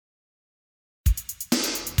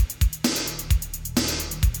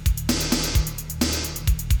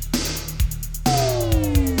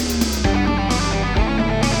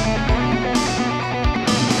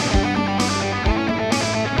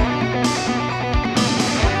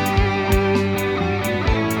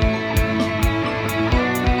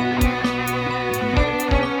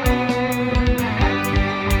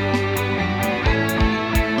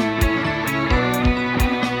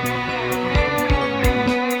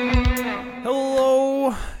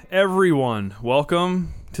everyone.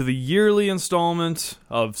 Welcome to the yearly installment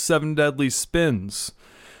of 7 Deadly Spins.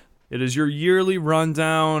 It is your yearly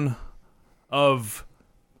rundown of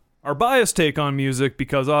our biased take on music,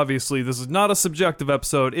 because obviously this is not a subjective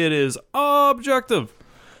episode, it is objective.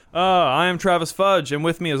 I am Travis Fudge, and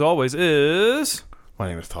with me as always is... My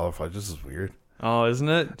name is Tyler Fudge. This is weird. Oh, isn't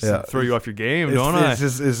it? Just Yeah. throw you off your game, don't I? It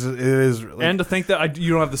is. Like, And to think that you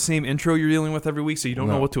don't have the same intro you're dealing with every week, so you don't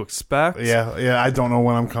know what to expect. Yeah. I don't know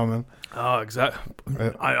when I'm coming. Oh, exactly.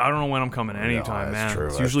 I don't know when I'm coming anytime, man. True,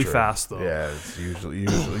 it's usually true. fast, though. Yeah, it's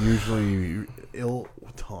usually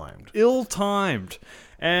ill-timed. Ill-timed.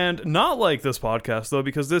 And not like this podcast, though,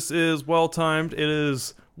 because this is well-timed. It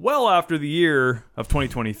is well after the year of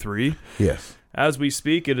 2023. Yes. As we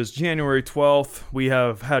speak, it is January 12th. We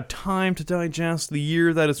have had time to digest the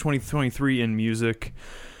year that is 2023 in music.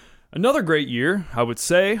 Another great year, I would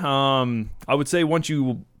say. Once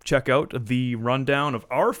you check out the rundown of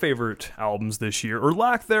our favorite albums this year, or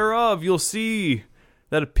lack thereof, you'll see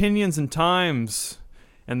that opinions and times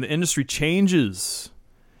and the industry changes.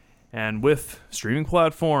 And with streaming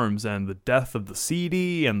platforms and the death of the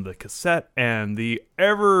CD and the cassette and the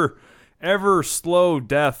ever slow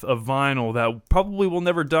death of vinyl that probably will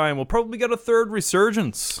never die and will probably get a third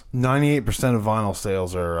resurgence. 98% of vinyl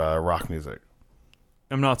sales are rock music.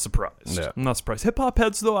 I'm not surprised. Yeah. I'm not surprised. Hip hop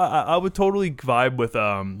heads, though, I would totally vibe with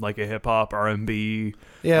like a hip hop R&B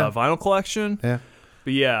vinyl collection. Yeah.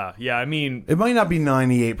 But yeah. I mean, It might not be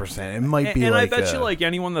 98%. It might be and like... I bet you like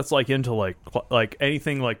anyone that's like into like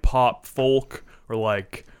anything like pop, folk, or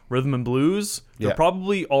like rhythm and blues, they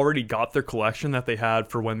probably already got their collection that they had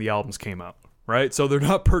for when the albums came out, right? So they're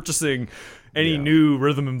not purchasing any new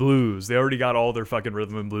rhythm and blues. They already got all their fucking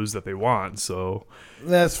rhythm and blues that they want. So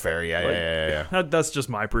That's fair. Yeah. that's just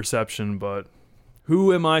my perception, but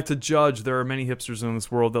who am I to judge? There are many hipsters in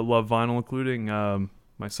this world that love vinyl, including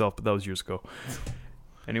myself, but that was years ago.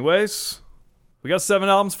 Anyways, we got 7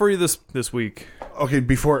 albums for you this week. Okay,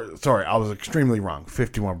 sorry, I was extremely wrong.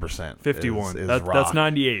 51%. 51. Is That's rock.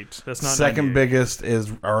 98. That's not Second 98. biggest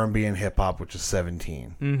is R&B and hip hop, which is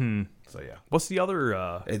 17. Mm-hmm. So yeah, What's the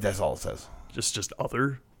other? that's all it says. Just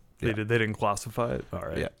other. Yeah. They didn't classify it. All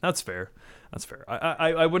right. Yeah. That's fair.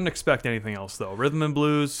 I wouldn't expect anything else though. Rhythm and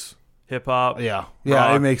blues, hip hop. Yeah,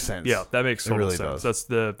 rock. it makes sense. Yeah, that makes total really sense. does.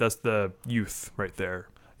 That's the youth right there.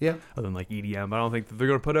 Yeah. Other than like EDM, I don't think that they're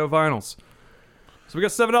gonna put out vinyls. So we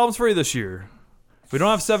got 7 albums for you this year. We don't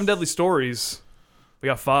have 7 deadly stories. We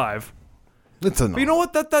got 5. It's enough. But you know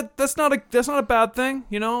what? That's not a bad thing.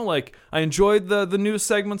 You know, like I enjoyed the news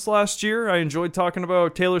segments last year. I enjoyed talking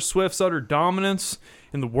about Taylor Swift's utter dominance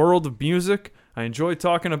in the world of music. I enjoyed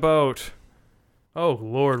talking about, oh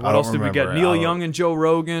Lord, what else did we get? Neil Young and Joe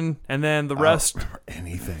Rogan, and then the rest. I don't remember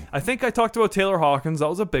anything. I think I talked about Taylor Hawkins. That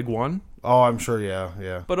was a big one. Oh, I'm sure.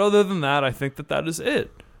 Yeah. But other than that, I think that is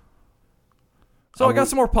it. So I got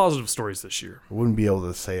some more positive stories this year. I wouldn't be able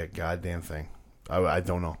to say a goddamn thing. I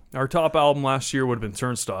don't know. Our top album last year would have been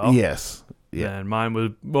Turnstile. Yes. Yeah. And mine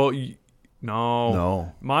was,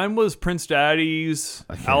 No. Mine was Prince Daddy's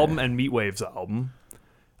album and Meatwave's album.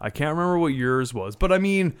 I can't remember what yours was. But I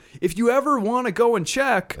mean, if you ever want to go and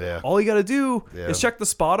check, all you got to do is check the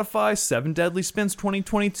Spotify 7 Deadly Spins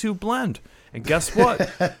 2022 blend. And guess what?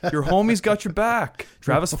 Your homie's got your back.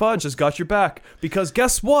 Travis Fudge has got your back. Because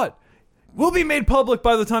guess what? Will be made public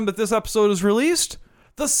by the time that this episode is released.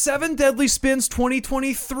 The 7 Deadly Spins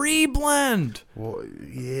 2023 blend. Well,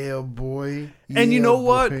 yeah, boy. And you know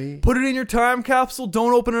what? Boy. Put it in your time capsule.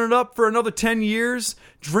 Don't open it up for another 10 years.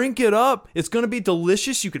 Drink it up. It's going to be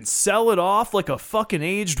delicious. You can sell it off like a fucking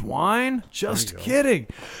aged wine. Just kidding.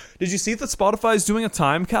 Did you see that Spotify is doing a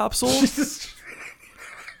time capsule?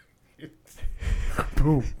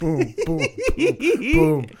 Boom.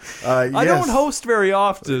 I don't host very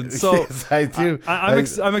often, so yes, I do.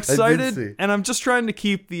 I'm excited, and I'm just trying to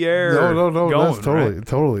keep the air. No, going, that's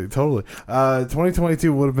totally.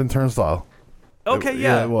 2022 would have been Turnstile. Okay,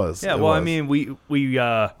 it was. Yeah, it well, was. I mean, we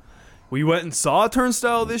went and saw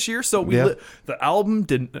Turnstile this year, so the album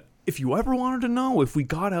didn't. If you ever wanted to know if we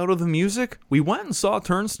got out of the music, we went and saw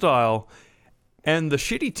Turnstile. And the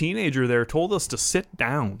shitty teenager there told us to sit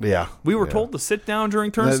down. Yeah. We were told to sit down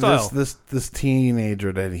during Turnstile. This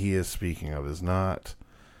teenager that he is speaking of is not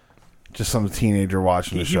just some teenager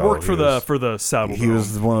watching the show. He worked for the Saddle Dome. He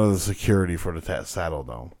was one of the security for the Saddle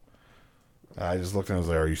Dome. I just looked at him and was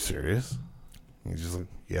like, "Are you serious?" He's just like,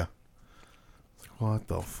 "Yeah." What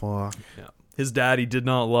the fuck? Yeah. His daddy did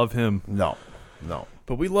not love him. No.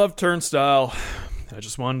 But we love Turnstile. I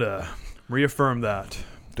just wanted to reaffirm that.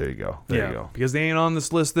 There you go. There you go. Because they ain't on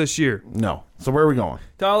this list this year. No. So where are we going?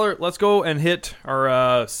 Tyler, let's go and hit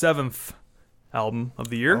our 7th album of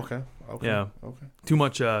the year. Okay. Yeah. Okay. Too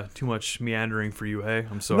much meandering for you, hey?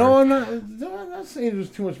 I'm sorry. No, I'm not saying there's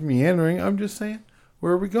too much meandering. I'm just saying,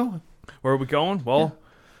 where are we going? Where are we going? Well,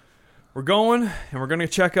 we're going, and we're going to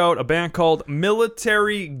check out a band called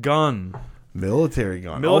Military Gun. Military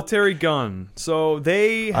Gun. Military Gun. So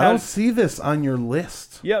they I don't see this on your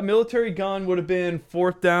list. Yeah, Military Gun would have been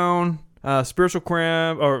Fourth Down, Spiritual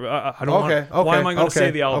Cramp, or I don't Okay, want. Why am I going to okay,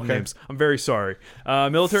 say the album okay. names? I'm very sorry.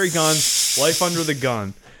 Military Gun, Life Under the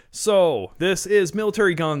Gun. So this is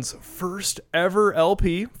Military Gun's first ever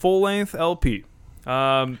LP, full length LP.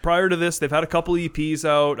 Prior to this, they've had a couple EPs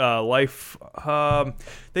out. Life,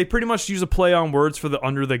 they pretty much use a play on words for the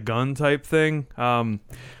Under the Gun type thing.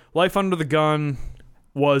 Life Under the Gun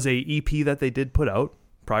was a EP that they did put out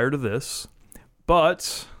prior to this,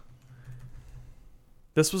 but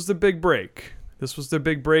this was the big break. This was their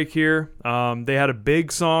big break here. They had a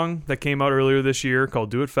big song that came out earlier this year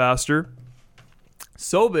called Do It Faster.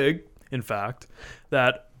 So big, in fact,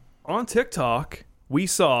 that on TikTok, we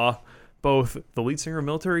saw both the lead singer of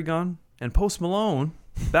Military Gun and Post Malone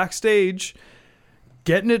backstage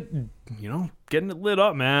getting it lit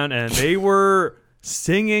up, man. And they were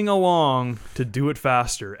singing along to Do It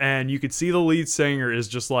Faster. And you could see the lead singer is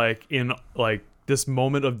just like in like this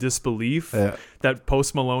moment of disbelief that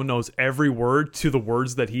Post Malone knows every word to the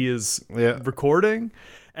words that he is recording.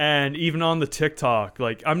 And even on the TikTok,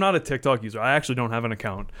 like, I'm not a TikTok user. I actually don't have an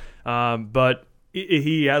account. But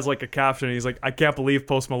he has like a caption. He's like, I can't believe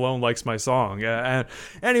Post Malone likes my song. And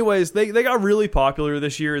anyways, they got really popular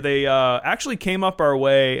this year. They actually came up our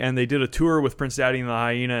way and they did a tour with Prince Daddy and the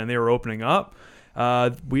Hyena, and they were opening up.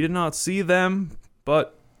 We did not see them,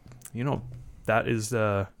 but, you know, that is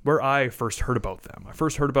where I first heard about them. I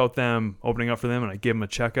first heard about them opening up for them, and I gave them a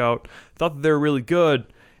check out. Thought that they were really good,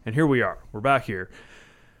 and here we are. We're back here.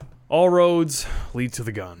 All roads lead to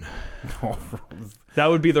the gun. That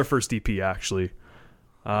would be their first EP, actually.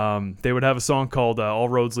 They would have a song called All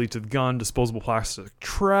Roads Lead to the Gun, Disposable Plastic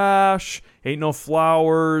Trash, Ain't No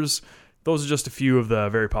Flowers. Those are just a few of the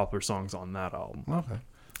very popular songs on that album. Okay.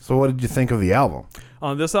 So what did you think of the album?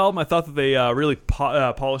 On this album, I thought that they really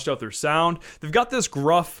polished out their sound. They've got this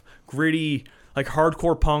gruff, gritty, like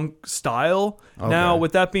hardcore punk style. Okay. Now,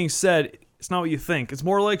 with that being said, it's not what you think. It's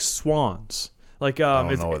more like Swans. Like, I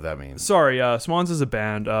don't know what that means. Sorry, Swans is a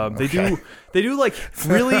band. They do like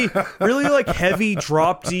really like heavy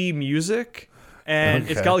drop D music, and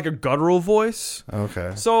it's got like a guttural voice.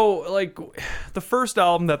 Okay. So like, the first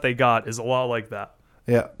album that they got is a lot like that.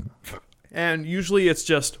 Yeah. And usually it's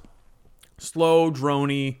just slow,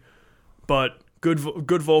 droney, but good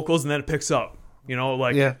vocals, and then it picks up. You know,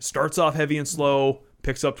 like starts off heavy and slow,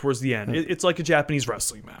 picks up towards the end. It's like a Japanese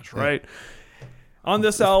wrestling match, right? On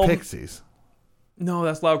this album, Pixies. No,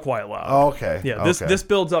 that's Loud, Quiet, Loud. Oh, okay. Yeah, this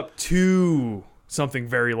builds up to something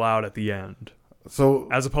very loud at the end. So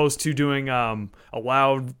as opposed to doing a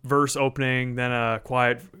loud verse opening, then a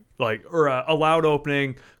quiet, or a loud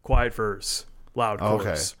opening, quiet verse, loud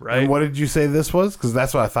chorus, right? And what did you say this was? Because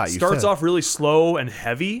that's what I thought you said. Starts off really slow and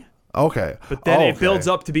heavy. Okay. But then it builds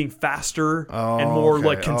up to being faster and more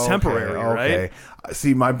like contemporary, right?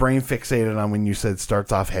 See, my brain fixated on when you said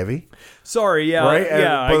starts off heavy. Sorry, yeah. Right?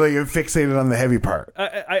 Yeah. But you fixated on the heavy part.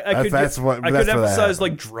 I could emphasize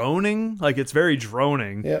like droning. Like it's very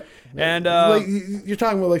droning. Yeah. And like, you're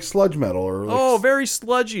talking about like sludge metal or like very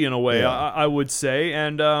sludgy in a way, I would say.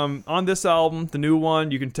 And on this album, the new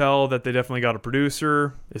one, you can tell that they definitely got a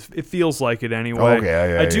producer. It feels like it anyway.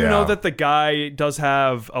 Okay, I do know that the guy does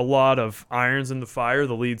have a lot of irons in the fire,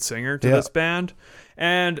 the lead singer to this band.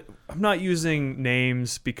 And I'm not using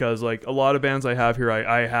names because like a lot of bands I have here,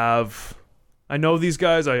 I know these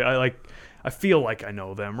guys. I feel like I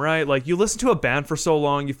know them, right? Like you listen to a band for so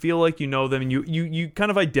long, you feel like you know them, and you kind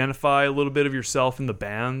of identify a little bit of yourself in the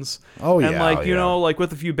bands. And like you know, like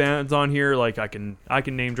with a few bands on here, like I can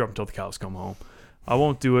name drop until the cows come home. I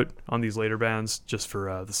won't do it on these later bands just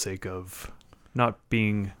for the sake of not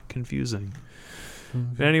being confusing.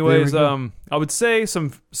 But anyways, I would say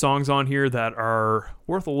some songs on here that are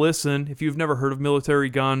worth a listen. If you've never heard of Military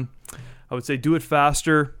Gun, I would say Do It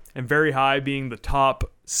Faster and Very High being the top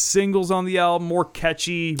singles on the album, more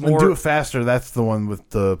catchy. And Do It Faster, that's the one with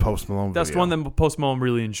the Post Malone That's video. the one that Post Malone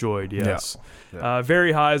really enjoyed, yes. Yeah.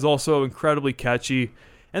 Very High is also incredibly catchy.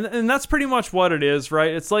 And that's pretty much what it is,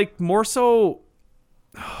 right? It's like more so...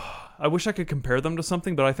 I wish I could compare them to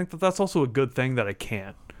something, but I think that that's also a good thing that I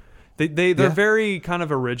can't. They're very kind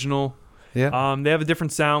of original. Yeah. They have a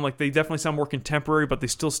different sound. Like they definitely sound more contemporary, but they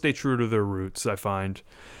still stay true to their roots, I find.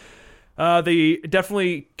 They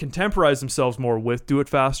definitely contemporize themselves more with Do It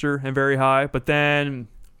Faster and Very High, but then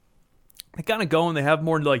they kind of go and they have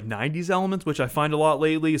more like 90s elements, which I find a lot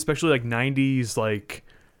lately, especially like 90s like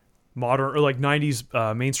modern or like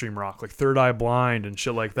 90s mainstream rock, like Third Eye Blind and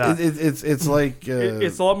shit like that. It's like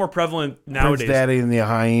it's a lot more prevalent nowadays. Prince Daddy and the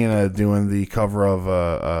Hyena doing the cover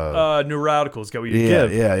of New Radicals, Get What You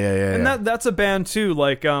Give. Yeah. And that's a band too.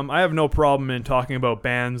 Like I have no problem in talking about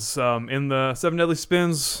bands in the Seven Deadly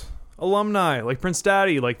Spins alumni, like Prince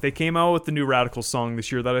Daddy. Like they came out with the New Radicals song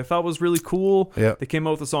this year that I thought was really cool. Yeah. They came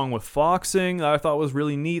out with a song with Foxing that I thought was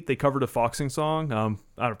really neat. They covered a Foxing song.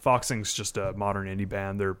 Foxing's just a modern indie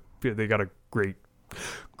band. They got a great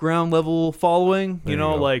ground level following. You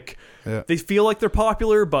know, like they feel like they're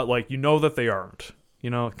popular, but like you know that they aren't.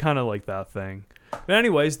 You know, kind of like that thing. But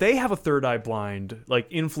anyways, they have a Third Eye Blind like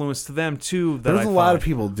influence to them too. There's a lot of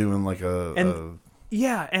people doing like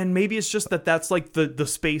yeah, and maybe it's just that's like the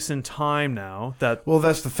space and time now. Well,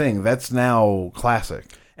 that's the thing. That's now classic.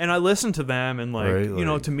 And I listen to them, and like, you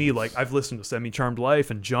know, to me, like I've listened to Semi Charmed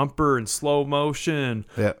Life and Jumper and Slow Motion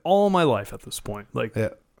all my life at this point. Like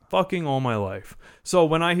fucking all my life. So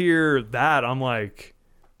when I hear that, I'm like,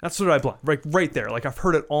 that's what I blind. Right there. Like I've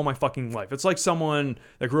heard it all my fucking life. It's like someone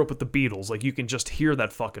that grew up with the Beatles. Like you can just hear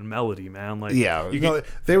that fucking melody, man. Like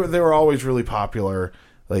they were always really popular.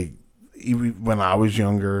 Like even when I was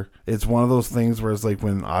younger, it's one of those things where it's like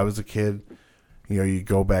when I was a kid, you know, you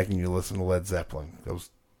go back and you listen to Led Zeppelin. That was,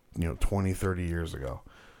 20, 30 years ago.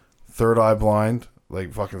 Third Eye Blind,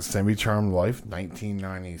 like fucking Semi Charmed Life,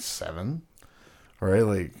 1997. Right?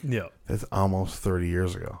 Like, that's almost 30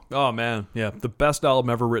 years ago. Oh, man. Yeah. The best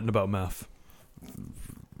album ever written about meth.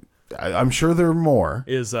 I'm sure there are more.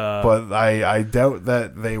 But I doubt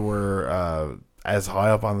that they were as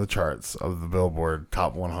high up on the charts of the Billboard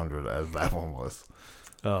Top 100 as that one was.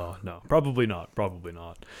 Oh, no. Probably not.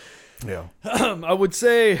 Yeah. I would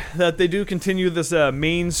say that they do continue this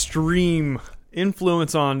mainstream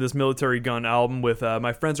influence on this Military Gun album with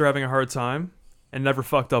My Friends Are Having a Hard Time and Never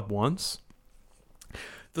Fucked Up Once.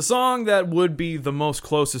 The song that would be the most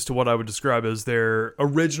closest to what I would describe as their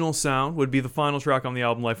original sound would be the final track on the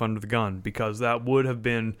album, Life Under the Gun, because that would have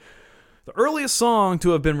been the earliest song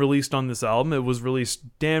to have been released on this album. It was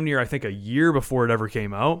released damn near, I think, a year before it ever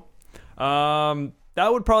came out.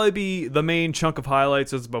 That would probably be the main chunk of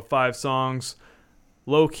highlights. It's about 5 songs.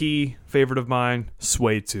 Low-key, favorite of mine,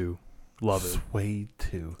 Sway 2. Love it.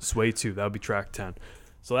 Sway 2. That would be track 10.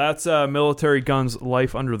 So that's Military Gun's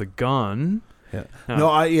Life Under the Gun. Yeah. No,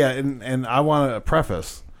 and I want to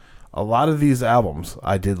preface, a lot of these albums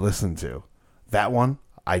I did listen to. That one,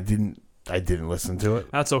 I didn't listen to it.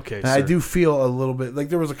 That's okay, and I do feel a little bit, like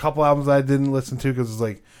there was a couple albums I didn't listen to because it's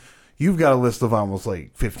like, you've got a list of almost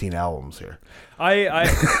like 15 albums here.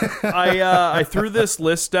 I threw this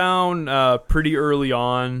list down pretty early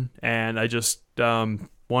on, and I just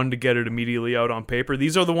wanted to get it immediately out on paper.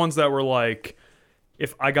 These are the ones that were like,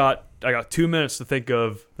 if I got 2 minutes to think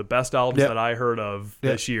of the best albums that I heard of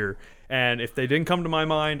this year, and if they didn't come to my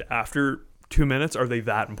mind after 2 minutes, are they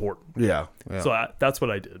that important? Yeah. So that's what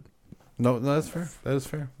I did. No, that's fair. That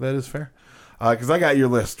is fair. Because I got your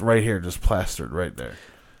list right here, just plastered right there.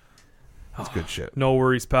 That's good shit. No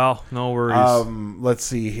worries, pal. No worries. Let's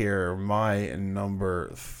see here. My number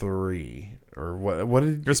 3, or what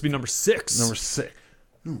did yours be? Number 6. Number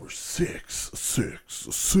 6.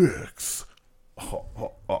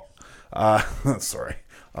 Sorry.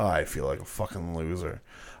 I feel like a fucking loser.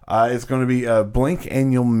 It's going to be Blink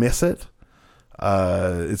and You'll Miss It.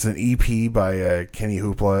 It's an EP by Kenny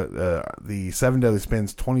Hoopla. The Seven Deadly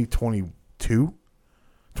Spins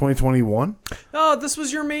 2021. Oh, this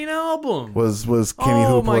was your main album. Was Kenny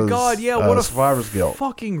Hoopla's? Oh my god, yeah! What a Survivor's Guilt.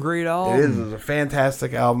 Fucking great album. It is. It's a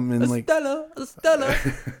fantastic album. And Estella.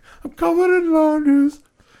 I'm covered in lime juice.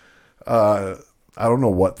 I don't know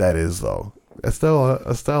what that is though.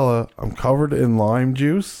 Estella. I'm covered in lime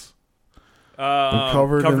juice. I'm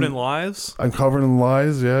covered in lies. I'm covered in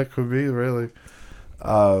lies. Yeah, it could be really.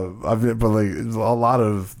 But like a lot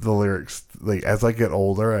of the lyrics, like as I get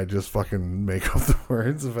older, I just fucking make up the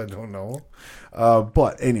words if I don't know.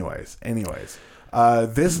 But anyways,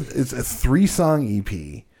 this is a 3-song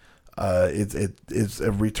EP. It's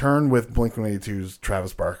a return with Blink-182's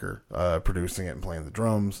Travis Barker producing it and playing the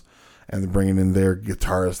drums, and then bringing in their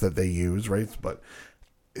guitarist that they use, right? But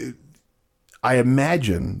I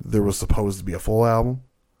imagine there was supposed to be a full album,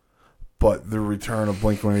 but the return of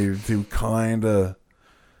Blink-182 kind of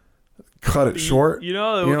cut it short. It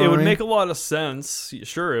would make a lot of sense.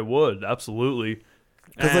 Sure, it would. Absolutely.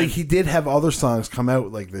 Because like he did have other songs come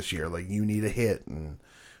out like this year, like You Need a Hit and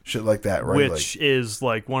shit like that, right? Which is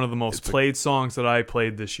like one of the most played songs that I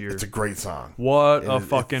played this year. It's a great song. What a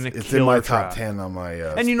fucking it's killer in my track. top 10 on my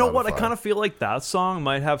and you know what? I Spotify. kind of feel like that song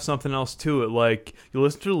might have something else to it. Like, you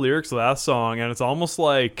listen to the lyrics of that song, and it's almost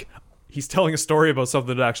like he's telling a story about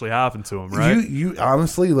something that actually happened to him, right? You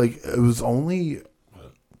honestly, like, it was only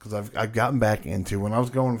because I've gotten back into when I was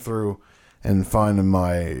going through and finding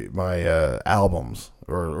my albums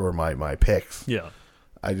or my picks. Yeah.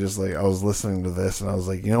 I was listening to this and I was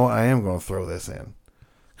like, you know what? I am going to throw this in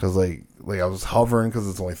because like I was hovering because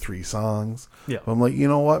it's only 3 songs. Yeah. But I'm like, you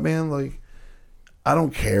know what, man? Like, I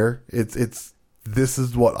don't care. It's this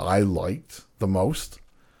is what I liked the most.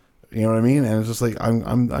 You know what I mean? And it's just like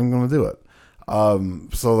I'm going to do it.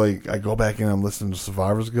 So like I go back in and I'm listening to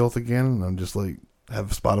Survivor's Guilt again, and I'm just like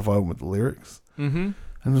have Spotify with the lyrics. Mm-hmm.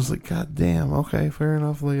 I'm just like, God damn, okay, fair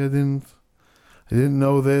enough. Like I didn't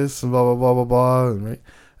know this and blah blah blah blah blah. And, right,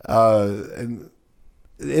 and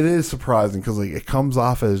it is surprising because like it comes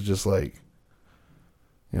off as just like,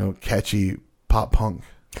 you know, catchy pop punk.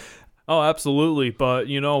 Oh, absolutely. But,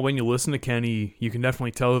 you know, when you listen to Kenny, you can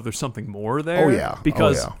definitely tell that there's something more there. Oh, yeah.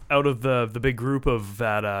 Because out of the big group of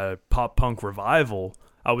that pop punk revival,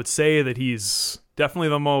 I would say that he's definitely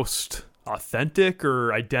the most authentic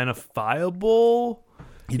or identifiable.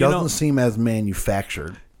 He doesn't seem as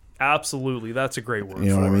manufactured. Absolutely. That's a great word. You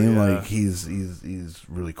know what I mean? Yeah. Like he's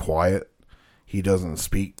really quiet. He doesn't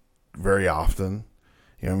speak very often.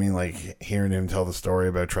 You know what I mean? Like hearing him tell the story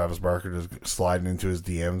about Travis Barker just sliding into his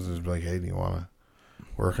DMs and just be like, "Hey, do you want to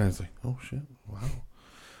work?" And it's like, "Oh shit, wow!"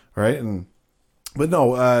 Right? But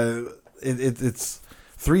no, it's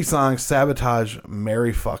 3 songs: "Sabotage,"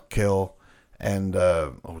 "Marry, Fuck, Kill," and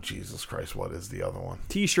oh Jesus Christ, what is the other one?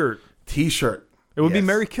 T-shirt. It would be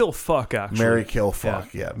Marry, Kill, Fuck, actually. Marry, Kill,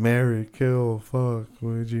 Fuck. Yeah. Marry, Kill, Fuck.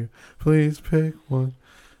 Would you please pick one?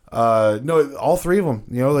 No, all 3 of them.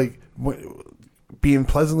 You know, like being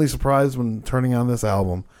pleasantly surprised when turning on this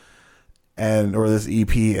album or this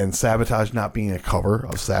EP and Sabotage not being a cover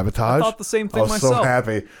of Sabotage. I thought the same thing I was myself. so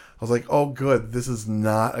happy. I was like, oh, good. This is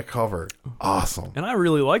not a cover. Awesome. And I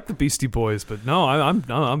really like the Beastie Boys, but no,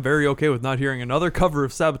 I'm very okay with not hearing another cover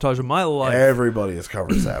of Sabotage in my life. Everybody has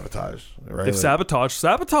covered Sabotage, right? If Sabotage.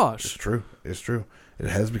 It's true. It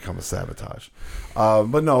has become a Sabotage.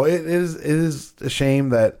 But no, it is a shame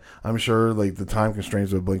that I'm sure like the time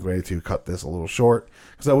constraints of Blink-182 cut this a little short,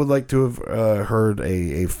 because I would like to have heard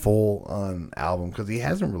a full-on album, because he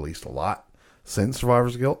hasn't released a lot since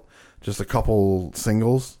Survivor's Guilt. Just a couple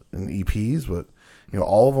singles and EPs, but you know,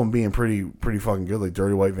 all of them being pretty fucking good. Like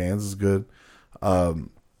Dirty White Vans is good.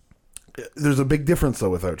 There's a big difference though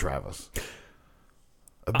without Travis.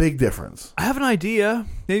 A big difference. I have an idea.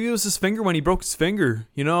 Maybe it was his finger when he broke his finger.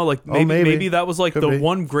 You know, like maybe. maybe that was like Could the be.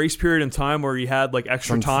 one grace period in time where he had like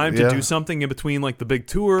extra time to yeah. do something in between like the big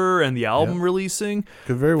tour and the album releasing.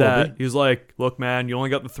 Could very well be. He was like, "Look, man, you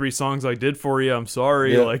only got the 3 songs I did for you. I'm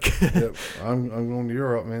sorry." Yeah. Like, Yep. I'm going to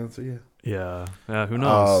Europe, man. So yeah. Yeah. Who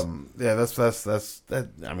knows? Yeah, that's that.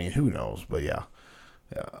 I mean, who knows? But yeah.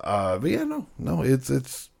 But yeah, no.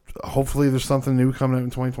 It's hopefully there's something new coming out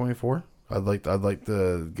in 2024. I'd like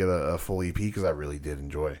to get a full EP, because I really did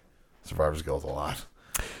enjoy Survivor's Guilt a lot.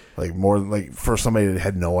 Like more like for somebody that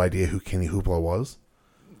had no idea who Kenny Hoopla was.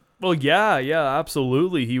 Well, yeah,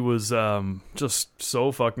 absolutely. He was just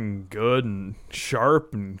so fucking good and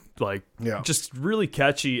sharp and like just really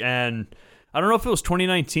catchy. And I don't know if it was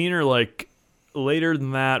 2019 or like later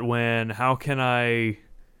than that when How Can I...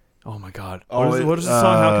 Oh my God. What is the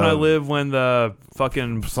song? How Can I Live when the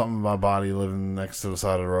fucking... Something about my body living next to the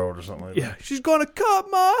side of the road or something like that. Yeah, she's gonna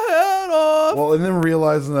cut my head off. Well, and then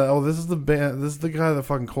realizing that, this is the band, this is the guy that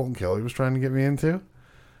fucking Colton Kelly was trying to get me into.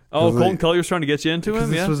 Oh, Colton Kelly was trying to get you into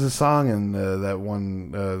him? This was his song in that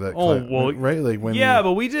one... right? Like when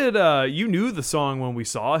but we did... you knew the song when we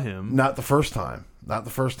saw him. Not the first time. At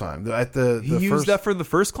he used that for the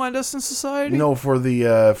first Clandestine Society? No, for the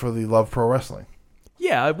Love Pro Wrestling.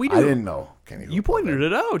 Yeah, we did. I didn't know. You pointed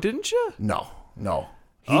it out, didn't you? No.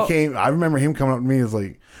 He came. I remember him coming up to me as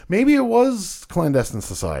like, maybe it was Clandestine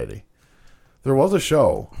Society. There was a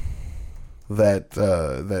show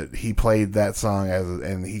that he played that song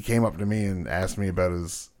and he came up to me and asked me about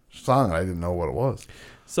his song. I didn't know what it was.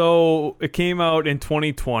 So it came out in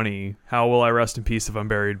 2020. How will I rest in peace if I'm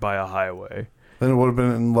buried by a highway? Then it would have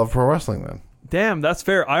been in Love Pro Wrestling then. Damn, that's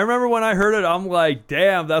fair. I remember when I heard it, I'm like,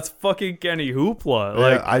 damn, that's fucking Kenny Hoopla.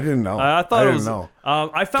 Like, I didn't know. I thought it was. Know.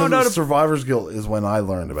 I found out. Survivor's Guilt is when I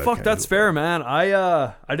learned about. Fuck, Kenny that's Hoopla. fair, man.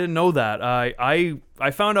 I didn't know that.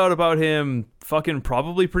 I found out about him fucking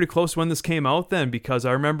probably pretty close when this came out then, because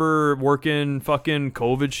I remember working fucking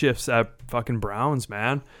COVID shifts at fucking Browns,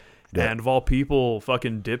 man. And of all people,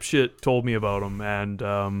 fucking dipshit told me about him.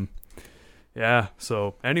 And yeah,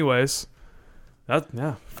 so anyways, fucking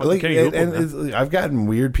Kenny Hoopla, and I've gotten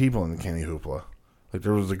weird people in Kenny Hoopla. Like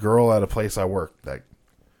there was a girl at a place I worked that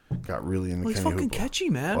got really into Kenny Hoopla. He's fucking catchy,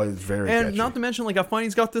 man. Well, he's very and catchy. not to mention, like, I find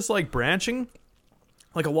he's got this like branching.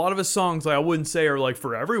 Like a lot of his songs, like I wouldn't say are like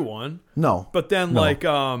for everyone. No. But then like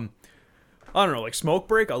I don't know, like Smoke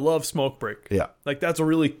Break. I love Smoke Break. Yeah. Like that's a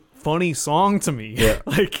really funny song to me. Yeah.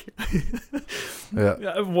 Like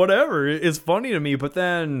whatever. It's funny to me. But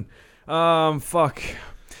then fuck.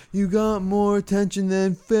 You got more attention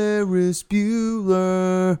than Ferris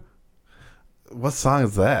Bueller. What song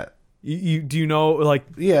is that? You do you know like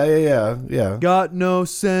Yeah. got no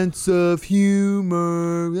sense of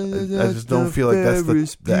humor. I just don't feel like that's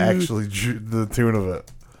the tune of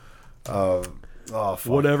it. Fuck.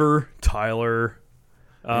 Whatever, Tyler.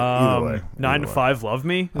 Either way. 9 to 5, Love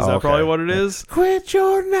Me. Is that probably what it is? Quit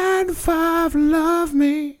your 9 to 5, love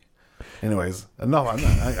me. Anyways, no,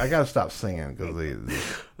 I gotta stop singing because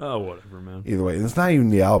Whatever, man. either way, and it's not even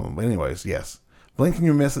the album. But anyways, yes, blink and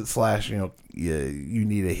you miss it. / you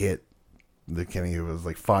need a hit. The Kenny Hoopla was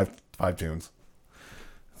like five tunes.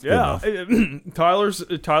 It's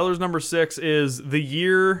Tyler's number 6 is The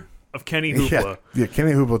Year of Kenny Hoopla. Yeah,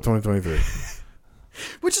 Kenny Hoopla 2023.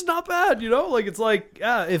 Which is not bad, Like, it's like,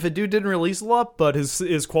 if a dude didn't release a lot, but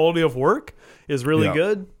his quality of work is really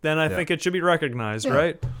good, then I think it should be recognized,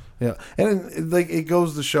 right? Yeah, and like it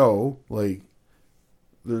goes to show, like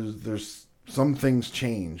there's some things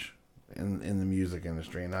change in the music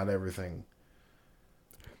industry, and not everything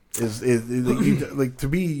is like to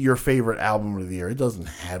be your favorite album of the year. It doesn't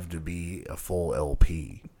have to be a full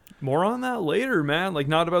LP. More on that later, man. Like,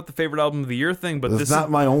 not about the favorite album of the year thing, but this is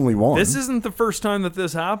not my only one. This isn't the first time that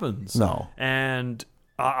this happens. No, and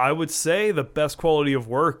I would say the best quality of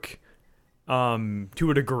work,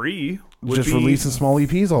 to a degree, would just be releasing small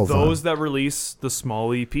EPs all the time. Those that release the small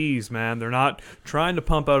EPs, man. They're not trying to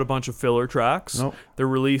pump out a bunch of filler tracks. Nope. They're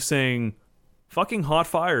releasing fucking hot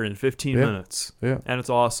fire in 15 minutes. Yeah. And it's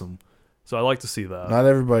awesome. So I like to see that. Not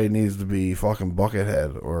everybody needs to be fucking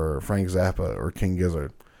Buckethead or Frank Zappa or King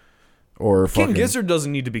Gizzard. Or King Gizzard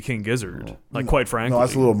doesn't need to be King Gizzard. Like, quite frankly. No,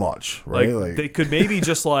 that's a little much, right? Like they could maybe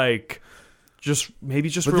just like... But they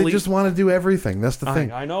just want to do everything. That's the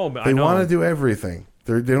thing. I know. They want to do everything.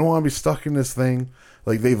 They don't want to be stuck in this thing.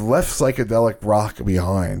 Like, they've left psychedelic rock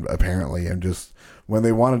behind, apparently, and just when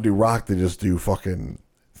they want to do rock, they just do fucking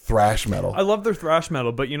thrash metal. I love their thrash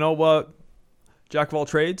metal, but you know what? Jack of all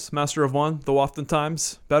trades, master of one, though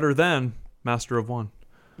oftentimes better than master of one.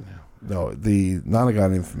 Yeah. No, the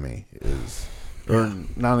Nonagon Infamy is... Or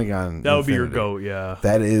Nonagon That would be your Infinity. goat, yeah.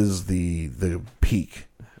 That is the peak.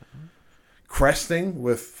 Cresting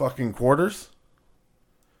with fucking quarters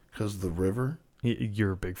because the river.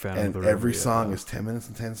 You're a big fan of and the river. every song is 10 minutes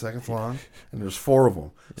and 10 seconds long, and there's 4 of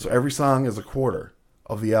them. So every song is a quarter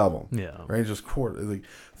of the album. Yeah, right. Just quarter. Like,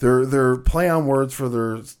 their play on words for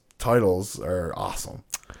their titles are awesome,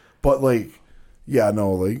 but like,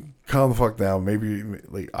 like calm the fuck down. Maybe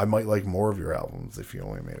like I might like more of your albums if you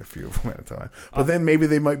only made a few of them at a time. But then maybe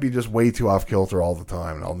they might be just way too off kilter all the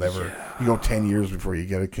time, and I'll never. You go 10 years before you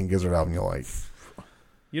get a King Gizzard album you like.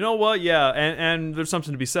 You know what? Yeah, and there's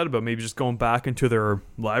something to be said about maybe just going back into their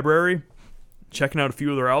library, checking out a few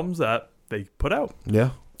of their albums that they put out.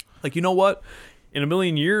 Yeah. Like, you know what? In a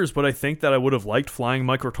million years, would I think that I would have liked Flying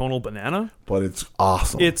Microtonal Banana? But it's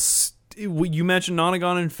awesome. You mentioned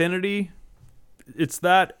Nonagon Infinity. It's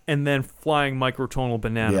that and then Flying Microtonal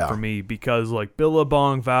Banana for me, because like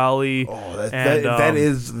Billabong Valley. Oh, that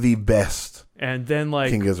is the best. And then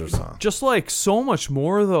like King Gizzard song. Just like so much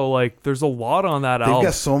more though. Like there's a lot on that album. They've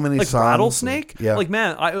got so many like songs. Rattlesnake. Yeah. Like,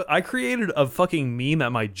 man, I created a fucking meme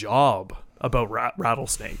at my job about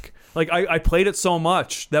Rattlesnake. Like I played it so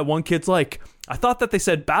much that one kid's like, I thought that they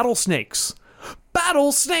said battle snakes.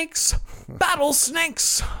 Battle snakes. Battle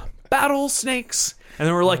snakes. Battle snakes. And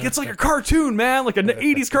then we're like, it's like a cartoon, man, like an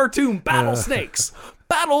 80s cartoon. Battle snakes.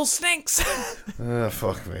 Battle snakes.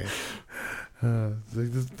 Fuck me.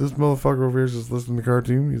 This motherfucker over here is just listening to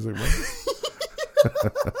cartoon. He's like,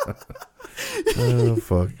 what? Oh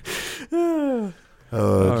fuck.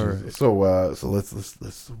 Right. So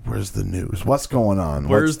let's. Where's the news? What's going on?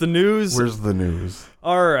 Where's the news? Where's the news?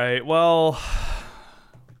 All right. Well,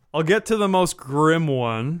 I'll get to the most grim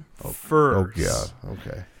one first. Oh god.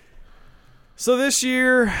 Okay. So this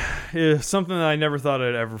year is something that I never thought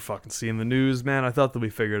I'd ever fucking see in the news, man. I thought that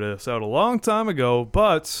we figured this out a long time ago,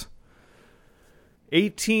 but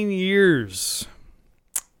 18 years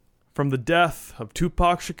from the death of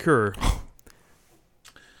Tupac Shakur.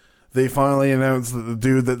 they finally announced that the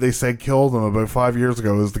dude that they said killed him about 5 years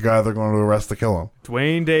ago is the guy they're going to arrest to kill him.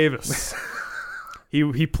 Dwayne Davis.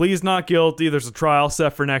 He pleads not guilty. There's a trial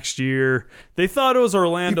set for next year. They thought it was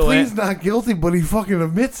Orlando. He pleads not guilty, but he fucking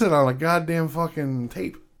admits it on a goddamn fucking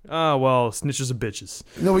tape. Oh, well, snitches are bitches.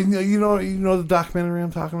 No, you know the documentary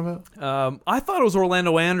I'm talking about? I thought it was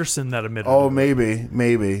Orlando Anderson that admitted it. Oh, maybe.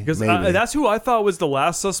 Because that's who I thought was the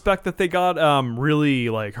last suspect that they got really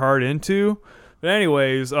like hard into. But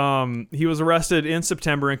anyways, he was arrested in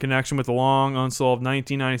September in connection with the long unsolved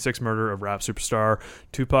 1996 murder of rap superstar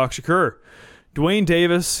Tupac Shakur. Dwayne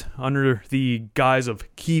Davis, under the guise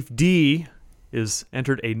of Keith D, is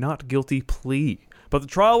entered a not guilty plea. But the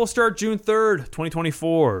trial will start June 3rd,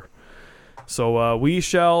 2024. So we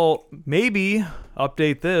shall maybe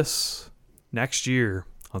update this next year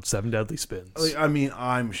on 7 Deadly Spins. I mean,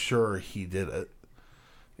 I'm sure he did it.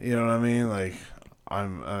 You know what I mean? Like,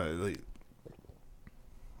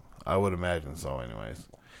 I would imagine so anyways.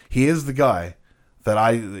 He is the guy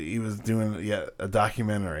that he was doing a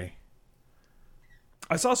documentary.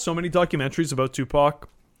 I saw so many documentaries about Tupac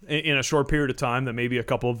in a short period of time that maybe a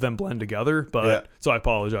couple of them blend together, but so I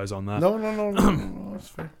apologize on that. No, that's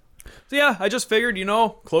fair. So yeah, I just figured,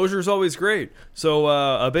 closure is always great. So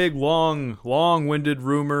a big long-winded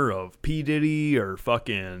rumor of P. Diddy or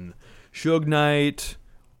fucking Suge Knight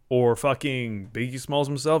or fucking Biggie Smalls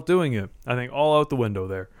himself doing it, I think all out the window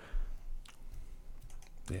there.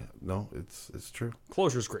 Yeah, no, it's true.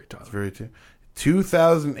 Closure's great, Tyler. It's very true.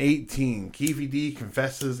 2018, Keefy D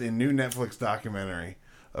confesses in new Netflix documentary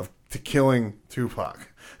to killing Tupac.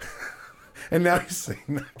 And now he's saying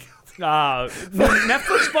not guilty.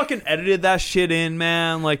 Netflix fucking edited that shit in,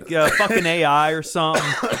 man. Like fucking AI or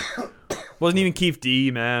something. Wasn't even Keith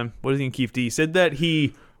D, man. Wasn't even Keith D. Said that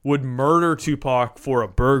he would murder Tupac for a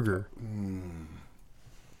burger.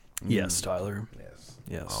 Yes, Tyler.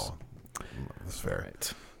 Yes. Oh, that's fair.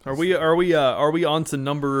 Right. Are we on to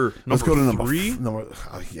number Let's go to number 3?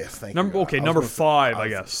 Yes, thank you. Okay, number 5, I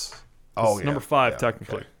guess. Oh, yeah. Number 5,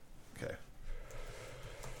 technically. Okay.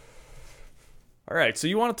 All right, so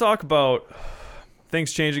you want to talk about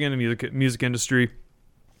things changing in the music industry?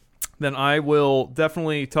 Then I will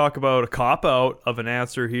definitely talk about a cop-out of an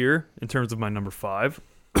answer here in terms of my number 5.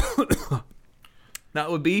 That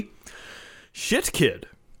would be Shit Kid.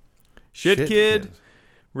 Shit Kid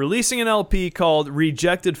releasing an LP called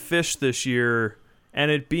Rejected Fish this year,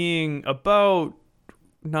 and it being about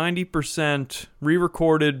 90%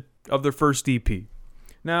 re-recorded of their first EP.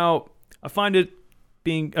 Now, I find it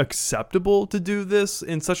being acceptable to do this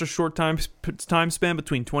in such a short time span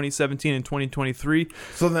between 2017 and 2023.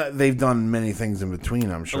 So that they've done many things in between,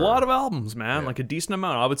 I'm sure. A lot of albums, man. Yeah. Like a decent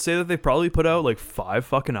amount. I would say that they probably put out like 5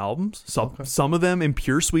 fucking albums. Some of them in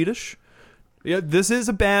pure Swedish. Yeah, this is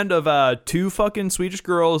a band of 2 fucking Swedish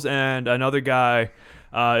girls and another guy.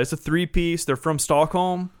 It's a 3-piece. They're from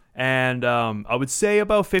Stockholm. And I would say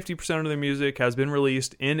about 50% of their music has been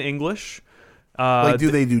released in English.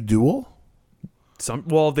 Do they do dual?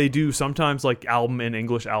 They do sometimes like album in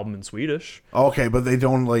English, album in Swedish. Okay, but they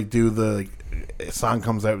don't like do the song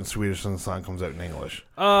comes out in Swedish and the song comes out in English.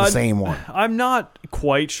 The same one. I'm not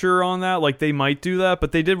quite sure on that. Like they might do that,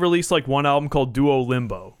 but they did release like one album called Duo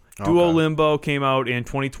Limbo. Duo Limbo came out in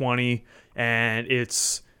 2020, and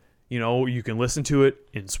it's, you can listen to it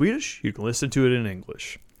in Swedish, you can listen to it in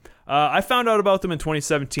English. I found out about them in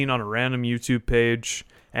 2017 on a random YouTube page,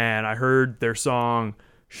 and I heard their song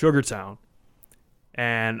Sugartown.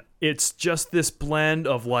 And it's just this blend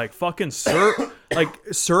of like fucking like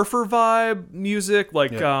surfer vibe music,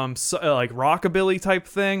 like like rockabilly type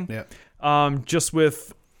thing. Yeah. Just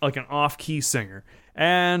with like an off-key singer.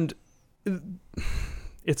 And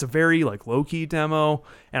it's a very like low-key demo,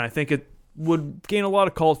 and I think it would gain a lot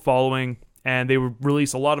of cult following, and they would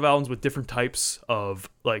release a lot of albums with different types of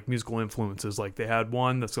like musical influences. Like they had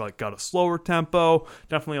one that's like got a slower tempo,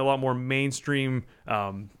 definitely a lot more mainstream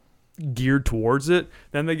geared towards it.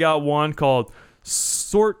 Then they got one called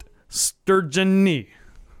Sort Sturgeony,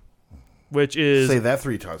 which is... Say that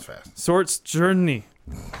 3 times fast. Sort Sturgeony.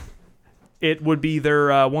 It would be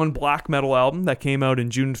their one black metal album that came out in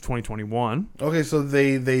June of 2021. Okay, so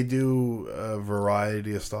they do a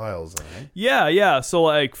variety of styles then, eh? Yeah. So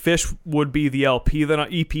like Fish would be the EP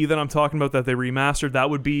that I'm talking about that they remastered. That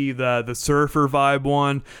would be the surfer vibe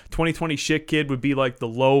one. 2020 Shit Kid would be like the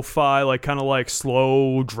lo-fi, like kind of like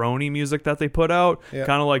slow droney music that they put out, kind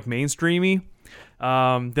of like mainstreamy.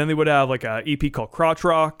 Then they would have like a EP called Crotch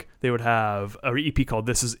Rock. They would have an EP called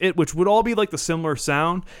This Is It, which would all be like the similar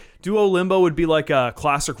sound. Duo Limbo would be like a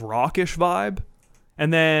classic rockish vibe.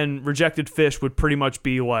 And then Rejected Fish would pretty much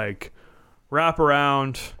be like wrap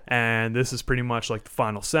around, and this is pretty much like the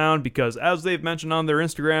final sound because, as they've mentioned on their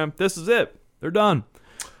Instagram, this is it. They're done.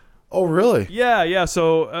 Oh, really? Yeah.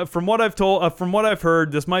 So from what I've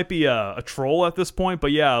heard, this might be a troll at this point,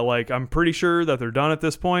 but yeah, like I'm pretty sure that they're done at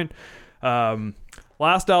this point.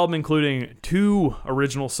 Last album including 2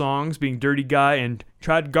 original songs, being "Dirty Guy" and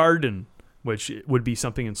 "Trädgården," which would be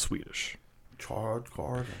something in Swedish.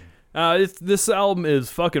 Trädgården. This album is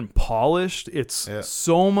fucking polished. It's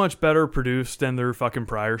so much better produced than their fucking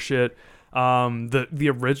prior shit.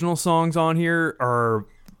 The original songs on here are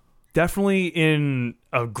definitely in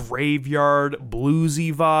a graveyard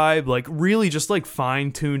bluesy vibe, like really just like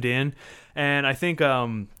fine tuned in. And I think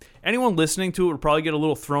anyone listening to it would probably get a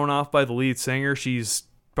little thrown off by the lead singer. She's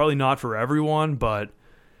probably not for everyone, but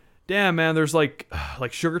damn, man, there's like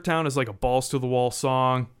Sugartown is like a balls to the wall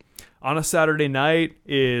song. On a Saturday Night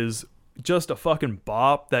is just a fucking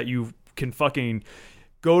bop that you can fucking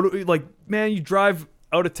go to. Like, man, you drive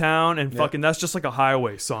out of town and fucking that's just like a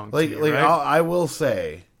highway song. Like, to you, right? I will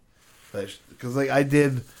say that because like I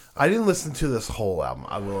didn't listen to this whole album,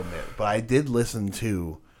 I will admit, but I did listen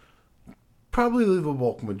to probably the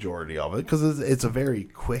bulk majority of it because it's a very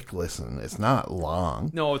quick listen. It's not long.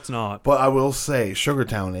 No, it's not. But I will say,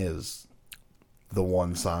 Sugartown is the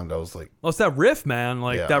one song that was like, well, it's that riff, man.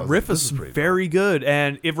 Like that riff is very good,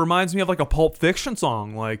 and it reminds me of like a Pulp Fiction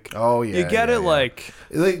song. Like, oh yeah, you get it, like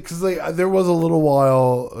because like there was a little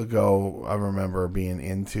while ago, I remember being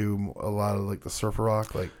into a lot of like the surfer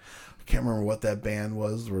rock. Like, I can't remember what that band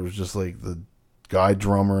was, where it was just like the guy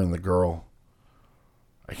drummer and the girl.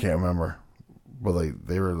 I can't remember, but like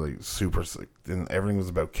they were like super sick, and everything was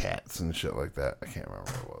about cats and shit like that. I can't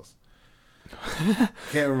remember what it was.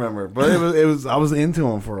 Can't remember, but it was I was into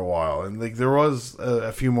them for a while, and like there was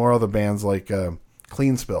a few more other bands like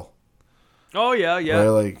Clean Spill. Oh yeah.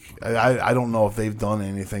 Where, like I don't know if they've done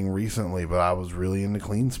anything recently, but I was really into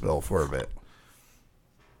Clean Spill for a bit.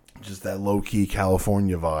 Just that low key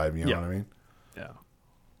California vibe, you know what I mean? Yeah.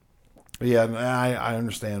 But yeah, I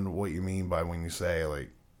understand what you mean by when you say like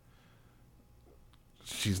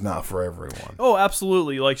she's not for everyone. Oh,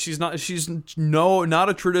 absolutely. Like she's not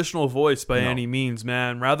a traditional voice by any means,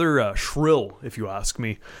 man. Rather shrill, if you ask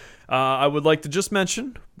me. I would like to just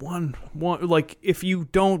mention one like if you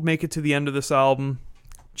don't make it to the end of this album,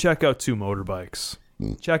 check out Two Motorbikes.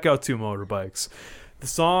 Check out Two Motorbikes. The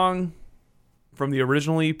song from the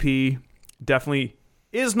original EP definitely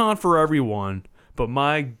is not for everyone, but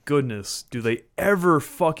my goodness, do they ever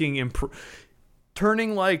fucking improve.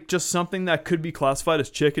 Turning like just something that could be classified as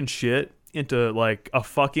chicken shit into like a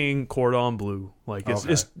fucking cordon bleu. Like it's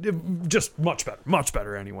just much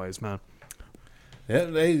better anyways, man.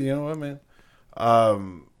 Yeah, hey, you know what, man? I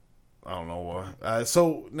don't know what.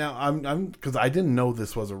 So now I'm because I didn't know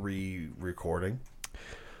this was a re-recording.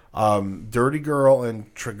 Dirty Girl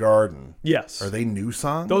and Trädgården. Yes. Are they new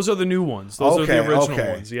songs? Those are the new ones. Those are the original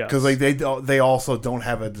ones, yes. Because like they also don't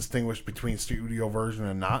have a distinguish between studio version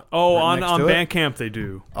and not. Oh, on Bandcamp they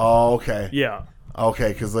do. Oh, okay. Yeah.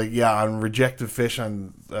 Okay, because like on Rejected Fish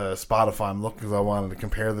on Spotify, I'm looking because I wanted to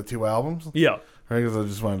compare the two albums. Yeah. Right, because I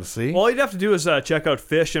just wanted to see. All you'd have to do is check out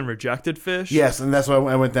Fish and Rejected Fish. Yes, and that's why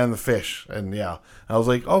I went down to Fish, and I was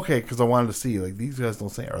like, okay, because I wanted to see like these guys don't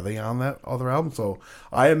say are they on that other album? So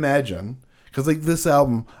I imagine because like this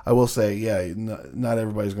album, I will say, not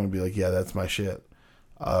everybody's going to be like, yeah, that's my shit.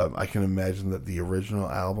 I can imagine that the original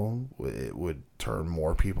album it would turn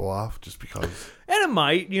more people off just because, and it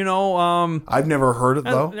might, you know. I've never heard it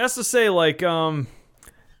though. That's to say, like,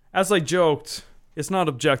 as I joked. It's not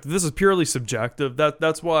objective. This is purely subjective.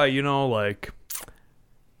 That's why, you know, like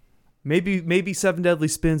maybe Seven Deadly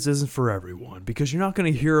Spins isn't for everyone because you're not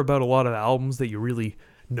going to hear about a lot of albums that you really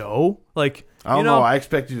know. Like I don't know. I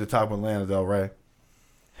expect you to talk with Lana Del Rey.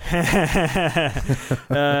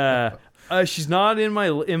 She's not in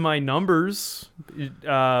my numbers,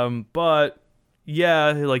 but.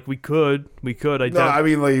 Yeah, like we could. I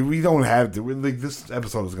mean, like we don't have to. Like this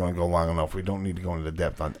episode is going to go long enough. We don't need to go into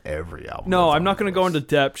depth on every album. No, I'm not going to go into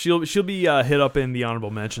depth. She'll be hit up in the honorable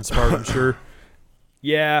mentions part, I'm sure.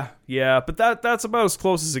 Yeah, but that's about as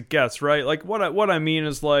close as it gets, right? Like what I mean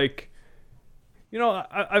is like, you know,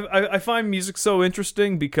 I find music so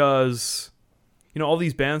interesting because, you know, all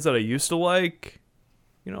these bands that I used to like,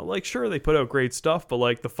 you know, like sure they put out great stuff, but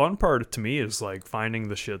like the fun part to me is like finding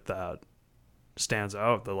the shit that stands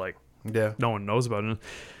out that like no one knows about it.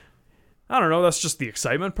 I don't know, that's just the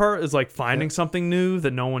excitement part is like finding something new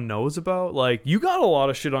that no one knows about. Like you got a lot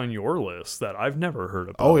of shit on your list that I've never heard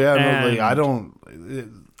about. Oh yeah, no, like,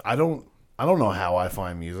 I don't know how I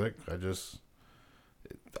find music.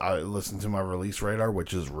 I listen to my release radar,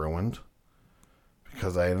 which is ruined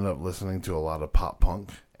because I ended up listening to a lot of pop punk,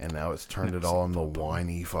 and now it's turned it all into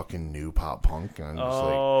whiny fucking new pop punk. And I'm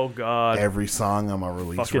just God! Every song on my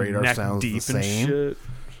release fucking radar neck sounds deep the same, shit.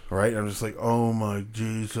 right? I'm just like, oh my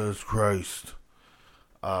Jesus Christ.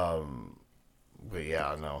 But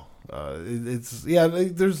yeah, no.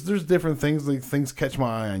 There's different things. Like things catch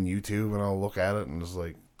my eye on YouTube, and I'll look at it and just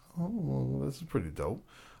like, oh, well, this is pretty dope.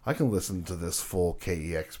 I can listen to this full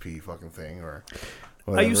KEXP fucking thing, or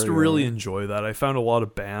whatever, I used to really enjoy that. I found a lot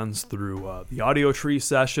of bands through the Audio Tree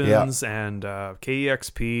sessions and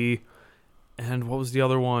KEXP, and what was the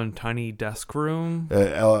other one? Tiny Desk Room?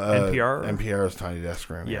 NPR? NPR's Tiny Desk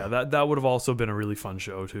Room. Yeah, that would have also been a really fun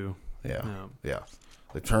show, too. Yeah.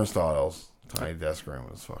 The Turnstiles. Tiny Desk Room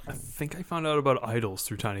was fucking... I think I found out about Idols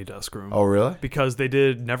through Tiny Desk Room. Oh, really? Because they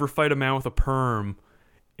did Never Fight a Man with a Perm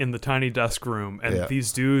in the Tiny Desk Room, and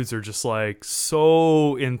these dudes are just like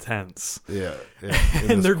so intense. Yeah.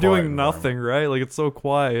 And they're doing nothing, right? Like it's so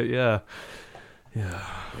quiet. Yeah,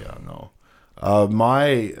 no.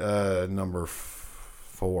 My number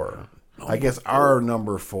 4. I guess our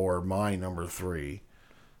number 4, my number 3.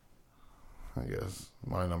 I guess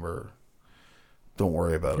my number... Don't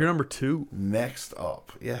worry about it. You're number 2. Next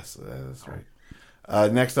up. Yes, that's right.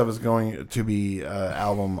 Next up is going to be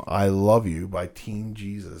album I Love You by Teen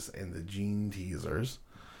Jesus and the Gene Teasers.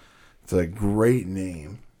 It's a great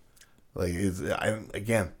name. Like I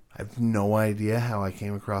have no idea how I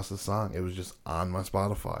came across the song. It was just on my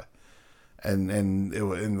Spotify. And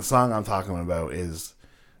the song I'm talking about is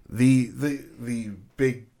the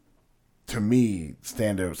big, to me,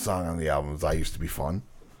 standout song on the album is I Used to Be Fun.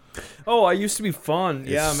 Oh, I Used to Be Fun.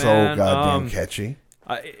 Yeah, it's man. so goddamn catchy.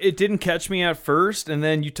 It didn't catch me at first, and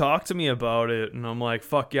then you talked to me about it, and I'm like,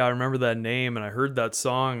 fuck yeah, I remember that name, and I heard that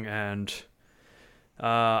song, and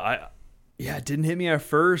it didn't hit me at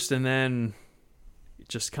first, and then it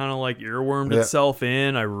just kind of like earwormed itself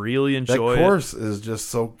in. I really enjoy it. That chorus is just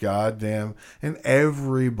so goddamn, and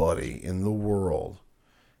everybody in the world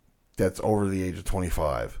that's over the age of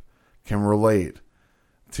 25 can relate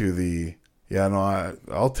to the... Yeah, no,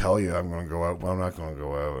 I'll tell you I'm going to go out, but I'm not going to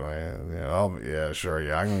go out. Sure,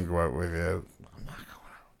 I'm going to go out with you. I'm not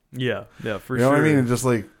going out. Yeah, for sure. You know what I mean? And just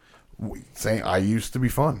like saying I used to be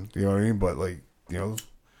fun. You know what I mean? But like,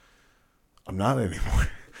 I'm not anymore.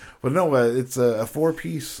 But no, it's a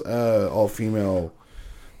 4-piece, all-female.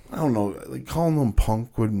 I don't know, like calling them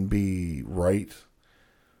punk wouldn't be right.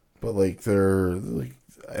 But like they're like,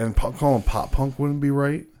 and calling them pop punk wouldn't be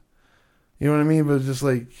right. You know what I mean? But it's just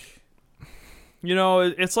like...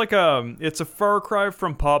 it's like it's a far cry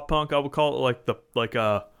from pop punk. I would call it like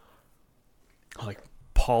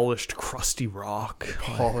polished, crusty rock.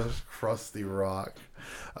 Polished, crusty rock.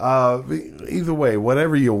 Either way,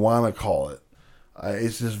 whatever you want to call it,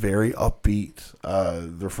 it's just very upbeat.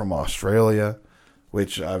 They're from Australia,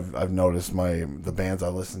 which I've noticed the bands I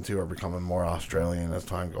listen to are becoming more Australian as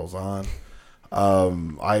time goes on.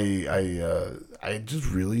 I just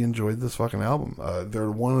really enjoyed this fucking album. They're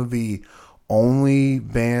one of the only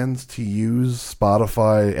bands to use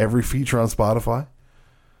Spotify, every feature on Spotify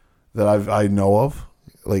that I know of.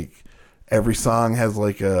 Like every song has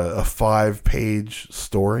like a 5-page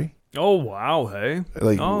story. Oh wow, hey.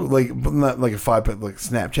 Like but not like a 5-page like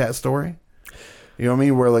Snapchat story. You know what I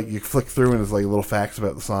mean? Where like you flick through and it's like little facts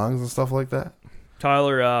about the songs and stuff like that.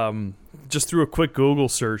 Tyler, just through a quick Google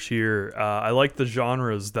search here, I like the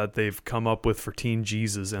genres that they've come up with for Teen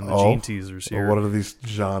Jesus and the Gene Teasers here. Well, what are these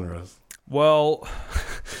genres? Well,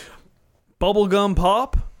 bubblegum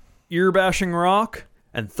pop, ear-bashing rock,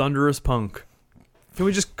 and thunderous punk. Can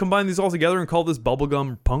we just combine these all together and call this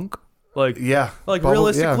bubblegum punk? Like,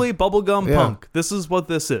 realistically, bubblegum punk. This is what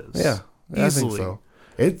this is. Yeah, easily. I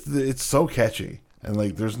think so. It's so catchy, and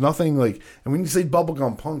like, there's nothing like. And when you say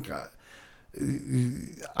bubblegum punk,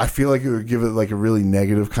 I feel like it would give it like a really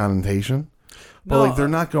negative connotation. But like, they're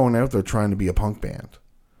not going out there trying to be a punk band.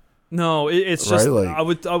 No, it's just like, I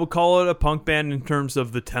would call it a punk band in terms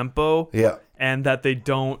of the tempo. Yeah. And that they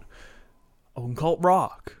don't... I wouldn't call it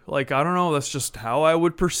rock. Like, I don't know. That's just how I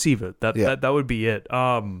would perceive it. That would be it.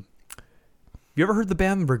 You ever heard the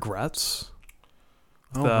band Regrets?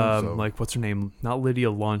 I don't think so. Like, what's her name? Not Lydia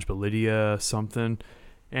Lunch, but Lydia something.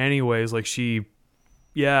 Anyways, like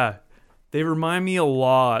they remind me a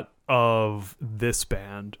lot of this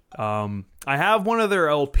band. I have one of their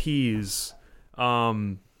LPs.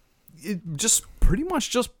 It just pretty much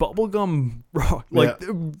just bubblegum rock, like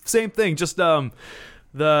same thing. Just the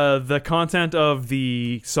content of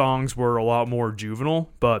the songs were a lot more juvenile,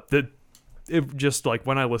 but it just like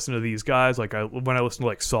when I listen to these guys, like when I listen to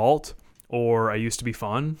like Salt or I Used to Be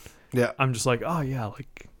Fun, I'm just like, oh yeah,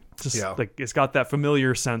 like Just like it's got that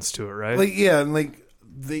familiar sense to it, right? Like and like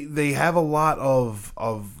they have a lot of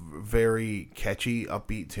very catchy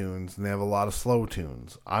upbeat tunes, and they have a lot of slow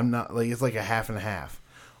tunes. I'm not like it's like a half and a half.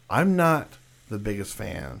 I'm not the biggest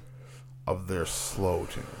fan of their slow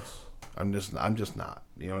tunes. I'm just not.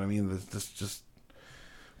 You know what I mean?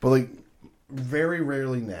 But like very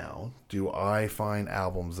rarely now do I find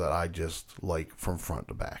albums that I just like from front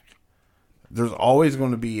to back. There's always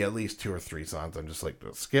going to be at least 2 or 3 songs I'm just like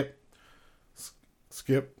skip.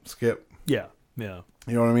 Yeah. You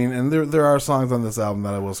know what I mean? And there are songs on this album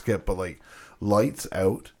that I will skip, but like Lights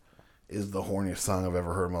Out is the horniest song I've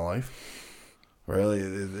ever heard in my life. Really,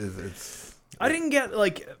 it's. I didn't get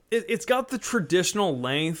like it's got the traditional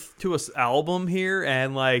length to an album here,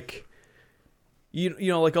 and like you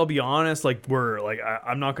know like I'll be honest, like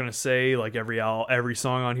I'm not gonna say like every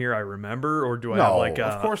song on here I remember, or do I have like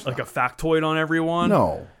a factoid on everyone?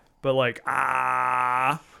 No, but like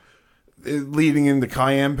leading into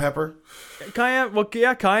Cayenne Pepper.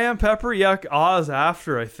 Cayenne Pepper. Yeah, Oz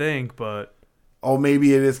after I think, but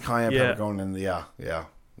maybe it is Cayenne Pepper going in. Yeah.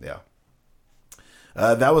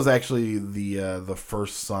 That was actually the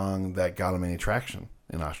first song that got him any traction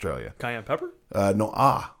in Australia. Cayenne Pepper? No,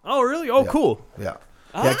 Oh, really? Oh, cool. Yeah.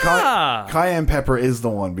 Cayenne Pepper is the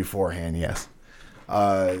one beforehand. Yes.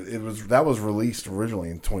 That was released originally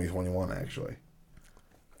in 2021, actually.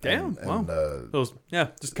 Damn! Wow. Those,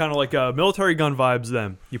 just kind of like military gun vibes.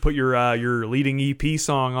 Then you put your leading EP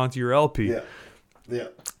song onto your LP. Yeah.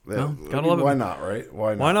 Well, gotta love it. Why not, right?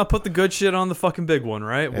 Why not put the good shit on the fucking big one,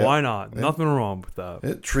 right? Yeah. Why not? Yeah. Nothing wrong with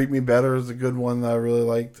that. Treat Me Better is a good one that I really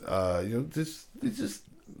liked. It's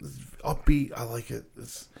upbeat. I like it.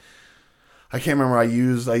 I can't remember. I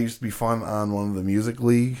used to be fun on one of the Music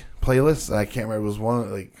League playlists. And I can't remember. It was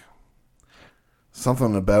one like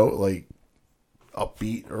something about like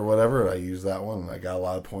upbeat or whatever. I used that one and I got a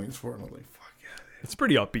lot of points for it. And I was like, fuck yeah. It's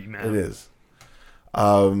pretty upbeat, man. It is.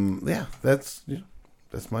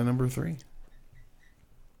 That's my number 3.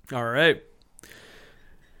 All right.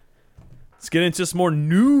 Let's get into some more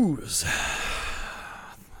news.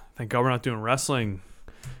 Thank God we're not doing wrestling.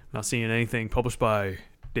 Not seeing anything published by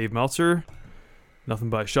Dave Meltzer. Nothing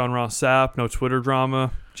by Sean Ross Sapp. No Twitter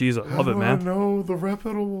drama. Jeez, I love it, man. I know the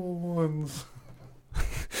reputable ones.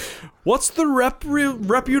 What's the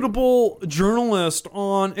reputable journalist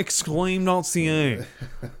on exclaim.ca?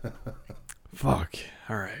 Fuck.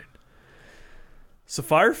 All right. So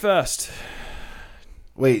Firefest.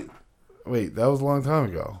 Wait, that was a long time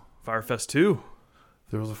ago. Firefest 2.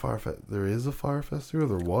 There was a Firefest. There is a Firefest 2, or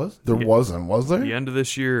there was? There wasn't, was there? The end of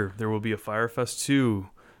this year, there will be a Firefest 2,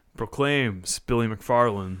 proclaims Billy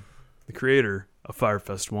McFarlane, the creator of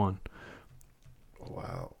Firefest 1.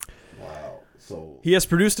 Wow. So he has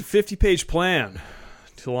produced a 50-page plan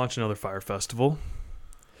to launch another Fire Festival.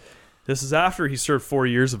 This is after he served 4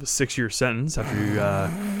 years of a 6-year sentence after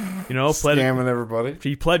scamming everybody.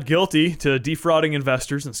 He pled guilty to defrauding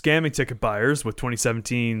investors and scamming ticket buyers with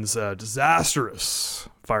 2017's disastrous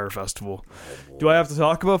Fire Festival. Do I have to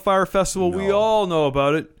talk about Fire Festival? No. We all know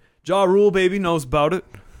about it. Ja Rule baby knows about it.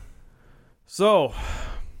 So,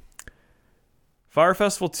 Fire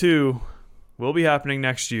Festival 2 will be happening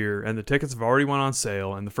next year, and the tickets have already went on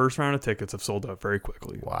sale, and the first round of tickets have sold out very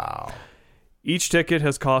quickly. Wow. Each ticket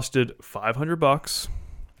has costed $500,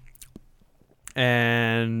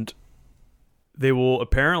 and they will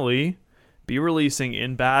apparently be releasing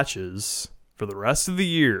in batches for the rest of the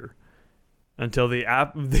year until they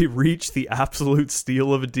reach the absolute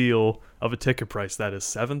steal of a deal of a ticket price that is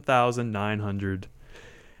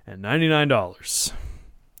 $7,999.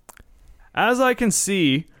 As I can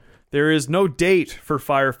see, there is no date for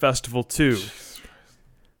Fire Festival 2.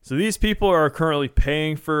 So these people are currently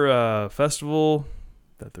paying for a festival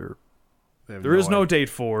that there is no date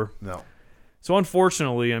for. No. So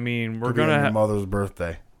unfortunately, I mean, we're going to have mother's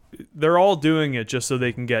birthday. They're all doing it just so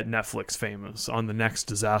they can get Netflix famous on the next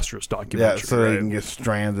disastrous documentary. Yeah, so they can get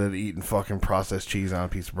stranded eating fucking processed cheese on a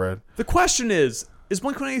piece of bread. The question is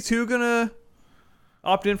Blink-182 going to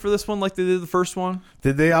opt in for this one like they did the first one?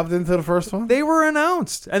 Did they opt into the first one? They were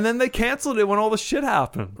announced, and then they canceled it when all the shit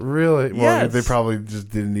happened. Really? Yes. Well, they probably just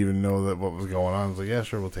didn't even know that what was going on. I was like, yeah,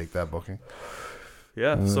 sure, we'll take that booking.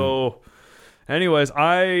 Yeah, so anyways,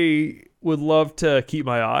 I would love to keep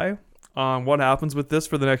my eye on what happens with this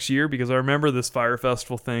for the next year, because I remember this Fire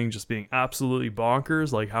Festival thing just being absolutely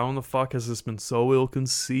bonkers. Like, how in the fuck has this been so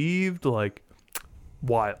ill-conceived? Like,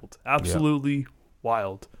 wild. Absolutely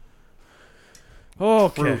wild.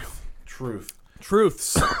 Okay.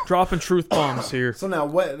 Truths. Dropping truth bombs here. So now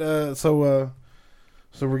what?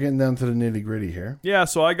 So we're getting down to the nitty gritty here. Yeah,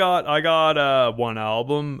 so I got one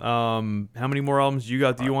album. How many more albums you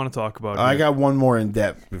got? Do you want to talk about? I got one more in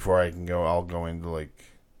depth before I can go. I'll go into like.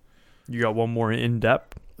 You got one more in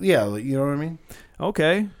depth. Yeah, like, you know what I mean.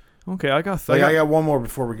 Okay. I got. I got one more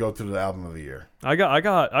before we go to the album of the year. I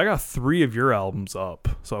got 3 of your albums up,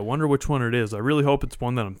 so I wonder which one it is. I really hope it's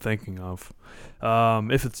one that I'm thinking of.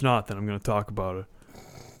 If it's not, then I'm going to talk about it.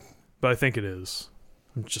 But I think it is.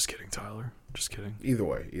 I'm just kidding, Tyler. Just kidding. Either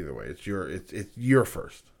way, it's your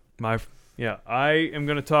first. I am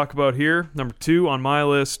going to talk about here, number 2 on my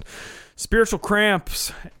list, Spiritual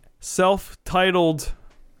Cramp's self-titled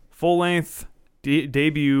full-length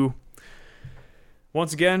debut.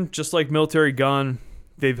 Once again, just like Military Gun,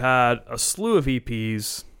 they've had a slew of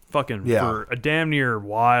EPs for a damn near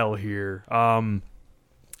while here.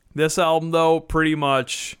 This album, though, pretty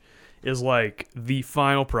much is like the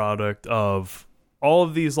final product of all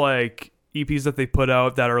of these like EPs that they put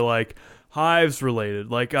out that are like Hives related,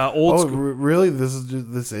 like old school. Really? This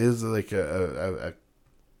is like a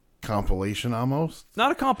compilation almost.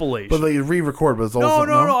 Not a compilation, but they re-record. But it's also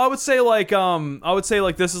no. I would say like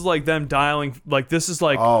this is like them dialing. Like this is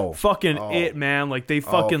like it, man. Like they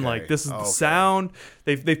fucking like this is the sound.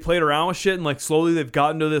 They've played around with shit and like slowly they've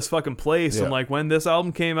gotten to this fucking place. Yeah. And like when this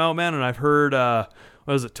album came out, man, and I've heard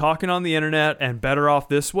what was it, Talking on the Internet and Better Off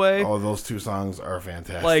This Way. Oh, those 2 songs are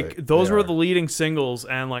fantastic. Like those were the leading singles,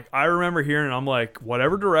 and like I remember hearing it, I'm like,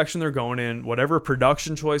 whatever direction they're going in, whatever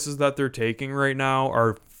production choices that they're taking right now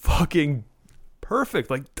are fucking perfect,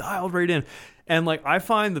 like dialed right in. And like I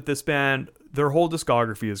find that this band, their whole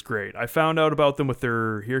discography is great. I found out about them with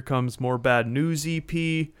their Here Comes More Bad News EP.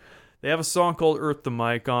 They have a song called Earth the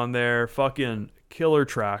Mic on there. Fucking killer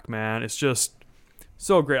track, man. It's just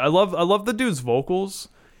so great. I love the dude's vocals.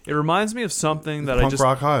 It reminds me of something that Punk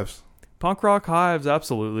Rock Hives. Punk Rock Hives,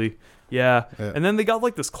 absolutely. Yeah. And then they got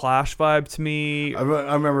like this Clash vibe to me. I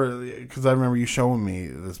remember you showing me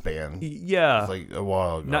this band. Yeah. It was like a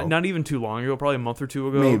while ago. Not even too long ago, probably a month or 2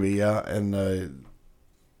 ago. Maybe, yeah. And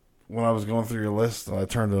when I was going through your list and I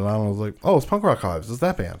turned it on, I was like, oh, it's Punk Rock Hives. It's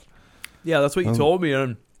that band. Yeah, that's what you told me,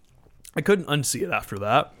 and I couldn't unsee it after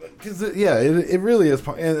that. It really is,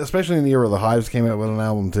 and especially in the year where the Hives came out with an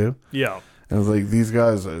album too. Yeah, and it's like these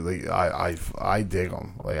guys, like I dig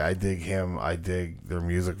them. Like I dig him. I dig their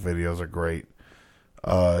music videos are great.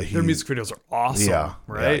 Their music videos are awesome. Yeah,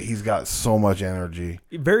 right. Yeah, he's got so much energy.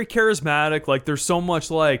 Very charismatic. Like there's so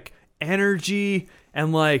much like energy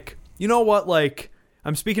and like you know what? Like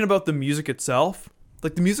I'm speaking about the music itself.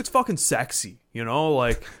 Like the music's fucking sexy. You know,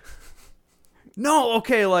 like no,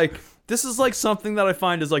 okay, like. This is like something that I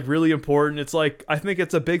find is like really important. It's like I think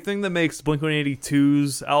it's a big thing that makes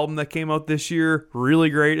Blink-182's album that came out this year really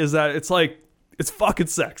great is that it's like it's fucking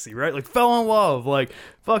sexy, right? Like Fell in Love, like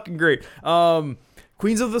fucking great.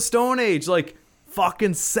 Queens of the Stone Age, like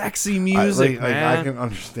fucking sexy music, man. I can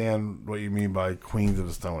understand what you mean by Queens of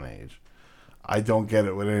the Stone Age. I don't get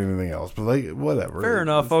it with anything else, but like whatever. Fair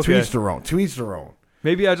enough. Okay. To each their own. To each their own.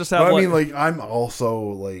 Maybe I just have. But I mean, like I'm also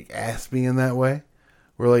like Aspie in that way.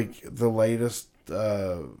 Where like the latest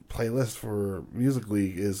playlist for Music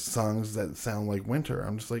League is songs that sound like winter.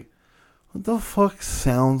 I'm just like, what the fuck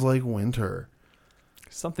sounds like winter?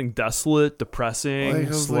 Something desolate, depressing,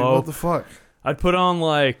 like, slow. Like, what the fuck? I'd put on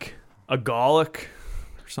like a Golic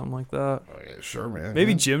or something like that. Oh, yeah, sure, man.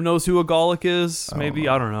 Maybe Jim knows who a Golic is. Maybe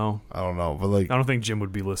I don't know. I don't know, but like I don't think Jim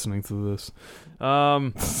would be listening to this.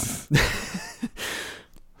 Yeah,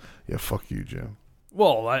 fuck you, Jim.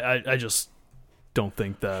 Well, I just don't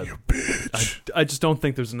think that. You bitch. I just don't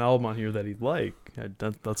think there's an album on here that he'd like.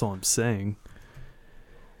 That's all I'm saying.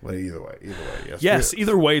 Well, either way. Yes,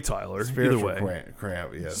 either way, Tyler. Spiritual either way.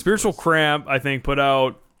 Cramp, yes. Spiritual Cramp, I think, put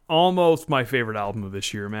out almost my favorite album of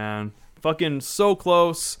this year, man. Fucking so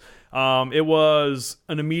close. It was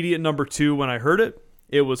an immediate number 2 when I heard it.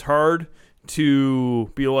 It was hard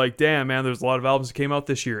to be like, damn, man, there's a lot of albums that came out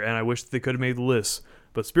this year, and I wish they could have made the list.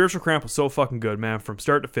 But Spiritual Cramp was so fucking good, man, from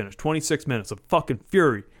start to finish. 26 minutes of fucking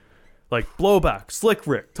fury. Like, Blowback, Slick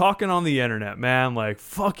Rick, Talking on the Internet, man. Like,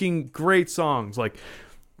 fucking great songs. Like,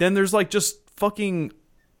 then there's, like, just fucking,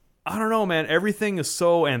 I don't know, man. Everything is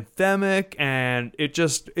so anthemic, and it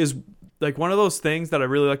just is, like, one of those things that I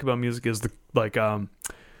really like about music is the,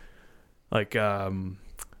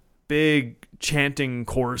 big chanting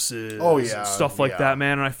choruses, stuff like that,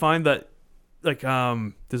 man. And I find that, like,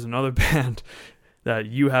 there's another band that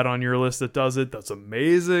you had on your list that does it. That's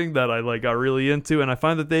amazing. That I like got really into, and I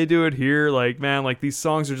find that they do it here. Like, man, like these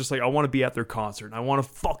songs are just like I want to be at their concert, and I want to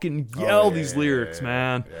fucking yell these lyrics,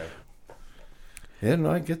 man. Yeah. Yeah,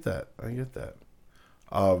 no, I get that.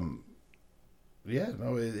 Yeah,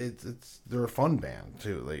 no, it's they're a fun band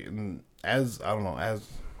too. Like, and as I don't know,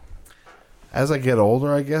 as I get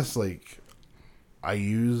older, I guess like I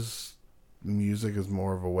use music as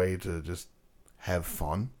more of a way to just have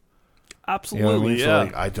fun. Absolutely, you know what I mean? yeah. So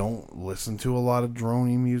like I don't listen to a lot of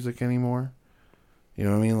drony music anymore. You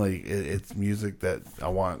know what I mean? Like it's music that I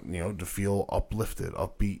want, to feel uplifted,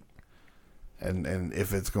 upbeat. And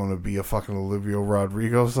if it's going to be a fucking Olivia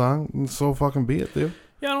Rodrigo song, so fucking be it, dude.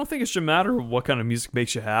 Yeah, I don't think it should matter what kind of music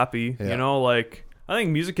makes you happy. Yeah. Like I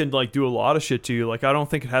think music can like do a lot of shit to you. Like I don't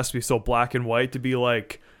think it has to be so black and white to be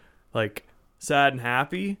like sad and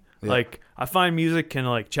happy. Yeah. Like I find music can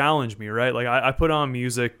like challenge me, right? Like I put on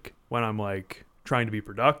music when I'm like trying to be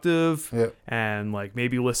productive and like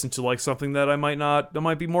maybe listen to like something that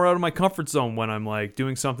might be more out of my comfort zone when I'm like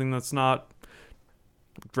doing something that's not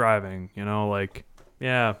driving, like,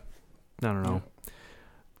 yeah, I don't know.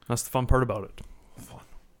 That's the fun part about it.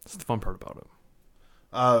 That's the fun part about it.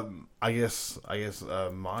 I guess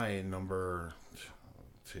my number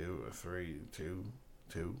two.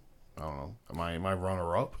 I don't know. My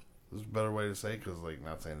runner up is a better way to say, because like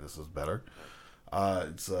not saying this is better.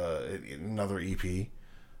 It's another EP.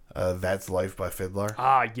 That's Life by Fidlar.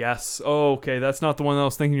 Ah, yes. Oh, okay, that's not the one that I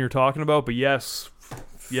was thinking you're talking about, but yes.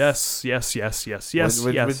 Yes.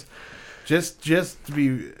 Just to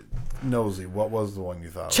be nosy, what was the one you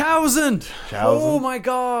thought? Chousand. Oh my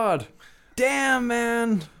god. Damn,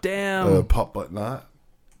 man. Damn. Pup but not.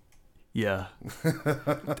 Yeah.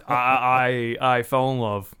 I fell in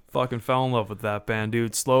love. Fucking fell in love with that band,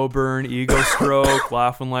 dude. Slow Burn, Ego Stroke,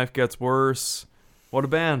 Laugh When Life Gets Worse. What a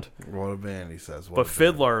band. What a band, he says. But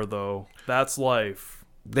Fidlar, though, That's Life.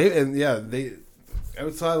 They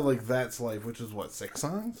outside of like That's Life, which is what, 6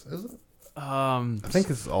 songs, is it? I think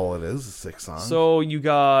it's all it is 6 songs. So you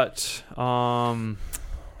got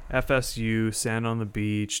FSU, Sand on the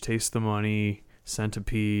Beach, Taste the Money,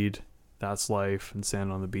 Centipede, That's Life, and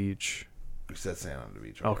Sand on the Beach. You said Sand on the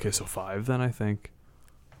Beach. Okay, so 5 then, I think.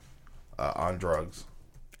 On Drugs.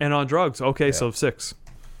 And On Drugs. Okay, so 6.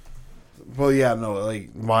 Well, yeah, no,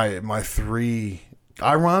 like my 3.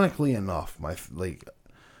 Ironically enough,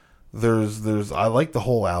 there's I like the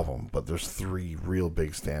whole album, but there's 3 real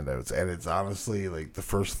big standouts, and it's honestly like the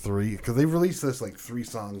first 3, because they released this like 3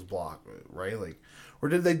 songs block, right? Like, or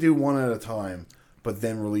did they do one at a time, but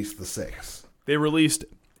then release the 6? They released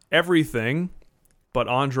everything, but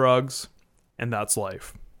On Drugs and That's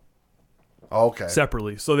Life. Okay.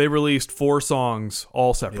 Separately. So they released 4 songs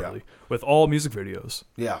all separately with all music videos.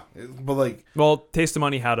 Yeah, but like, well, Taste the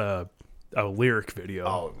Money had a lyric video.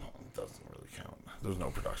 Oh, it doesn't really count. There's no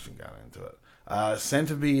production gone into it.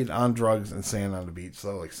 Centipede, On Drugs, and Sand on the Beach.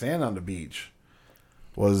 So like, Sand on the Beach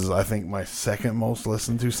was, I think, my second most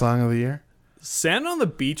listened to song of the year. Sand on the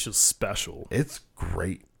Beach is special. It's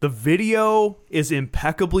great. The video is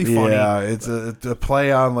impeccably funny. Yeah, it's a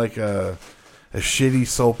play on like a shitty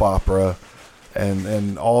soap opera,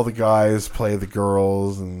 and all the guys play the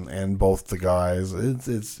girls and both the guys.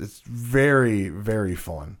 It's very, very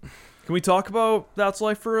fun. Can we talk about That's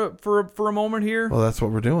Life for a moment here? Well, that's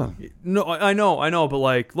what we're doing. No, I know, but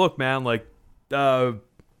like, look, man, like,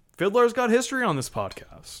 Fidlar's got history on this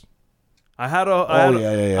podcast. I had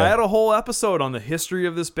a whole episode on the history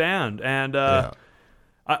of this band, and I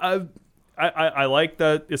like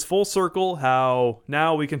that it's full circle. How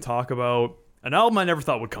now we can talk about an album I never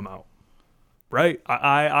thought would come out. Right?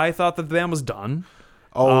 I thought that the band was done.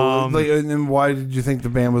 Oh, and why did you think the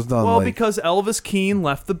band was done? Well, like, because Elvis Keane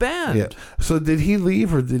left the band. Yeah. So did he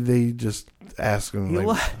leave, or did they just ask him?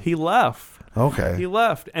 He left. Okay. He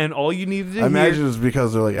left, and all you needed to I imagine it's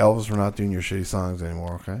because they're like, Elvis, we're not doing your shitty songs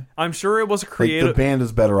anymore. Okay. I'm sure it was a creative. Like, the band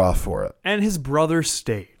is better off for it. And his brother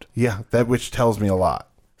stayed. Yeah, which tells me a lot.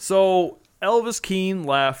 So Elvis Keane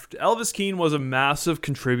left. Elvis Keane was a massive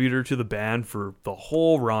contributor to the band for the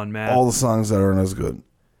whole run, man. All the songs that aren't as good.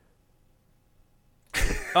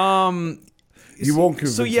 You won't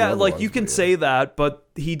convince So yeah, like, ones, you can say that, but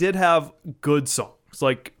he did have good songs.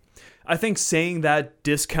 Like, I think saying that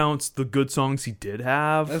discounts the good songs he did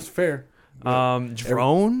have. That's fair. Drone.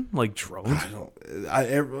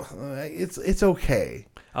 It's okay.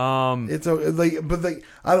 It's like, but like,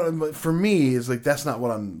 I don't. But for me, it's like, that's not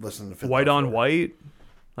what I'm listening to. White on White,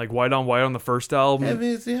 like White on the first album,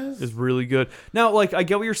 is really good. Now, like, I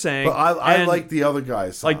get what you're saying, but I like the other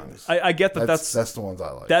guys' songs. Like, I get that. That's the ones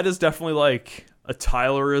I like. That is definitely like a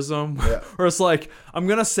Tylerism, where it's like, I'm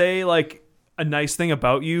gonna say like a nice thing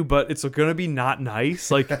about you, but it's gonna be not nice.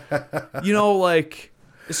 Like, like,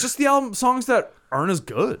 it's just the album songs that aren't as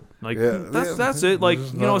good. Like, that's it. Like,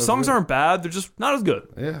 songs aren't bad, they're just not as good.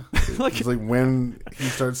 Yeah. Like, it's like when he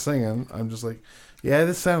starts singing, I'm just like, yeah,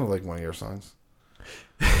 this sounded like one of your songs.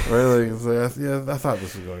 Really? Yeah, I thought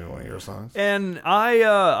this was going to be one of your songs. And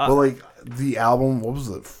But like the album, what was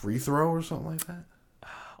it? Free Throw or something like that?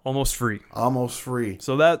 Almost Free. Almost Free.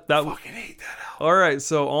 So that I fucking hate that album. All right,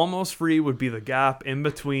 so Almost Free would be the gap in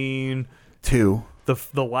between Two.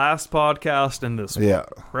 the last podcast and this one. Yeah.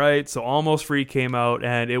 Right? So Almost Free came out,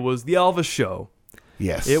 and it was the Elvis show.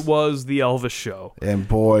 Yes. It was the Elvis show. And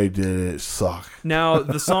boy, did it suck. Now,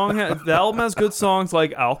 the album has good songs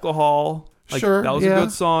like Alcohol. Like, Sure, that was yeah. a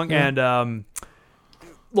good song. Yeah. And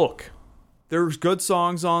look, there's good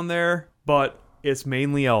songs on there, but it's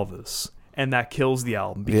mainly Elvis. And that kills the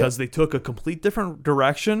album because they took a complete different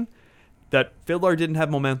direction that Fidlar didn't have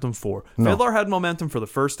momentum for. No. Fidlar had momentum for the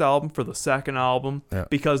first album, for the second album,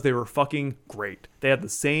 because they were fucking great. They had the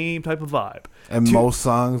same type of vibe. And most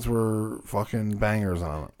songs were fucking bangers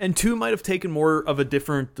on it. And two might have taken more of a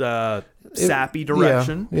different sappy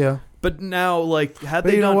direction. Yeah. But now, like, had But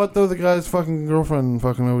they you done... know what, though? The guy's fucking girlfriend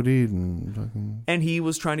fucking OD'd and fucking... And he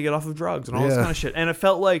was trying to get off of drugs and all this kind of shit. And it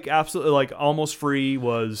felt like absolutely, like, Almost Free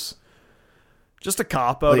was just a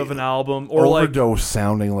cop-out of an album. Or Overdose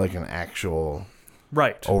sounding like an actual...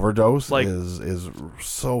 Right. Overdose is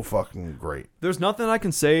so fucking great. There's nothing I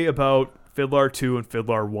can say about Fidlar 2 and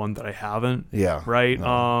Fidlar 1 that I haven't. Yeah. Right?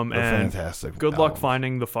 No, they're and fantastic. Good luck albums.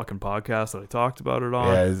 finding the fucking podcast that I talked about it on.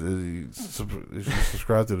 Yeah, if you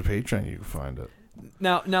subscribe to the Patreon, you can find it.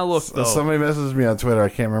 Now look, though. Somebody messaged me on Twitter. I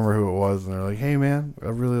can't remember who it was, and they're like, "Hey, man, I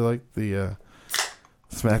really like the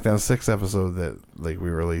SmackDown 6 episode that like we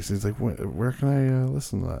released." He's like, "Where can I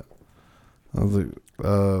listen to that?" I was like,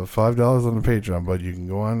 $5 on the Patreon, but you can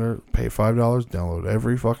go on there, pay $5, download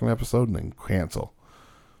every fucking episode, and then cancel.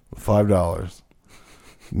 $5.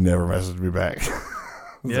 Never messaged me back.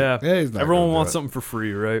 Yeah, like, he's not everyone gonna do wants it. something for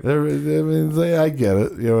free, right? I mean, I get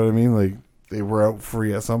it. You know what I mean? Like, they were out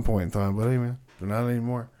free at some point in time, but hey, man, they're not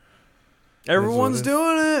anymore. Everyone's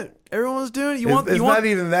doing it. Everyone's doing it. It's not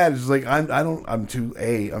even that. It's like I'm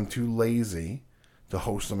too lazy to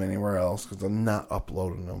host them anywhere else because I'm not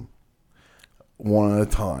uploading them one at a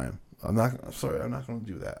time. I'm not going to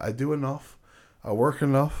do that. I do enough. I work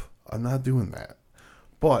enough. I'm not doing that.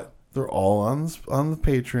 But they're all on the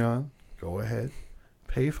Patreon. Go ahead,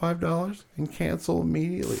 pay $5 and cancel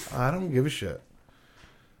immediately. I don't give a shit.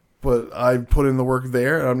 But I put in the work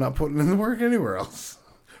there, and I'm not putting in the work anywhere else.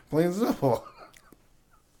 Plain and simple.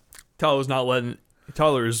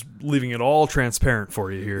 Tyler is leaving it all transparent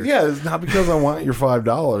for you here. Yeah, it's not because I want your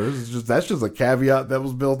 $5. That's just a caveat that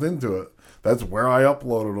was built into it. That's where I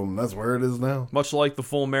uploaded them. That's where it is now. Much like the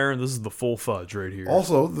full mare, this is the full fudge right here.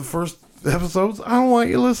 Also, the first episodes, I don't want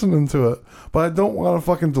you listening to it, but I don't want to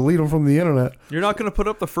fucking delete them from the internet. You're not going to put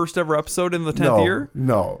up the first ever episode in the 10th year?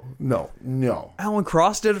 No. Alan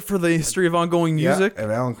Cross did it for the history of ongoing music. Yeah,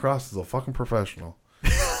 and Alan Cross is a fucking professional.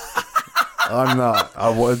 I'm not.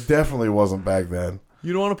 Definitely wasn't back then.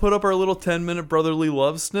 You don't want to put up our little 10-minute brotherly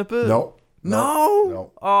love snippet? Nope.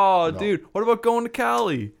 No? Oh, No. dude. What about going to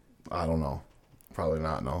Cali? I don't know. Probably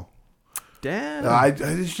not, no. Damn.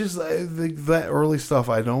 It's just that early stuff,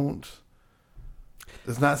 I don't...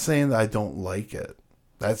 It's not saying that I don't like it.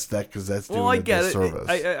 That's because that's doing I a get disservice.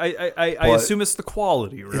 it. I assume it's the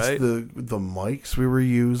quality, right? It's the mics we were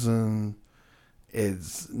using.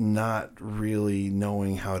 It's not really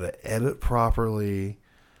knowing how to edit properly.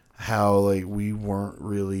 How like we weren't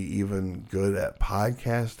really even good at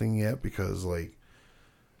podcasting yet because like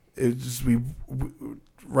it just we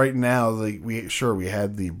right now like we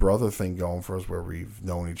had the brother thing going for us where we've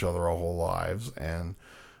known each other our whole lives, and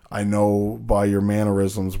I know by your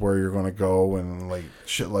mannerisms where you're going to go and like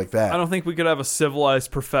shit like that. I don't think we could have a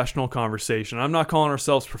civilized professional conversation. I'm not calling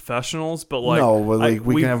ourselves professionals, but like no, but like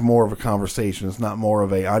we can have more of a conversation. It's not more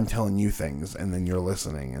of a I'm telling you things and then you're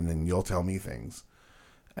listening and then you'll tell me things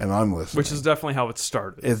and I'm listening. Which is definitely how it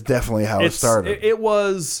started. It's definitely how it started. It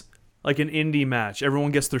was like an indie match.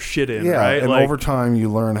 Everyone gets their shit in, yeah, right? And like, over time you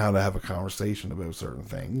learn how to have a conversation about certain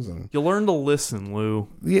things, and you learn to listen, Lou.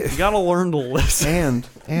 Yeah. You gotta learn to listen.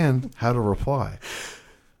 and how to reply.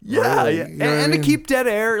 Yeah, right? yeah. You know what I And to mean? keep dead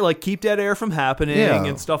air from happening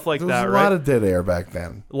and stuff like there that, was a right? lot of dead air back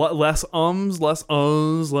then. Less less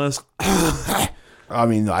less. I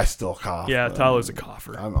mean, I still cough. Yeah, Tyler's a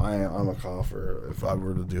cougher. I'm a cougher. If I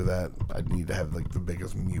were to do that, I'd need to have like the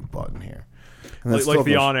biggest mute button here. And that's Like still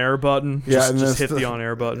the gonna- on-air button. Yeah, and just hit still- the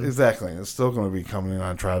on-air button. Exactly. It's still going to be coming in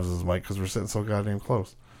on Travis's mic because we're sitting so goddamn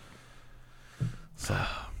close. So,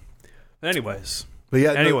 Anyways. but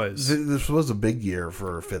yeah. Anyways. This was a big year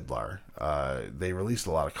for Fidlar. They released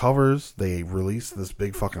a lot of covers. They released this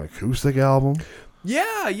big fucking acoustic album.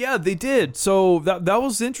 Yeah, they did. So that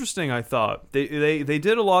was interesting, I thought. They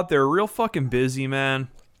did a lot. They were real fucking busy, man.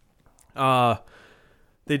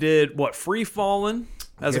 They did what? Free Fallin'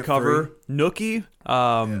 as a cover. Free. Nookie.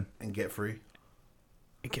 And Get Free.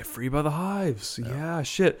 And Get Free by the Hives. Yeah,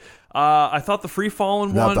 shit. I thought the Free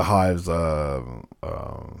Fallin' one. Not the Hives.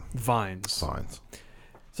 Vines. Vines.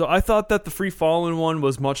 So I thought that the Free Fallin' one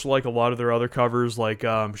was much like a lot of their other covers, like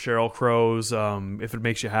Sheryl Crow's "If It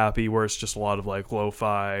Makes You Happy," where it's just a lot of like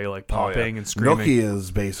lo-fi, like popping and screaming. Nookie is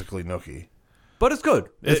basically Nookie, but it's good.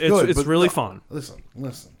 It's really fun. Listen.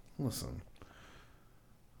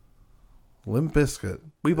 Limp Bizkit.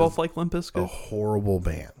 We both like Limp Bizkit. A horrible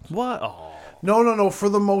band. What? Oh. No. For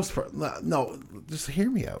the most part, no. Just hear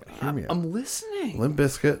me out. I'm listening. Limp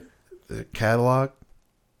Bizkit, the catalog.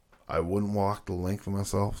 I wouldn't walk the length of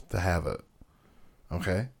myself to have it.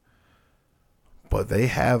 Okay? But they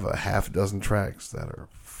have a half dozen tracks that are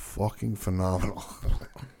fucking phenomenal.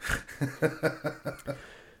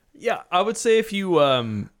 Yeah, I would say if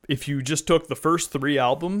you just took the first 3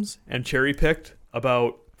 albums and cherry picked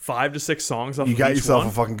about 5 to 6 songs off, you of got each yourself one,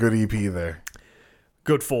 a fucking good EP there.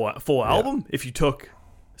 Good full album. If you took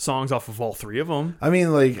songs off of all 3 of them, I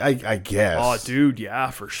mean, like I guess. Oh, dude, yeah,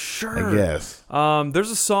 for sure. I guess. There's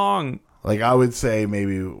a song. Like I would say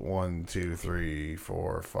maybe 1, 2, 3,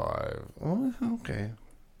 4, 5. Oh, okay.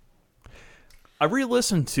 I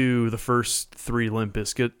re-listened to the first 3 Limp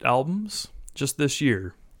Bizkit albums just this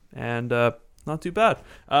year, and not too bad.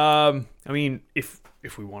 I mean, if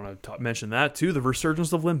we want to mention that too, the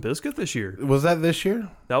resurgence of Limp Bizkit this year. Was that this year?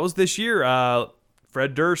 That was this year.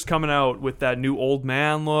 Fred Durst coming out with that new old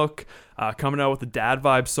man look, coming out with the Dad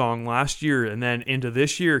Vibe song last year, and then into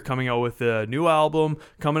this year coming out with a new album,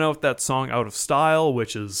 coming out with that song Out of Style,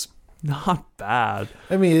 which is not bad.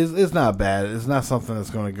 I mean, it's not bad. It's not something that's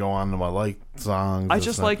going to go on to my like songs. I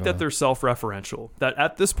just like that they're self-referential. That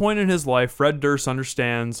at this point in his life, Fred Durst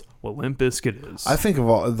understands what Limp Bizkit is. I think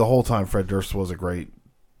the whole time Fred Durst was a great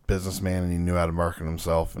businessman and he knew how to market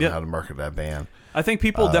himself and how to market that band. I think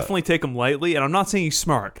people definitely take him lightly, and I'm not saying he's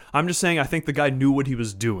smart. I'm just saying I think the guy knew what he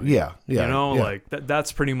was doing. Yeah. Like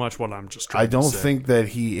that's pretty much what I'm just trying to say. I don't think that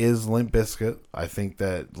he is Limp Bizkit. I think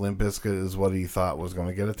that Limp Bizkit is what he thought was going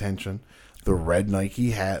to get attention. The red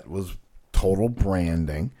Nike hat was total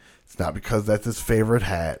branding. It's not because that's his favorite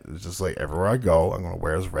hat. It's just like everywhere I go, I'm going to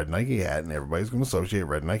wear his red Nike hat, and everybody's going to associate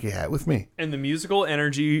red Nike hat with me. And the musical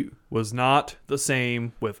energy was not the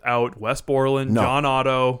same without Wes Borland, John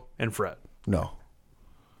Otto, and Fred. No.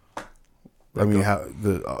 I mean, how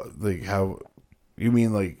you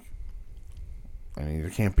mean like? I mean, there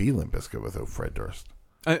can't be Limp Bizkit without Fred Durst.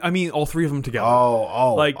 I mean, all 3 of them together.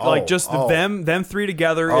 Them 3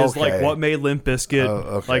 together is like what made Limp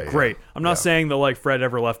Bizkit great. I'm not saying that like Fred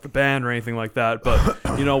ever left the band or anything like that, but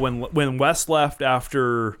you know when Wes left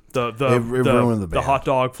after the hot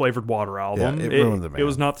dog flavored water album, it ruined the band. It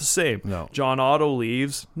was not the same. No. John Otto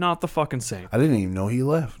leaves, not the fucking same. I didn't even know he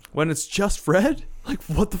left. When it's just Fred, like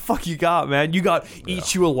what the fuck you got, man? You got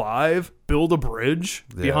Eat You Alive, Build a Bridge,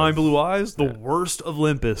 Behind Blue Eyes, the worst of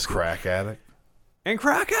Limp Bizkit. Crack Addict. And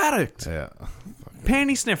Crack Addict. Yeah.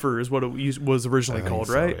 Panty Sniffer is what it was originally called,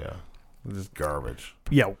 right? Yeah. Just garbage.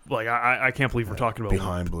 Yeah, like I can't believe we're talking about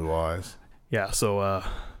Behind Blue Eyes. Yeah, so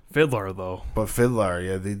Fidlar though. But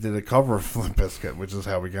Fidlar, they did a cover of Limp Bizkit, which is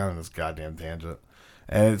how we got on this goddamn tangent.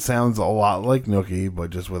 And it sounds a lot like Nookie,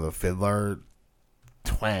 but just with a Fidlar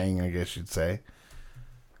twang, I guess you'd say.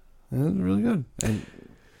 And it was really good. And,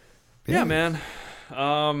 yeah, man.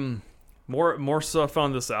 More stuff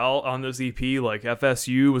on this EP. Like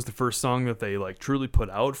FSU was the first song that they like truly put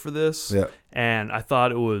out for this. Yeah. And I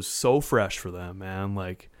thought it was so fresh for them, man.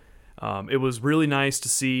 Like it was really nice to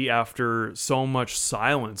see after so much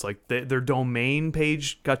silence. Like their domain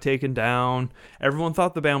page got taken down. Everyone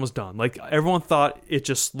thought the band was done. Like everyone thought it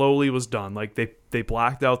just slowly was done. Like they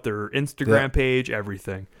blacked out their Instagram page,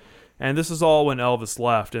 everything. And this is all when Elvis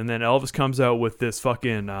left. And then Elvis comes out with this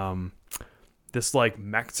fucking this like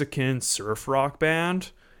Mexican surf rock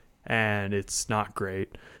band, and it's not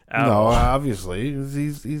great. No, obviously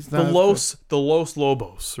he's not the Los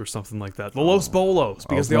Lobos or something like that. The Los Bolos,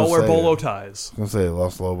 because they all wear bolo ties. I was gonna say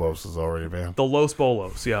Los Lobos is already a band. The Los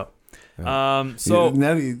Bolos, yeah. So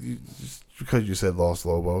now just because you said Los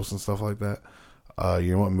Lobos and stuff like that,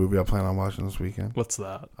 you know what movie I plan on watching this weekend? What's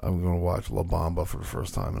that? I'm gonna watch La Bamba for the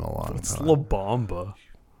first time in a long time. What's La Bamba?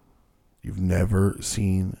 You've never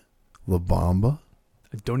seen La Bamba?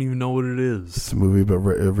 I don't even know what it is. It's a movie about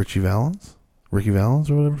Ricky Valens or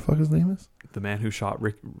whatever the fuck his name is. The man who shot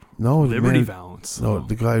Liberty Valens. No,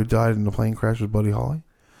 the guy who died in the plane crash with Buddy Holly.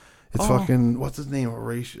 It's fucking what's his name?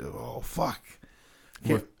 Horatio. Oh fuck!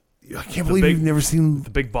 I can't believe you've never seen The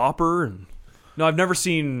Big Bopper. And no, I've never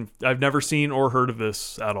seen or heard of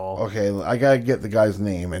this at all. Okay, I gotta get the guy's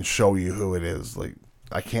name and show you who it is. Like,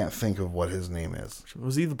 I can't think of what his name is.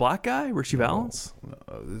 Was he the black guy? Richie Valens? No,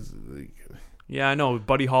 this is like Yeah, I know.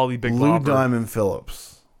 Buddy Holly, Big Lou Bopper. Diamond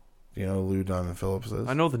Phillips. Do you know who Lou Diamond Phillips is?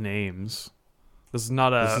 I know the names. This is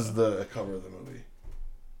not a... This is the cover of the movie.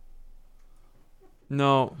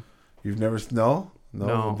 No. You've never... No? No,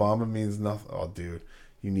 No. La Bamba means nothing. Oh, dude.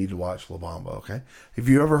 You need to watch La Bamba, okay? Have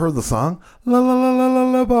you ever heard the song? La la la la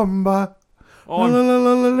la la Bamba. Oh, La la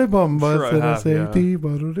la la la Bamba. sure I have, yeah.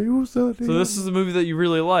 So So this is a movie that you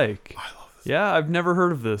really like. I love this. Yeah, I've never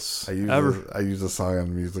heard of this. I used a song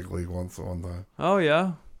on Music League one time. Oh,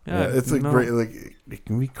 yeah? Yeah, it's like great. Like it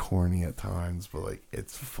can be corny at times, but like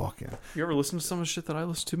it's fucking. You ever listen to some of the shit that I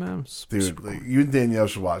listen to, man? Dude, like, you and Danielle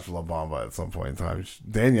should watch La Bamba at some point in time.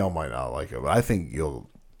 Danielle might not like it, but I think you'll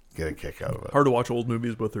get a kick out of it. Hard to watch old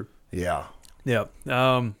movies with her. Yeah. Yeah.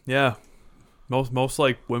 Yeah. Most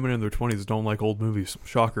like women in their 20s don't like old movies.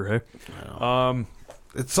 Shocker, hey? I know.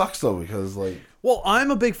 It sucks though because like. Well, I'm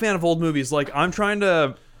a big fan of old movies. Like I'm trying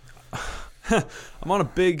to. I'm on a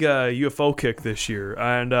big UFO kick this year,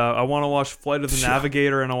 and I want to watch Flight of the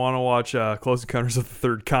Navigator, and I want to watch Close Encounters of the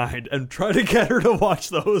Third Kind, and try to get her to watch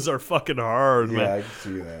those are fucking hard, man. Yeah, I can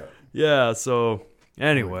see that. Yeah, so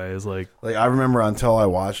anyways, like I remember until I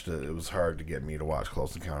watched it, it was hard to get me to watch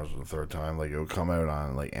Close Encounters of the Third Time. Like it would come out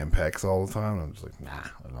on like MPEX all the time. And I'm just like, nah,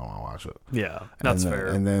 I don't want to watch it. yeah, that's fair.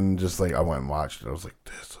 And then just like I went and watched it, I was like,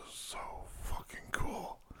 this is so fucking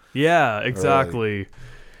cool. Yeah, exactly.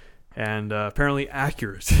 And apparently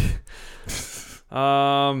accurate.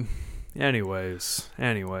 Anyways,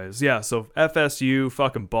 yeah. So FSU,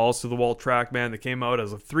 fucking balls to the wall track, man. They came out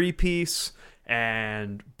as a 3-piece,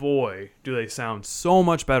 and boy, do they sound so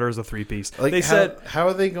much better as a 3-piece. Like they said, how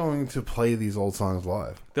are they going to play these old songs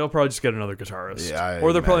live? they'll probably just get another guitarist, Yeah,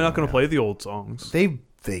 or they're probably not imagine, going to play the old songs. They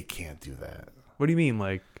can't do that. What do you mean,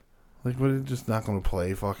 like? Like, what? Are they just not going to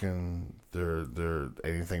play fucking their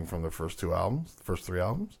anything from the first 3 albums?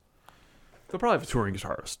 They'll probably have a touring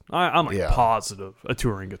guitarist. I'm like positive a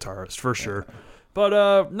touring guitarist for sure.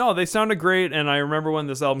 But no, they sounded great. And I remember when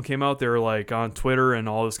this album came out, they were like on Twitter and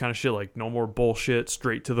all this kind of shit, like no more bullshit,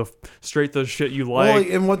 straight to the shit you like.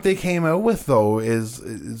 Well, and what they came out with though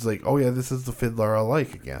is like, oh yeah, this is the Fidlar I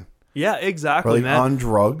like again. Yeah, exactly. Like man. On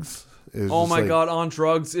Drugs. Oh my god, On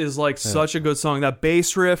Drugs is like such a good song. That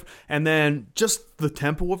bass riff and then just the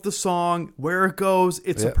tempo of the song, where it goes,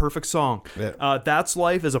 it's a perfect song. Yeah. That's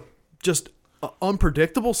Life is just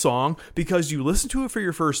unpredictable song because you listen to it for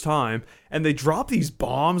your first time and they drop these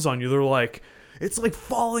bombs on you. They're like, it's like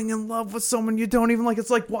falling in love with someone you don't even like.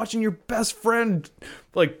 It's like watching your best friend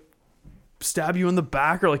like stab you in the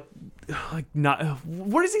back, or like not.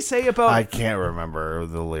 What does he say about? I can't remember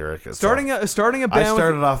the lyric. Starting a band. I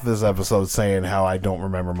started off this episode saying how I don't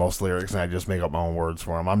remember most lyrics and I just make up my own words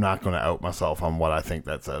for them. I'm not going to out myself on what I think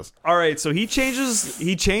that says. All right, so he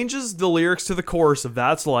changes the lyrics to the chorus of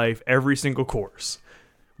That's Life every single chorus.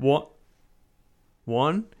 One,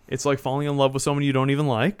 it's like falling in love with someone you don't even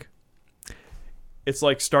like. It's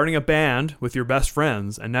like starting a band with your best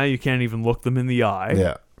friends and now you can't even look them in the eye.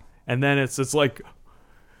 Yeah. And then it's like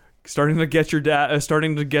starting to get your dad,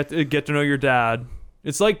 starting to get to know your dad.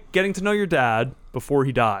 It's like getting to know your dad before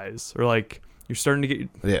he dies, or like you're starting to get.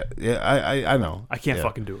 Yeah. I know. I can't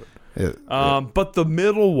fucking do it. But the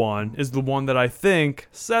middle one is the one that I think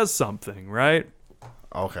says something, right?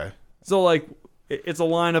 Okay. So like, it's a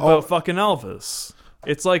line about fucking Elvis.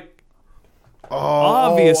 It's like,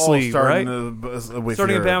 obviously, starting right?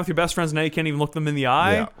 Starting a band with your best friends, now you can't even look them in the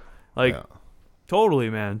eye. Yeah. Like, totally,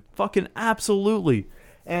 man. Fucking absolutely.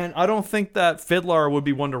 And I don't think that Fidlar would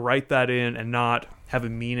be one to write that in and not have it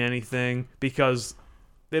mean anything, because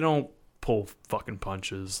they don't pull fucking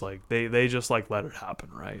punches. Like, they just like let it happen,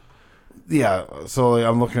 right? Yeah. So like,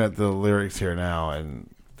 I'm looking at the lyrics here now,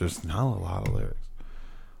 and there's not a lot of lyrics.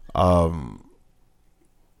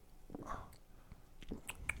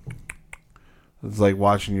 It's like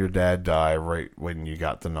watching your dad die right when you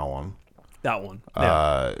got to know him. That one.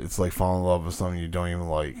 Yeah. It's like falling in love with someone you don't even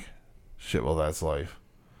like. Shit, well, that's life.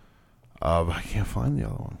 But I can't find the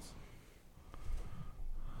other ones.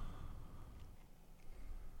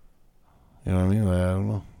 You know what I mean? I don't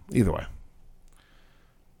know. Either way.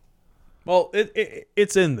 Well,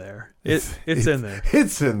 it's in there. It's in there.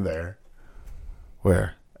 It's in there.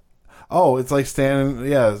 Where? Oh, it's like starting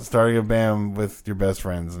a band with your best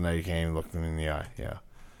friends, and now you can't even look them in the eye. Yeah.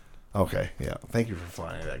 Okay, yeah. Thank you for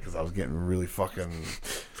finding that, because I was getting really fucking...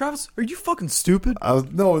 Travis, are you fucking stupid? I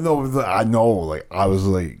know. Like, I was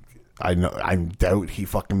like, I doubt he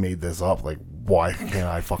fucking made this up. Like, why can't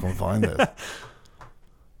I fucking find this?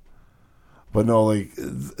 But no, like,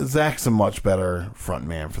 Zach's a much better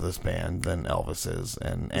frontman for this band than Elvis is,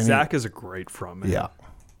 and Zach is a great frontman. Yeah.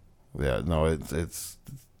 Yeah, no, it's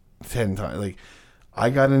 10 times. Like, I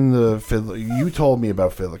got into Fidlar. You told me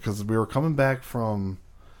about Fidlar because we were coming back from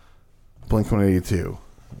Blink-182.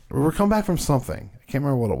 We were coming back from something. I can't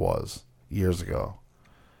remember what it was years ago.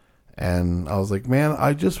 And I was like, man,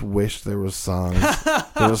 I just wish there was songs.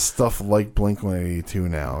 There was stuff like Blink-182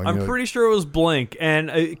 now. And I'm pretty sure it was Blink, and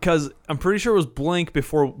because I'm pretty sure it was Blink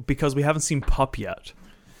because we haven't seen Pup yet.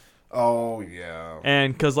 Oh yeah.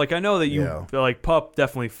 And because I know that you like Pup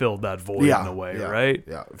definitely filled that void in a way, right?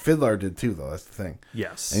 Yeah, Fidlar did too, though. That's the thing.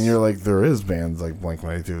 Yes. And you're like, there is bands like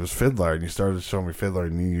Blink-182. There's Fidlar, and you started showing me Fidlar,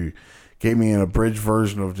 and you gave me an abridged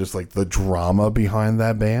version of just like the drama behind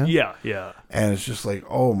that band. Yeah, yeah. And it's just like,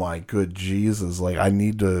 oh my good Jesus, like I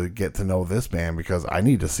need to get to know this band because I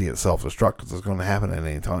need to see it self-destruct because it's going to happen at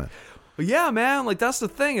any time. Well, yeah, man, like that's the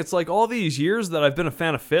thing. It's like all these years that I've been a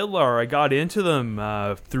fan of Fidlar, I got into them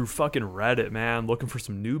through fucking Reddit, man, looking for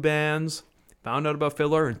some new bands. Found out about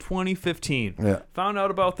Fidlar in 2015. Yeah. Found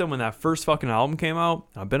out about them when that first fucking album came out.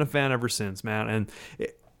 I've been a fan ever since, man. And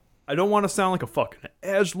I don't want to sound like a fucking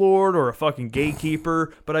edgelord or a fucking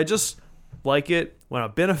gatekeeper, but I just like it when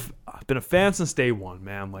I've been a fan since day one,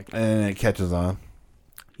 man. Like, and it catches on.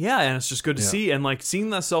 Yeah, and it's just good to see, and like seeing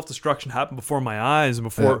that self-destruction happen before my eyes and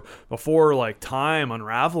before like time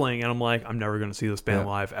unraveling, and I'm like, I'm never gonna see this band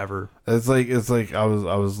live ever. It's like I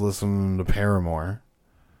was listening to Paramore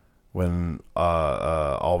when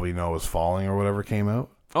All We Know Is Falling or whatever came out.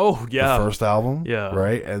 Oh yeah, the first album, yeah,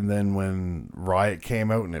 right. And then when Riot came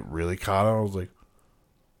out and it really caught on, I was like,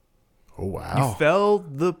 oh wow, you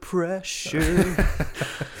felt the pressure.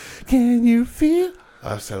 Can you feel?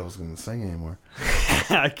 I said I wasn't going to sing anymore.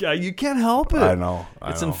 You can't help it. I know.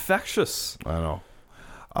 It's infectious. I know.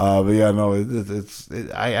 But yeah, no,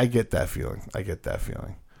 I get that feeling. I get that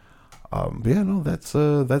feeling. But yeah, no, that's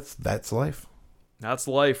life. That's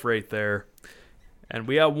life right there. And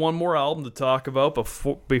we have one more album to talk about.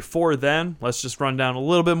 Before then, let's just run down a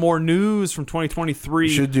little bit more news from 2023.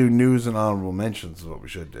 We should do news and honorable mentions is what we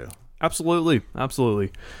should do. Absolutely.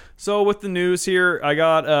 So with the news here, I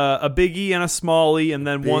got a Big E and a Small E, and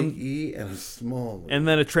then Big E and a Small E. And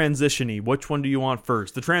then a Transition E. Which one do you want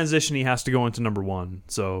first? The Transition E has to go into number one.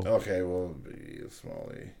 So okay, well, Big E and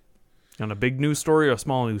Small E. On a big news story or a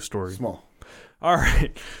small news story? Small. All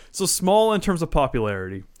right. So small in terms of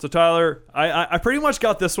popularity. So Tyler, I pretty much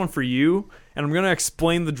got this one for you, and I'm going to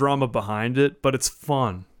explain the drama behind it, but it's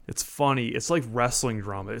fun. It's funny. It's like wrestling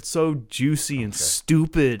drama. It's so juicy and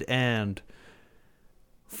stupid and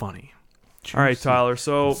funny. Juicy. All right, Tyler.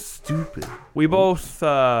 So stupid. We both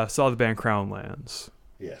saw the band Crownlands.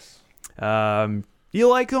 Yes. You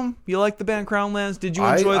like them? You like the band Crownlands? Did you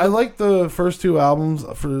enjoy them? I liked the first two albums.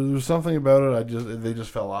 There was something about it. They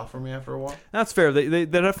just fell off for me after a while. That's fair. They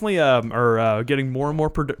definitely are getting more and more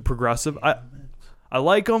progressive. I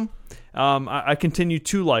like them. I continue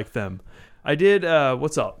to like them. I did.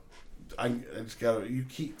 What's up? I just gotta. You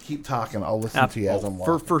keep talking. I'll listen to you as I'm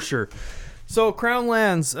walking. For sure. So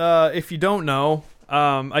Crownlands, if you don't know,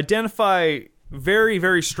 identify very,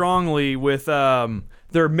 very strongly with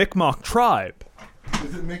their Mi'kmaq tribe.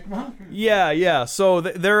 Is it Mi'kmaq? Yeah. So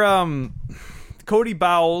they're Cody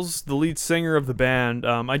Bowles, the lead singer of the band,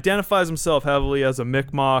 identifies himself heavily as a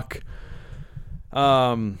Mi'kmaq,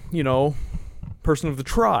 person of the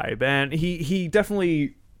tribe, and he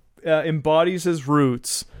definitely embodies his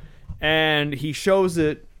roots, and he shows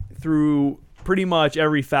it through pretty much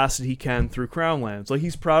every facet he can through Crownlands. Like,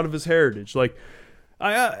 he's proud of his heritage. Like,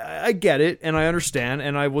 I get it, and I understand,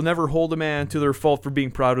 and I will never hold a man to their fault for being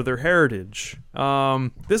proud of their heritage.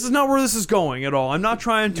 This is not where this is going at all. I'm not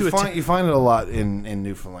trying to... You find it a lot in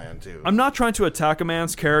Newfoundland, too. I'm not trying to attack a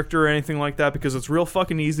man's character or anything like that, because it's real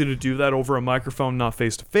fucking easy to do that over a microphone, not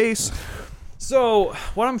face-to-face. So,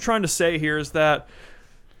 what I'm trying to say here is that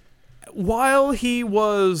while he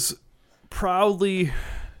was proudly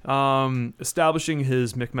establishing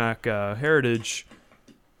his Mi'kmaq heritage...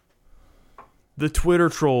 the Twitter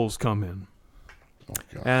trolls come in. Oh,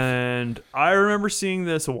 and I remember seeing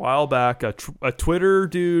this a while back. A Twitter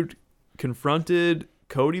dude confronted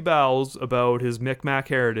Cody Bowles about his Mi'kmaq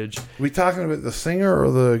heritage. We talking about the singer or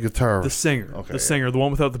the guitarist? The singer. Okay, singer, the one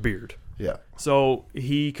without the beard. Yeah. So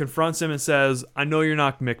he confronts him and says, I know you're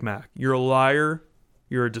not Mi'kmaq. You're a liar.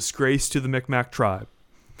 You're a disgrace to the Mi'kmaq tribe.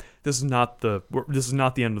 This is not the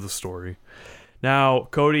end of the story. Now,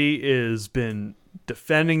 Cody has been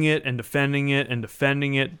defending it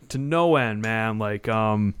to no end, man. Like,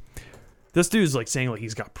 this dude's like saying like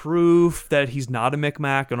he's got proof that he's not a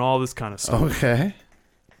Mi'kmaq and all this kind of stuff. Okay.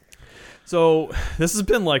 So this has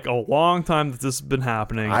been like a long time that this has been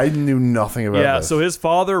happening. I knew nothing about this. So his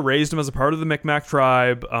father raised him as a part of the Micmac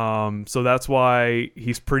tribe. So that's why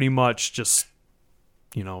he's pretty much just,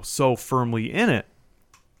 so firmly in it.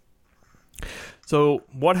 So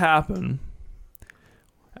what happened?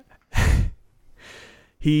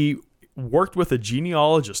 He worked with a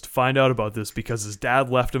genealogist to find out about this because his dad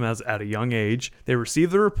left him at a young age. They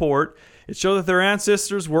received the report. It showed that their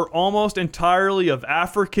ancestors were almost entirely of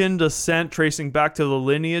African descent, tracing back to the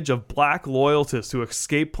lineage of black loyalists who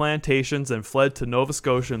escaped plantations and fled to Nova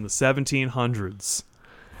Scotia in the 1700s.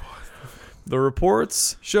 The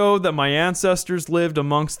reports showed that my ancestors lived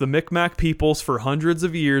amongst the Micmac peoples for hundreds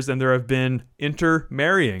of years, and there have been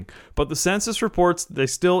intermarrying. But the census reports, they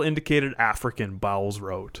still indicated African, Bowles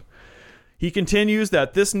wrote. He continues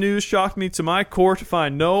that this news shocked me to my core to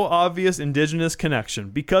find no obvious indigenous connection.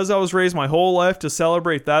 Because I was raised my whole life to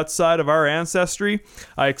celebrate that side of our ancestry,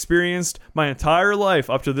 I experienced my entire life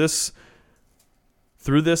up to this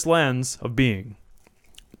through this lens of being.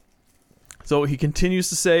 So he continues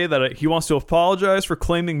to say that he wants to apologize for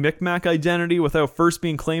claiming Micmac identity without first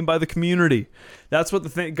being claimed by the community. That's what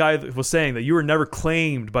the guy was saying, that you were never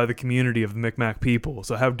claimed by the community of the Micmac people.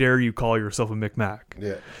 So how dare you call yourself a Micmac?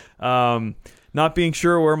 Yeah. Not being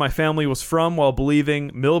sure where my family was from while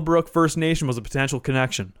believing Millbrook First Nation was a potential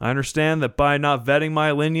connection. I understand that by not vetting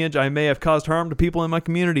my lineage, I may have caused harm to people in my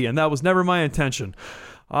community, and that was never my intention.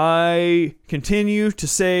 I continue to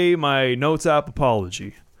say my notes app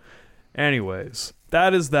apology. Anyways,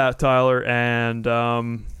 that is that, Tyler, and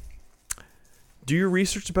do your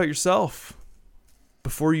research about yourself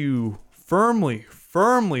before you firmly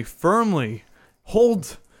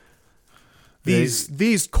hold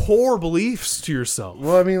these core beliefs to yourself.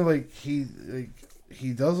 Well, I mean,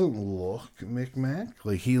 he doesn't look Micmac.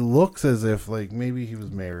 Like, he looks as if, like, maybe he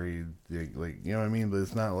was married. Like, you know what I mean? But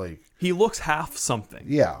it's not like... He looks half something.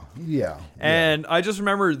 Yeah. And I just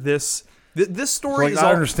remember this story so, like,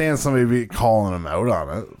 I understand somebody calling him out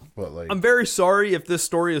on it, but, like... I'm very sorry if this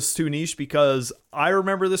story is too niche, because I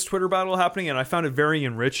remember this Twitter battle happening, and I found it very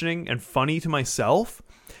enriching and funny to myself.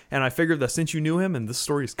 And I figured that since you knew him, and this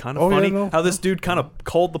story is kind of funny, how this dude kind of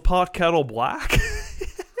called the pot kettle black.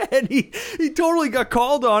 And he totally got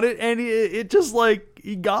called on it, and it just, like,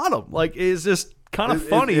 he got him. Like, it's just kind of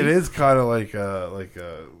funny. It is kind of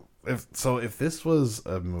if this was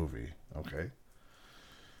a movie, okay,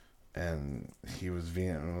 and he was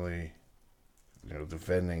vehemently,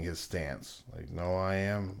 defending his stance, like, no, I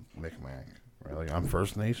am Micmac, right? Like, I'm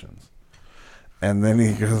First Nations. And then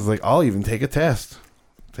he goes, like, I'll even take a test.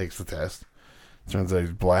 Takes the test. Turns out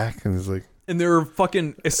he's black, and he's like... And they're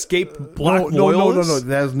fucking escaped black loyalists? No.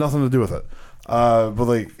 That has nothing to do with it. But,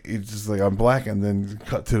 like, he's just like, I'm black, and then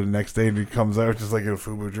cut to the next day, and he comes out just like in a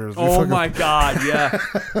FUBU jersey. Oh, my God, yeah.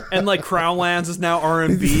 And, like, Crown Lands is now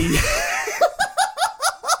R&B.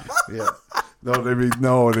 Yeah. They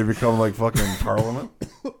become, like, fucking Parliament.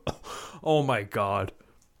 Oh, my God.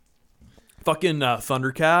 Fucking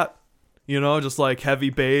Thundercat. Just like heavy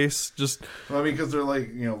bass. Just. Well, I mean, because they're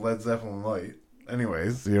like, Led Zeppelin light.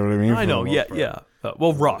 Anyways, you know what I mean? I know, yeah.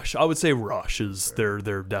 Well, Rush. I would say Rush is their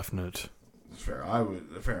definite. Fair.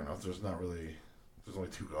 Fair enough. There's only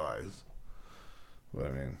two guys. But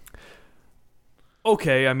I mean.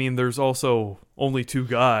 Okay, I mean, there's also only two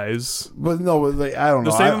guys. But no, like, I don't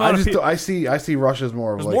know. The same amount of people. I see Rush as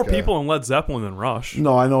more of there's more people in Led Zeppelin than Rush.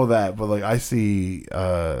 No, I know that, but like I see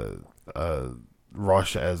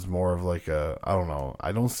Rush as more of like I don't know.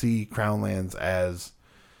 I don't see Crown Lands as,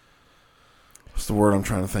 what's the word I'm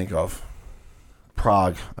trying to think of?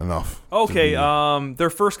 Prog enough. Okay, their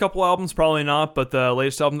first couple albums probably not, but the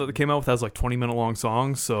latest album that they came out with has like 20-minute long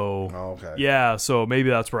songs, so okay. Yeah, so maybe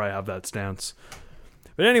that's where I have that stance.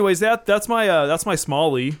 But anyways, that's my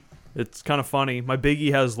Smalley. It's kind of funny. My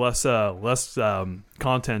Biggie has less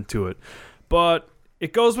content to it, but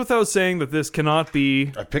it goes without saying that this cannot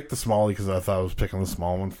be... I picked the Smalley because I thought I was picking the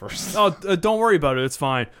small one first. Oh, don't worry about it. It's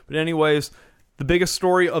fine. But anyways, the biggest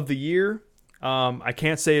story of the year, I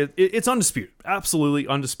can't say it. It's undisputed. Absolutely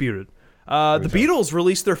undisputed. The Beatles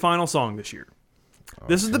released their final song this year. Okay.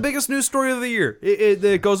 This is the biggest news story of the year.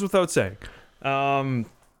 It goes without saying.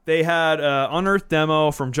 They had an unearthed demo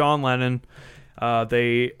from John Lennon.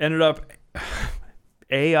 They ended up...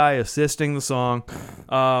 AI assisting the song.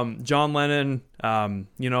 John Lennon,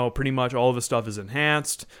 pretty much all of his stuff is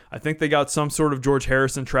enhanced. I think they got some sort of George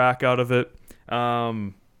Harrison track out of it.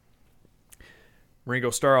 Ringo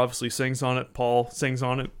Starr obviously sings on it. Paul sings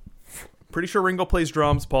on it. Pretty sure Ringo plays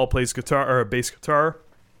drums. Paul plays guitar or bass guitar.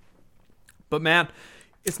 But man,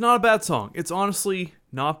 it's not a bad song. It's honestly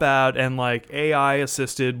not bad. And like AI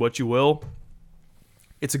assisted, what you will.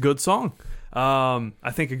 it's a good song.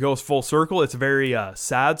 I think it goes full circle. It's a very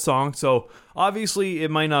sad song, so obviously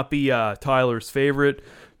it might not be Tyler's favorite,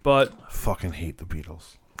 but I fucking hate the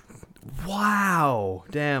Beatles. Wow,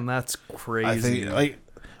 damn, that's crazy. I think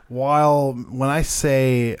when I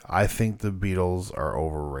say I think the Beatles are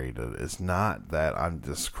overrated, it's not that I'm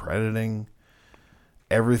discrediting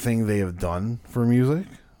everything they have done for music,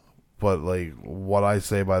 but like what I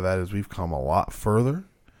say by that is we've come a lot further.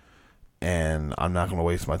 And I'm not going to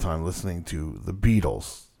waste my time listening to the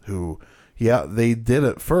Beatles, who, yeah, they did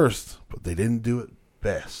it first, but they didn't do it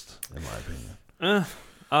best, in my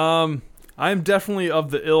opinion. I'm definitely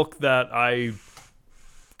of the ilk that I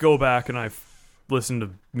go back and I've listened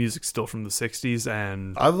to music still from the 60s,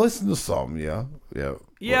 and I've listened to some, yeah.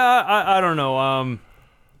 I don't know.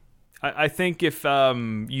 I think if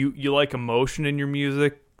you like emotion in your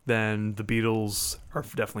music, then the Beatles are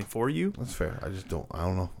definitely for you. That's fair. I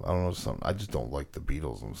don't know something. I just don't like the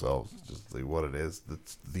Beatles themselves. It's just like what it is.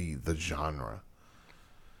 That's the genre.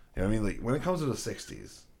 You know what I mean? Like when it comes to the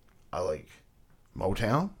 60s, I like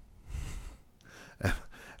Motown. And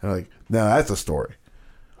like, now that's a story.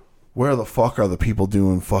 Where the fuck are the people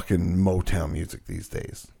doing fucking Motown music these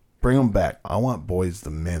days? Bring them back. I want Boys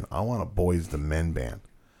II Men. I want a Boys II Men band.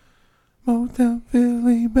 Motown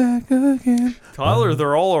Philly back again. Tyler,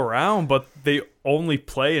 they're all around, but they only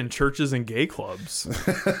play in churches and gay clubs.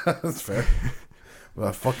 That's fair.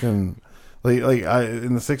 But fucking like I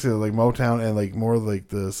in the 60s, like Motown and like more like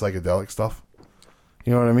the psychedelic stuff.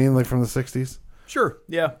 You know what I mean? Like from the 60s. Sure.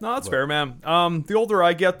 Yeah. No, that's fair, man. The older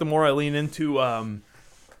I get, the more I lean into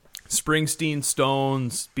Springsteen,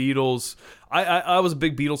 Stones, Beatles. I was a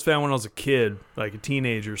big Beatles fan when I was a kid, like a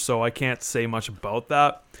teenager, so I can't say much about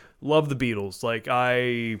that. Love the Beatles. Like,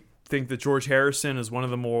 I think that George Harrison is one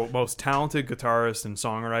of the most talented guitarists and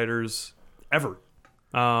songwriters ever.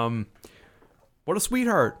 What a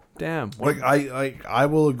sweetheart. Damn. I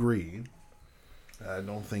will agree. I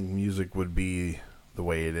don't think music would be the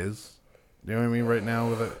way it is. You know what I mean? Right now,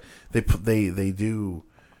 with it, they do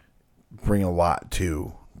bring a lot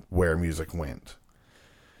to where music went.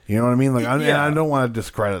 You know what I mean? Like, and I don't want to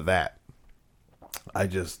discredit that. They're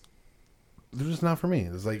just not for me.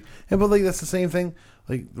 It's like, yeah, but like that's the same thing.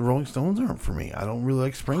 Like the Rolling Stones aren't for me. I don't really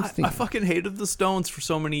like Springsteen. I fucking hated the Stones for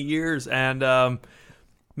so many years, and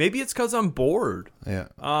maybe it's because I'm bored. Yeah.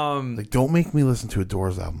 Like, don't make me listen to a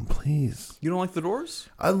Doors album, please. You don't like the Doors?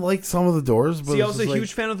 I like some of the Doors, but see, I was a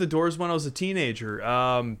huge fan of the Doors when I was a teenager.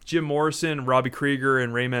 Jim Morrison, Robbie Krieger,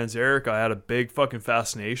 and Ray Manzarek, I had a big fucking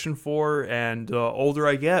fascination for. And the older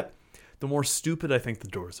I get, the more stupid I think the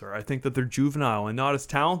Doors are. I think that they're juvenile and not as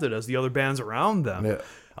talented as the other bands around them. Yeah.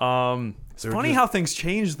 It's funny how things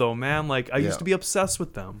change, though, man. Like, I used to be obsessed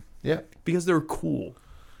with them. Yeah. Because they were cool.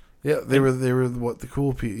 Yeah, they were what the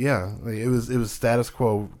cool people. Yeah, like it was status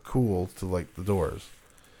quo cool to like the Doors,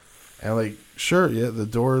 and like sure, yeah, the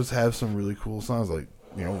Doors have some really cool songs like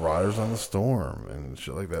Riders on the Storm and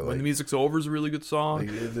shit like that. When like, the Music's Over is a really good song.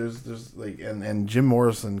 Like, there's like and Jim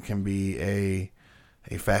Morrison can be a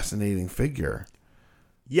fascinating figure.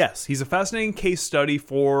 Yes, he's a fascinating case study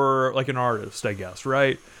for like an artist, I guess,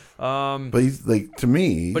 right? But he's like to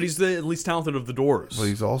me. But he's the least talented of the Doors. But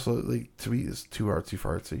he's also like to me is too artsy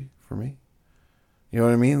fartsy for me. You know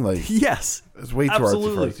what I mean? Like yes, it's way too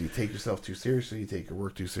absolutely. artsy fartsy. You take yourself too seriously. You take your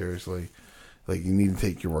work too seriously. Like you need to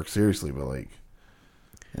take your work seriously, but like.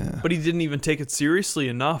 Yeah. But he didn't even take it seriously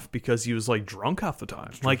enough because he was like drunk half the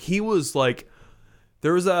time. Like he was like,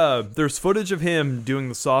 there's footage of him doing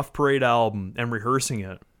the Soft Parade album and rehearsing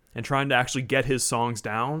it and trying to actually get his songs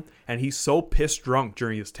down, and he's so pissed drunk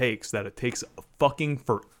during his takes that it takes fucking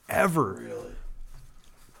forever. Really?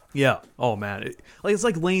 Yeah. Oh man, it's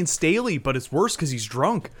like Lane Staley, but it's worse because he's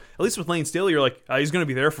drunk. At least with Lane Staley, you're like, he's gonna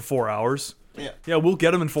be there for 4 hours. Yeah, we'll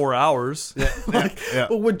get him in 4 hours. Yeah.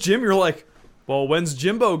 But with Jim, you're like, well, when's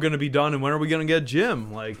Jimbo gonna be done, and when are we gonna get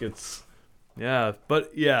Jim? Like it's, yeah.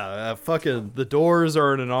 But yeah, fucking the Doors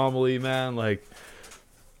are an anomaly, man. Like.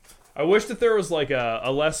 I wish that there was like a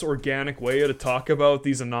less organic way to talk about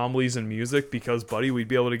these anomalies in music because, buddy, we'd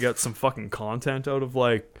be able to get some fucking content out of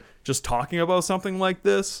like just talking about something like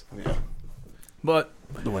this. Yeah. But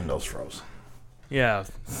the Windows froze. Yeah.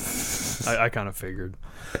 I kind of figured.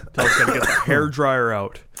 Tell's got to get the hairdryer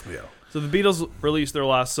out. Yeah. So the Beatles released their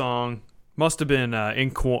last song. Must have been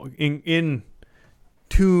in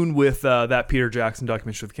tune with that Peter Jackson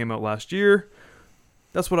documentary that came out last year.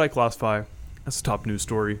 That's what I classify. That's a top news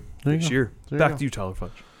story this year. Back to you, Tyler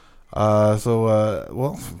Fudge.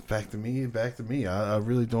 Well, back to me. I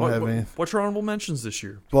really don't have any. What's your honorable mentions this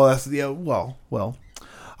year? Well, that's well.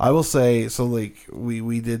 I will say, so like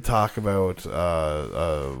we did talk about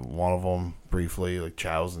one of them briefly, like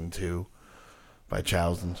Chosen 2 by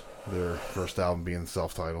Chosen, their first album being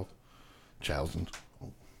self-titled. Chosen.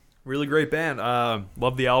 Really great band.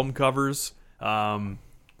 Love the album covers.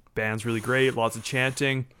 Band's really great. Lots of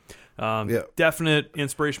chanting. Definite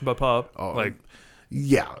inspiration by Pup.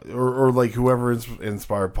 Yeah, or like whoever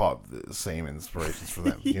inspired Pop, same inspirations for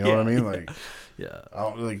them. You know what I mean? Like, yeah.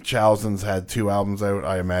 Like Chowson's had 2 albums out.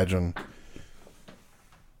 I imagine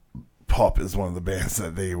Pop is one of the bands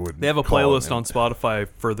that they would. They have a playlist on Spotify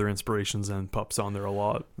for their inspirations, and Pup's on there a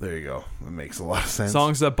lot. There you go. That makes a lot of sense.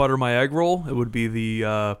 Songs that butter my egg roll. It would be the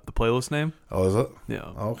playlist name. Oh, is it?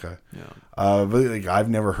 Yeah. Oh, okay. Yeah. But like, I've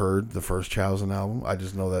never heard the first Chowson album. I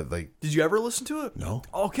just know that like. Did you ever listen to it? No.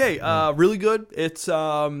 Okay. Really good. It's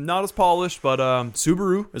not as polished, but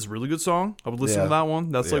Subaru is a really good song. I would listen to that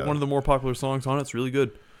one. That's like one of the more popular songs on it. It's really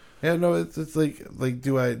good. Yeah. No. It's like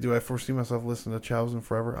do I foresee myself listening to Chowson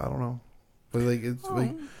forever? I don't know. But like it's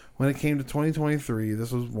like when it came to 2023,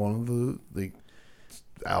 this was one of the like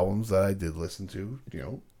albums that I did listen to, you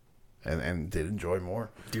know, and did enjoy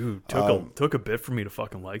more. Dude, took a bit for me to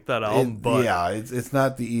fucking like that album, but yeah, it's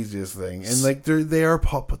not the easiest thing, and like they are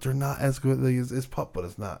Pop, but they're not as good. Like, it's Pop, but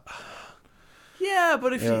it's not. Yeah,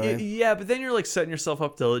 but if you know but then you're like setting yourself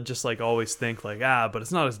up to just like always think like but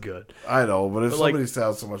it's not as good. I know, but if like, somebody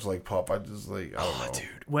sounds so much like Pop, I just like I don't know.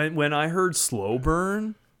 Dude, when I heard Slow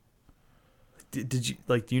Burn. Did you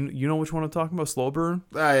like? Do you know which one I'm talking about? Slow Burn?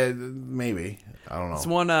 Maybe I don't know. It's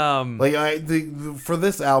one. Like for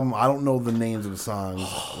this album, I don't know the names of the songs.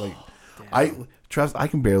 Trust, I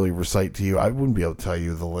can barely recite to you. I wouldn't be able to tell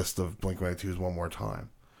you the list of Blink-182's One More Time.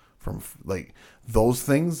 From like those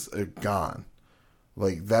things are gone.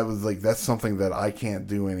 Like that's something that I can't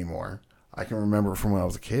do anymore. I can remember from when I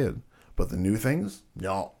was a kid, but the new things,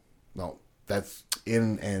 no, that's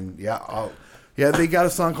in and yeah, they got a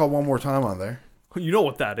song called One More Time on there. You know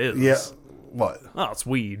what that is? Yeah. What? Oh, it's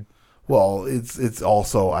weed. Well, it's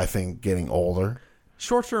also, I think, getting older.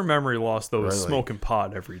 Short-term memory loss, though, is Really? Smoking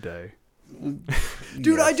pot every day. Dude,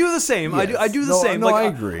 Yes. I do the same. Yes. I do the same. No, like, I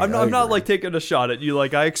agree. I'm not like taking a shot at you.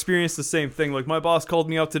 Like I experienced the same thing. Like my boss called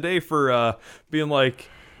me out today for being like,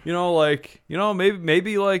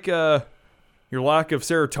 maybe like your lack of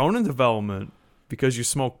serotonin development because you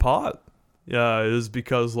smoke pot. Yeah, is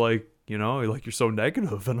because like you're so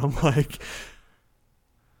negative, and I'm like,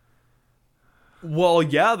 well,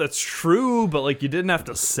 yeah, that's true, but like you didn't have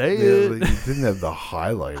to say it. Like, you didn't have to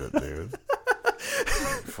highlight it, dude.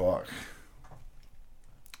 Fuck.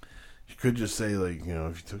 You could just say like, if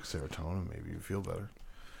you took serotonin, maybe you'd feel better.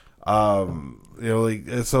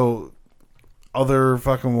 So other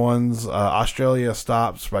fucking ones. Australia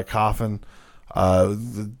Stops by Coffin.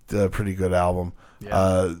 The pretty good album.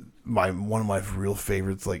 Yeah. One of my real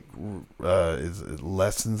favorites is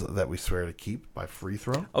Lessons That We Swear to Keep by Free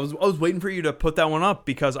Throw. I was waiting for you to put that one up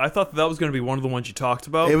because I thought that was going to be one of the ones you talked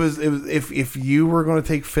about. It was if you were going to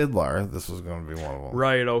take Fidlar, this was going to be one of them.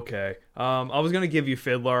 Right, okay. I was going to give you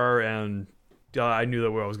Fidlar, and I knew that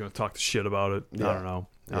I was going to talk the shit about it. Yeah. I don't know.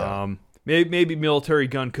 Yeah. Maybe Military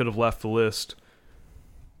Gun could have left the list,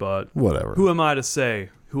 but Whatever. Who am I to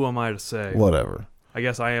say? Whatever. I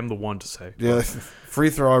guess I am the one to say. Yeah, Free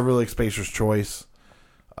Throw, I really like Spacer's Choice.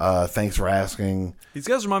 Thanks for asking. These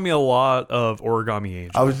guys remind me a lot of Origami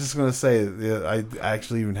Angel. I was just going to say, I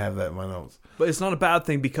actually even have that in my notes. But it's not a bad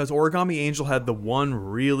thing because Origami Angel had the one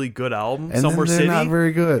really good album, And Somewhere then they're City. not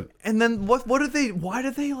very good. And then why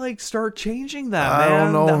did they like start changing that, I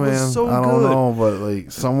man? don't know, that man. was so I don't good. know, but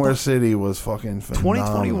like Somewhere City was fucking phenomenal.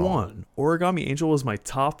 2021, Origami Angel was my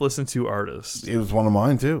top listened to artist. It was one of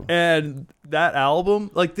mine too. And that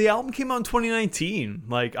album, like the album came out in 2019.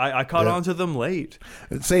 Like I caught on to them late.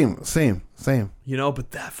 Same.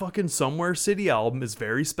 But that fucking Somewhere City album is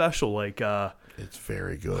very special. Like It's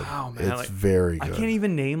very good. Wow, man. It's very good. I can't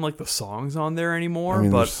even name like the songs on there anymore.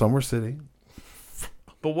 There's but Somewhere City.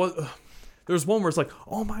 what there's one where it's like,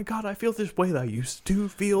 oh my god, I feel this way that I used to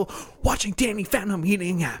feel watching Danny Phantom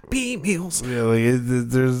eating Happy Meals. Yeah,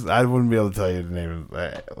 there's. I wouldn't be able to tell you the name of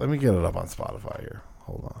it. Let me get it up on Spotify here.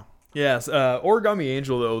 Hold on. Yes, Origami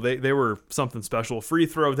Angel though, they were something special. Free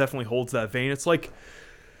Throw definitely holds that vein. It's like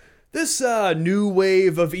this new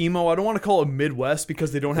wave of emo. I don't want to call it Midwest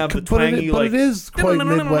because they don't have the twangy but it is quite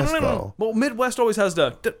Midwest though. Well, Midwest always has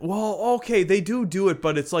okay, they do it,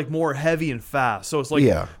 but it's like more heavy and fast. So it's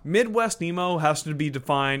like Midwest emo has to be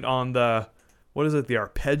defined on the the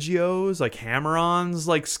arpeggios, like hammer-ons,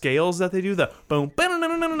 like scales that they do. The boom.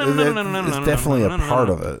 It's definitely a part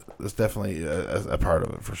of it. It's definitely a part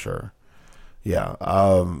of it for sure. Yeah.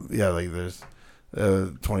 Like there's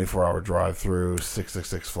 24-hour drive through,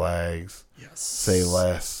 666 Flags, Yes. Say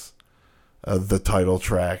Less, the title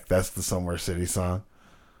track. That's the Somewhere City song.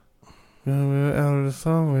 We're out of the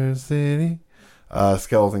Somewhere City.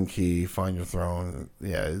 Skeleton Key, Find Your Throne.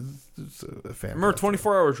 Yeah, it's a fantastic. Remember,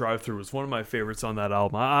 24-hour drive through was one of my favorites on that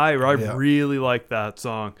album. I really like that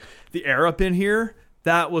song. The Air Up in Here,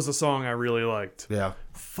 that was a song I really liked. Yeah.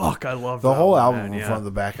 Fuck, I love the that whole one, album man. from Yeah. front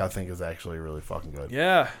to back. I think is actually really fucking good.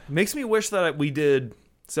 Yeah, makes me wish that we did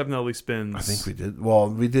 7 Deadly Spins. I think we did. Well,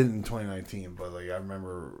 we did it in 2019, but like I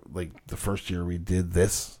remember, like the first year we did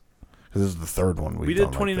this because this is the third one we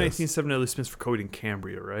did. 2019 7 Deadly Spins for Cody and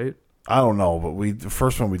Cambria, right? I don't know, but the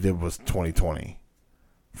first one we did was 2020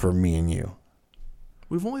 for me and you.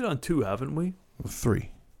 We've only done 2, haven't we?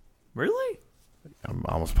 3. Really? I'm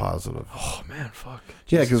almost positive. Oh man, fuck.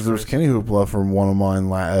 Yeah, because there was Kenny Hoopla from one of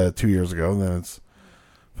mine 2 years ago, and then it's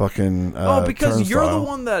fucking. Because you're the Turnstile.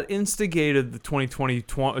 one that instigated the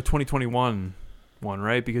 2021 one,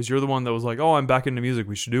 right? Because you're the one that was like, "Oh, I'm back into music.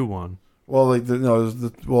 We should do one." Well, like it was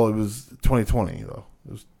 2020 though.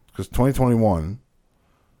 It was because 2021.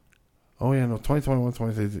 Oh yeah, no, 2021,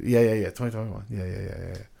 2022. Yeah, 2021.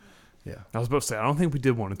 Yeah. I was about to say, I don't think we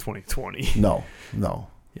did one in 2020. No.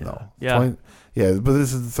 Yeah. Yeah, but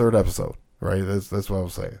this is the third episode, right? That's what I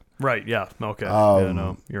was saying. Right. Yeah. Okay. Um,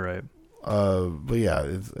 no, you're right. But yeah,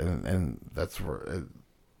 and that's where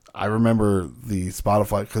I remember the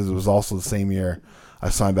Spotify because it was also the same year I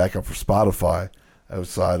signed back up for Spotify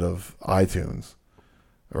outside of iTunes,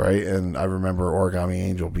 right? And I remember Origami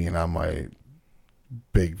Angel being on my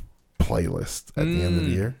big playlist at the end of the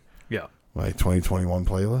year. Yeah. My 2021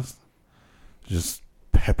 playlist, just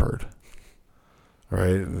peppered,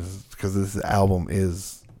 right? Because this album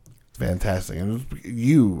is fantastic, and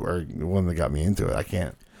you are the one that got me into it. I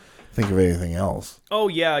can't think of anything else. Oh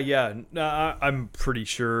yeah. I'm pretty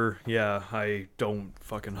sure. Yeah, I don't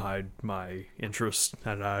fucking hide my interest,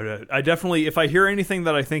 and I definitely, if I hear anything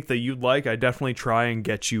that I think that you'd like, I definitely try and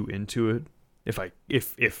get you into it.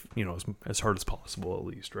 If you know, as hard as possible, at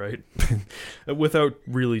least, right? Without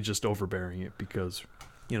really just overbearing it, because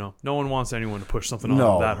you know, no one wants anyone to push something on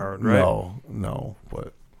them that hard, right? No,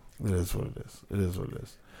 but it is what it is. It is what it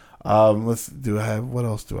is. What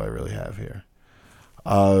else do I really have here?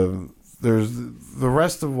 There's the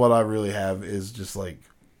rest of what I really have is just like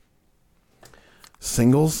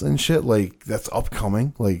singles and shit. Like that's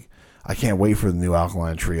upcoming. Like I can't wait for the new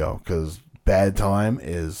Alkaline Trio because Bad Time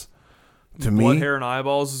is to me. Blood, Hair, and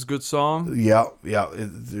Eyeballs is a good song. Yeah.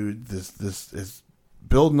 Dude, this is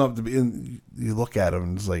building up to be. And you look at him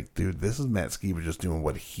and it's like, dude, this is Matt Skiba just doing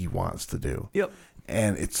what he wants to do. Yep.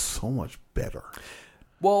 And it's so much better.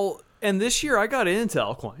 Well, and this year I got into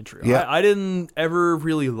Alkaline Trio. Yeah. I didn't ever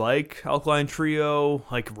really like Alkaline Trio.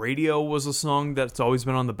 Like Radio was a song that's always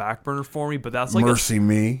been on the back burner for me, but that's like Mercy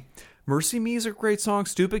Me. Mercy Me is a great song.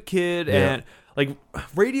 Stupid Kid. Yeah. And like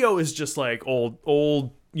Radio is just like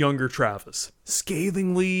old younger Travis.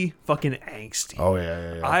 Scathingly fucking angsty. Oh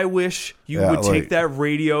yeah. I wish you would take that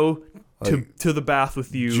Radio to the bath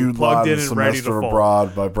with you, Jude plugged Law, in and ready to Semester fall.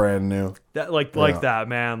 Abroad by Brand New. That like that,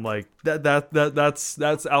 man. Like that's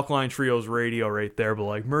Alkaline Trio's Radio right there. But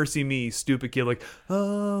like Mercy Me, Stupid Kid, like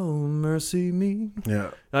oh Mercy Me.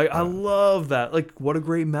 Yeah. Like I love that. Like what a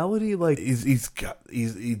great melody. Like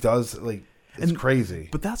he does like it's crazy.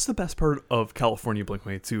 But that's the best part of California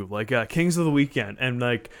Blink-182. Like Kings of the Weekend, and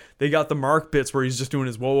like they got the Mark bits where he's just doing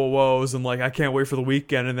his whoa whoa whoas and like I can't wait for the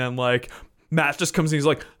weekend, and then like Matt just comes in, he's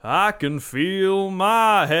like, I can feel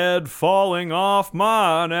my head falling off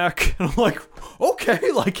my neck. And I'm like,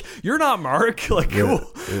 okay, like, you're not Mark. Like,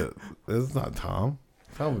 cool. Yeah, it's not Tom.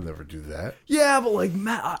 Tom would never do that. Yeah, but like,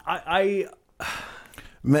 Matt,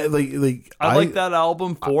 Matt, I like that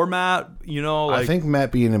album for Matt, you know. Like, I think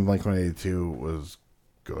Matt being in Blink-182 was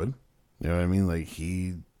good. You know what I mean? Like,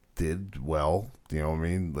 he did well. You know what I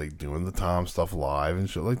mean? Like, doing the Tom stuff live and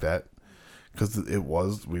shit like that. Because it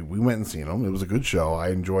was, we went and seen them. It was a good show. I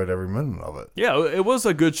enjoyed every minute of it. Yeah, it was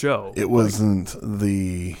a good show. It wasn't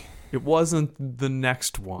the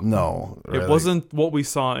next one. No. It wasn't what we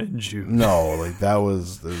saw in June. No, like that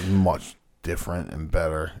was much different and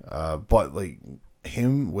better. But like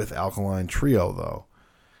him with Alkaline Trio though,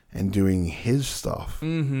 and doing his stuff,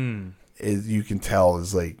 you can tell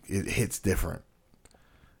is like it hits different.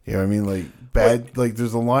 You know what I mean? Like like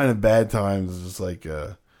there's a line of Bad Times, it's just like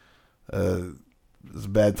it's a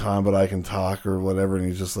bad time, but I can talk or whatever. And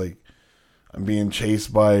he's just like, I'm being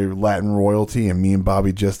chased by Latin royalty and me and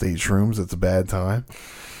Bobby just ate shrooms. It's a bad time.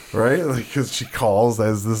 Right? Like, because she calls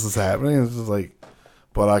as this is happening. It's just like,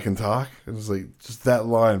 but I can talk. It's like, just that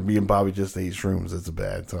line, me and Bobby just ate shrooms. It's a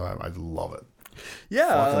bad time. I love it.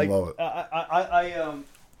 Yeah, Fucking love it.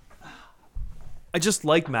 I just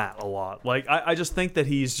like Matt a lot. Like I just think that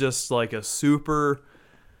he's just like a super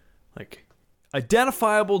like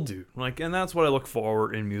identifiable dude. Like, and that's what I look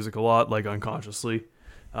for in music a lot, like unconsciously.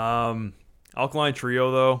 Alkaline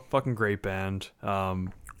Trio though, fucking great band.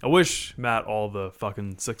 I wish Matt all the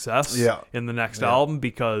fucking success in the next album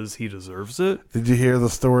because he deserves it. Did you hear the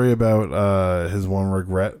story about his one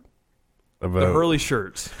regret? About The Hurley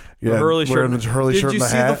shirts. Yeah, the Hurley shirt. wearing the Hurley shirt Did you and the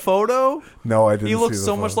see hat? the photo? No, I didn't. He looks see the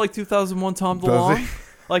so photo. much like 2001 Tom Does DeLonge. he?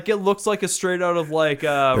 Like it looks like a straight out of like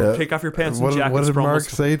Take Off Your Pants and Jackets. What did promo Mark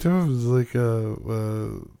stuff. say to him? It was like,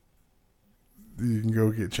 you can go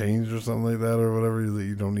get changed or something like that, or whatever. That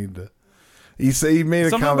you don't need to. He made a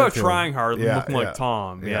Something comment about to him. trying hard and looking like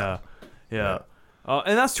Tom. Yeah.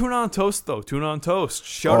 And that's Tuna on Toast though. Tuna on Toast.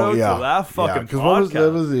 Shout out to that fucking podcast.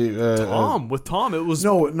 What was the Tom with Tom? It was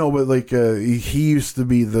no, but like he used to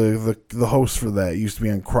be the host for that. He used to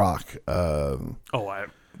be on Croc.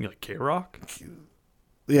 Like K Rock.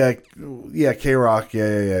 Yeah, K Rock.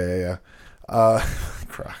 Yeah.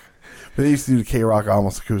 Croc. But they used to do the K Rock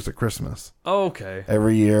Almost Acoustic Christmas. Oh, okay.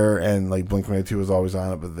 Every year, and like Blink-182 was always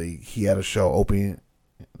on it, but he had a show.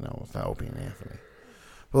 No, it's not Opie and Anthony.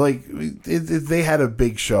 But like they had a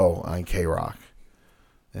big show on K Rock,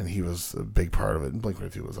 and he was a big part of it. And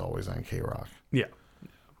Blink-182 was always on K Rock. Yeah.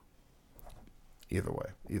 Either way.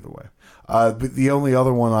 But the only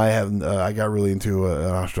other one I got really into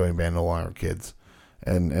an Australian band, No Longer Kids,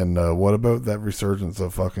 and what about that resurgence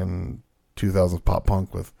of fucking 2000s pop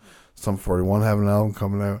punk with Sum 41 having an album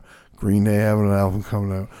coming out, Green Day having an album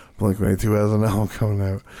coming out, Blink-182 has an album coming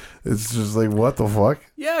out. It's just like, what the fuck?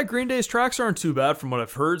 Yeah, Green Day's tracks aren't too bad from what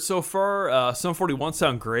I've heard so far. Sum 41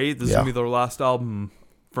 sound great. This is going to be their last album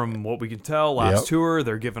from what we can tell. Last tour,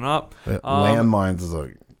 they're giving up. Landmines is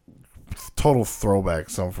a total throwback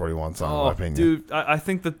Sum 41 song, in my opinion. Dude, I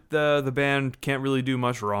think that the band can't really do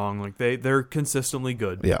much wrong. Like they're consistently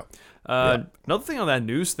good. Yeah. Another thing on that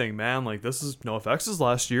news thing, man, like this is NoFX's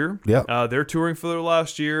last year. Yeah. They're touring for their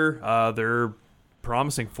last year. They're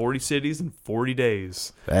promising 40 cities in 40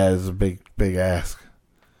 days. That is a big ask.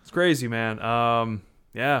 It's crazy, man.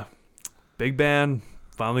 Yeah. Big band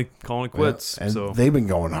finally calling it quits. Yeah. And so they've been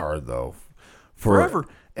going hard though. Forever.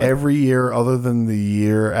 Every year other than the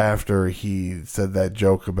year after he said that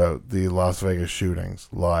joke about the Las Vegas shootings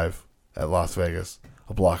live at Las Vegas,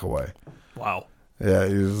 a block away. Wow. Yeah,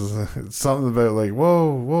 it's something about like,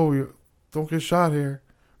 whoa, you don't get shot here,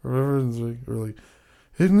 or whatever. And it's like, or like,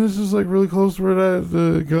 isn't this just like really close to where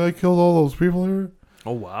the guy killed all those people here?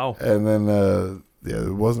 Oh wow! And then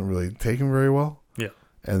it wasn't really taken very well. Yeah,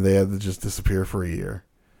 and they had to just disappear for a year,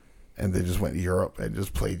 and they just went to Europe and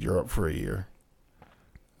just played Europe for a year.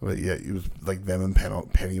 But yeah, it was like them and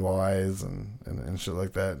Pennywise and shit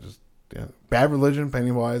like that. Just Bad Religion,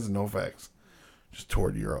 Pennywise, and NoFX just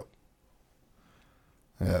toured Europe.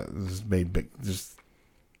 Yeah, just made big. Just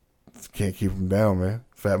can't keep him down, man.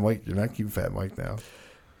 Fat Mike, you're not keeping Fat Mike down.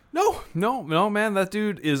 No, man. That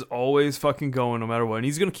dude is always fucking going, no matter what, and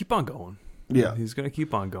he's gonna keep on going. Yeah, he's gonna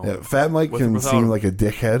keep on going. Yeah, Fat Mike can seem like a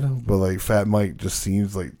dickhead, but like Fat Mike just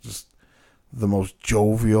seems like just the most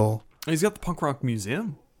jovial. He's got the punk rock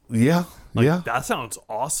museum. Yeah, that sounds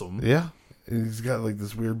awesome. Yeah, and he's got like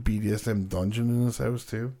this weird BDSM dungeon in his house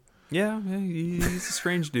too. Yeah, he's a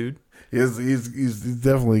strange dude. He's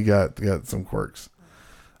definitely got some quirks,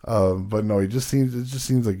 but no, it just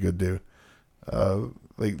seems like a good dude.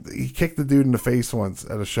 Like he kicked the dude in the face once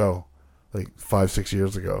at a show, like 5-6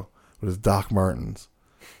 years ago, with his Doc Martens,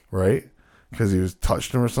 right? Because he was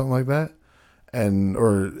touched him or something like that,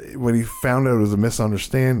 or when he found out it was a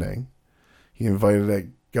misunderstanding, he invited that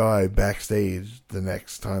guy backstage the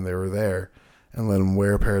next time they were there and let him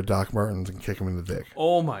wear a pair of Doc Martens and kick him in the dick.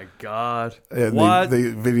 Oh my god! And what? They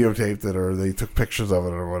videotaped it or they took pictures of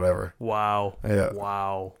it or whatever. Wow. Yeah.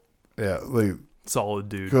 Wow. Yeah. Like solid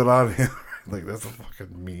dude. Good on him. Like that's a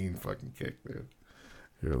fucking mean fucking kick, dude.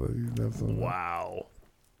 You're like, that's wow.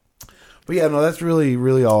 But yeah, no, that's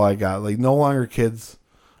really all I got. Like No Longer Kids.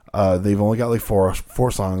 They've only got like four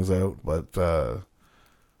songs out, but.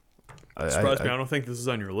 Surprised me. I don't think this is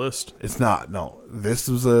on your list. It's not. No, this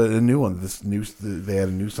was a new one. They had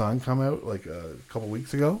a new song come out like a couple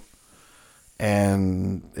weeks ago,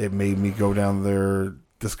 and it made me go down their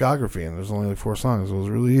discography. And there's only like 4 songs. So it was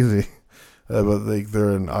really easy. But like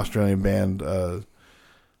they're an Australian band. I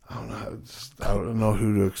don't know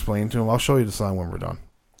who to explain to them. I'll show you the song when we're done.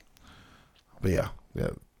 But yeah.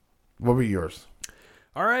 What about yours?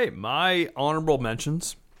 All right, my honorable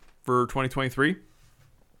mentions for 2023.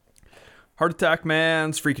 Heart Attack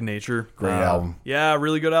Man's Freaking Nature. Great album. Yeah,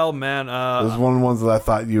 really good album, man. It was one of the ones that I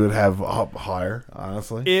thought you would have up higher,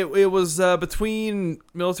 honestly. It was between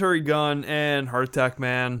Military Gun and Heart Attack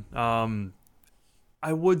Man.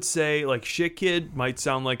 I would say, like, Shit Kid might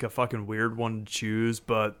sound like a fucking weird one to choose,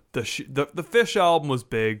 but the Fish album was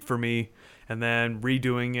big for me, and then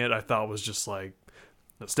redoing it I thought was just, like,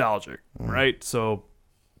 nostalgic, right? So,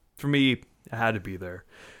 for me, it had to be there.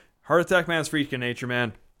 Heart Attack Man's Freaking Nature,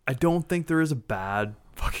 man. I don't think there is a bad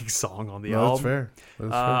fucking song on the album. That's fair.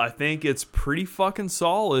 That's fair. I think it's pretty fucking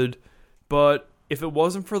solid, but if it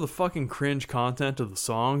wasn't for the fucking cringe content of the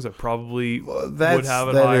songs, I probably would have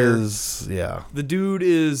it higher. Yeah. The dude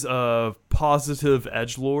is a positive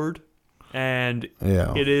edgelord, and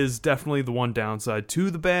it is definitely the one downside to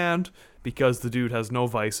the band because the dude has no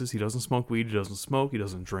vices. He doesn't smoke weed, he doesn't smoke, he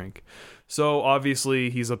doesn't drink. So obviously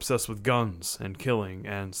he's obsessed with guns and killing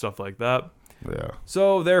and stuff like that. Yeah.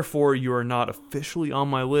 So therefore, you are not officially on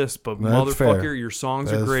my list, but That's motherfucker, fair. your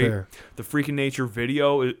songs That are great. fair. The Freaking Nature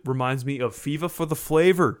video, it reminds me of Fever for the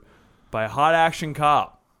Flavor by Hot Action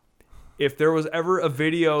Cop. If there was ever a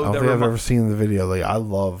video I don't that think I've ever seen the video. Like, I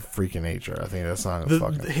love Freaking Nature. I think that song is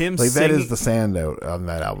fucking him like singing, that is the standout on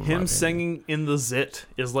that album. him singing in the zit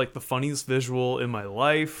is like the funniest visual in my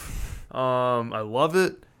life. I love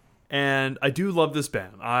it. And I do love this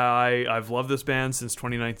band. I've loved this band since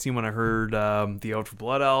 2019 when I heard the Out for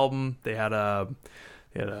Blood album. They had a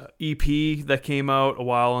EP that came out a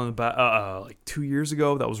while in the back, like 2 years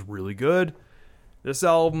ago. That was really good. This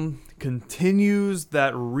album continues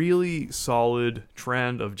that really solid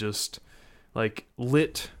trend of just like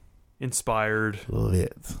lit inspired.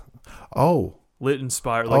 Lit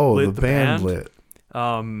Inspired. Like lit the band lit.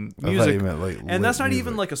 Music. I thought you meant, like, and that's not music.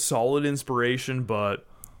 even like a solid inspiration, but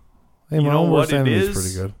Hey, you my know own what worst it enemy is,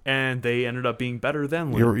 pretty good. and they ended up being better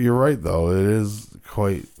than lit. You're right though. It is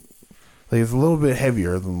quite like it's a little bit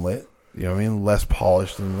heavier than lit. You know what I mean? Less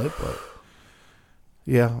polished than lit, but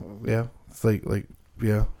yeah. It's like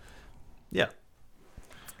yeah. Yeah.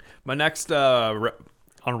 My next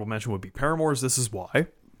honorable mention would be Paramore's This Is Why.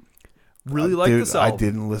 Really like Dude, this album. I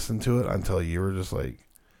didn't listen to it until you were just like,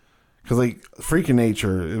 because like Freaking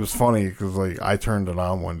Nature. It was funny because like I turned it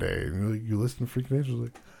on one day and you're like, you listen to Freaking Nature? I was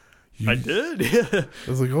like, I did. I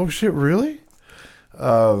was like, oh shit, really?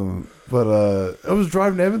 But I was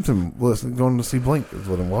driving to Edmonton, going to see Blink is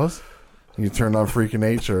what it was. And you turned on Freaking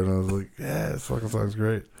Nature, and I was like, yeah, this fucking song's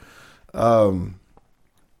great. But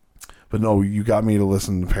no, you got me to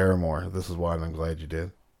listen to Paramore. This is why, and I'm glad you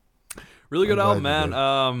did. Really good album,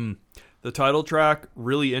 man. The title track,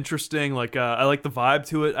 really interesting. Like, I like the vibe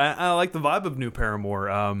to it. I like the vibe of new Paramore,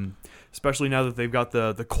 especially now that they've got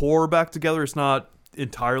the core back together. It's not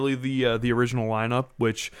entirely the original lineup,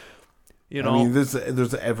 which, you know, I mean, there's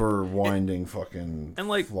an ever winding fucking and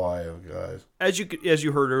like fly of guys. As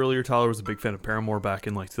you heard earlier, Tyler was a big fan of Paramore back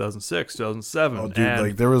in like 2006, 2007. Oh, dude, and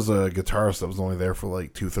like there was a guitarist that was only there for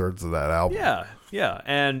like 2/3 of that album. Yeah,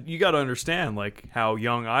 and you got to understand like how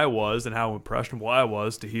young I was and how impressionable I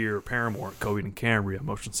was to hear Paramore, Coheed and Cambria,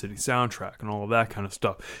 Motion City Soundtrack, and all of that kind of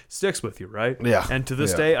stuff. It sticks with you, right? Yeah. And to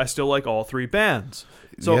this day, I still like all three bands.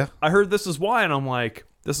 So I heard This Is Why, and I'm like,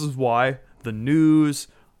 this is why the news.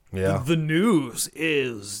 Yeah. The News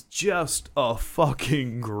is just a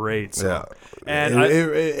fucking great song. Yeah. And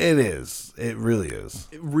it is. It really is.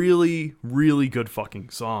 Really, really good fucking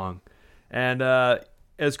song. And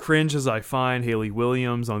as cringe as I find Hayley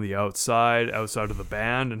Williams on the outside of the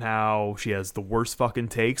band and how she has the worst fucking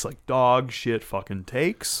takes, like dog shit fucking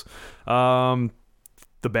takes, the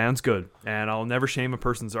band's good. And I'll never shame a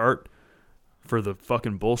person's art for the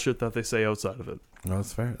fucking bullshit that they say outside of it. No,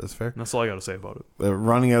 that's fair. That's fair. And that's all I got to say about it.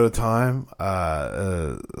 Running out of time.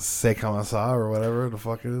 C'est comme ça or whatever the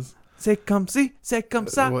fuck it is. C'est comme si, c'est comme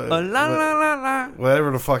ça. La la la la.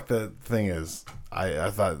 Whatever the fuck that thing is.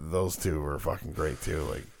 I thought those two were fucking great too.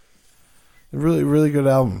 Like, really, really good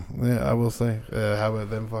album. Yeah, I will say. How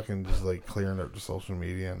about them fucking just like clearing up the social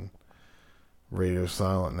media and radio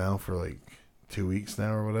silent now for like 2 weeks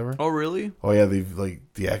now or whatever. Oh really? Oh yeah, they've like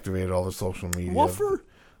deactivated all their social media. What for?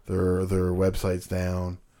 Their website's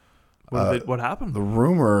down. What happened? The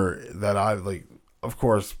rumor that I like, of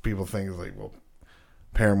course, people think is like, well,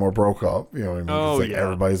 Paramore broke up. You know what I mean? Oh, it's like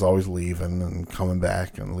everybody's always leaving and coming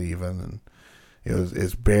back and leaving, and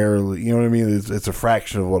it's barely. You know what I mean? It's a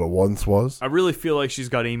fraction of what it once was. I really feel like she's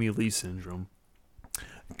got Amy Lee syndrome.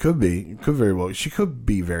 Could be. Could very well. She could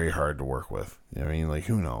be very hard to work with. You know what I mean? Like,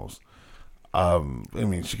 who knows? I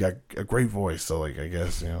mean, she got a great voice, so like, I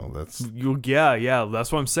guess that's. Yeah.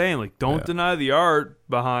 That's what I'm saying. Like, don't deny the art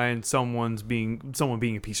behind someone being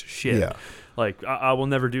a piece of shit. Yeah. Like, I will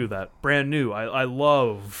never do that. Brand New. I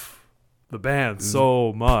love the band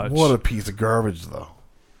so much. What a piece of garbage, though.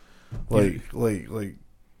 Like,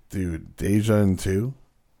 dude, Deja and 2,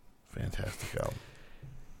 fantastic album.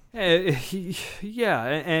 Yeah,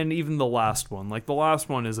 and even the last one. Like, the last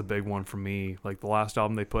one is a big one for me. Like, the last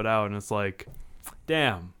album they put out, and it's like,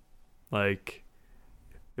 damn. Like,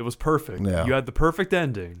 it was perfect. Yeah. You had the perfect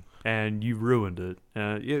ending, and you ruined it.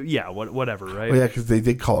 Whatever, right? Oh, yeah, because they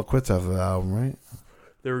did call it quits after the album, right?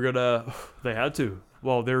 They had to.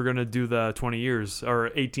 Well, they were going to do the 20 years,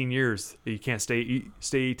 or 18 years. You can't stay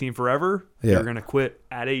 18 forever. Yeah. You're going to quit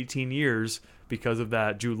at 18 years. Because of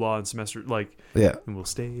that Jude Law and semester, like, yeah, and we'll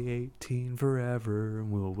stay 18 forever, and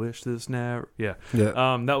we'll wish this never. Yeah.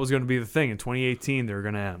 That was going to be the thing. In 2018, they were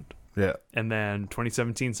going to end. Yeah. And then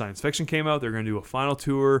 2017, Science Fiction came out. They're going to do a final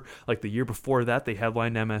tour. Like, the year before that, they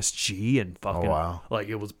headlined MSG and fucking. Oh, wow. Like,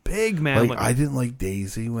 it was big, man. Like, I didn't like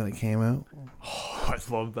Daisy when it came out. Oh, I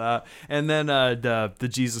love that. And then the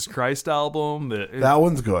Jesus Christ album. That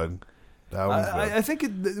one's good. I think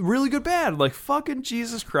really good band. Like, fucking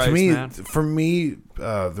Jesus Christ, to me, man. For me,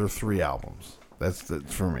 they're 3 albums. That's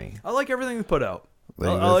for me. I like everything they put out.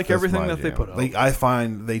 I like everything that they put out. Like, I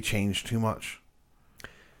find they change too much.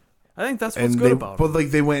 I think that's what's good about it. But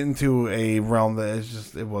like, they went into a realm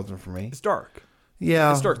that it wasn't for me. It's dark.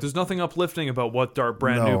 Yeah, it's dark. There's nothing uplifting about what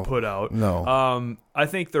Brand New put out. No. I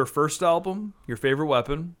think their first album, Your Favorite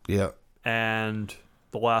Weapon, yeah, and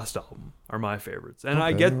the last album are my favorites. And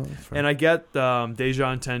I get Deja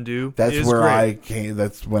Entendu. That's where great. I came.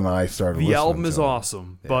 That's when I started. The album is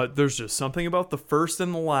awesome, but there's just something about the first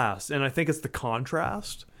and the last, and I think it's the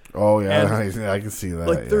contrast. Oh yeah, I can see that.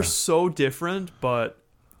 Like, they're so different, but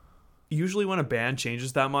usually when a band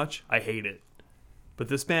changes that much, I hate it. But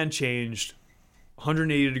this band changed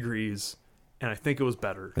 180 degrees, and I think it was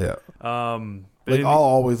better. Yeah. I'll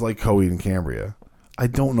always like Coheed and Cambria. I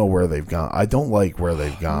don't know where they've gone. I don't like where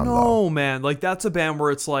they've gone. No, though. man. Like, that's a band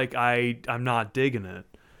where it's like I'm not digging it.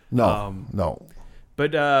 No.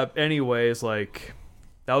 But anyways, like,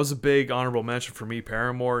 that was a big honorable mention for me.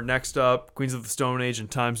 Paramore. Next up, Queens of the Stone Age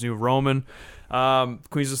and Times New Roman.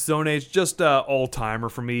 Queens of the Stone Age, just all timer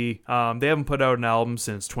for me. They haven't put out an album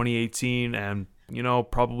since 2018, and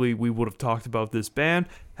probably we would have talked about this band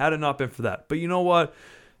had it not been for that. But you know what?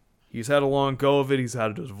 He's had a long go of it. He's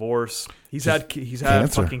had a divorce. He's had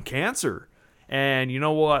fucking cancer. And you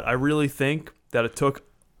know what? I really think that it took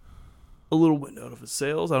a little wind out of his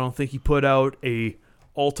sails. I don't think he put out a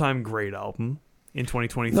all-time great album in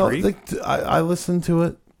 2023. No, I listened to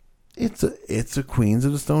it. It's a Queens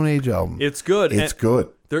of the Stone Age album. It's good. It's good.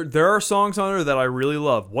 There are songs on there that I really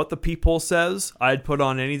love. What the People Says, I'd put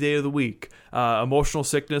on any day of the week. Emotional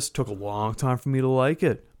Sickness took a long time for me to like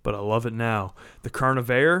it, but I love it now. The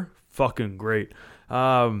Carnivore, fucking great.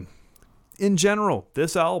 In general,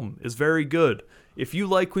 this album is very good. If you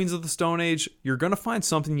like Queens of the Stone Age, you're going to find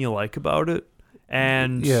something you like about it.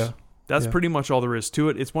 And that's pretty much all there is to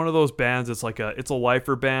it. It's one of those bands, it's a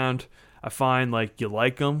lifer band. I find, like, you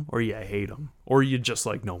like them or you hate them. Or you just,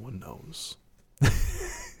 like, no one knows.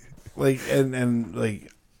 Like, and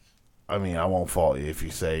like, I mean, I won't fault you if you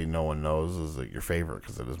say No One Knows is like your favorite,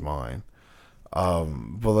 because it is mine.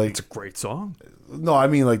 But like, it's a great song. No, I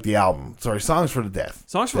mean like the album. Sorry, Songs for the Deaf.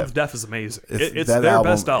 Songs for the Deaf is amazing. It's that their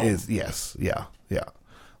album best album. Yes, yeah.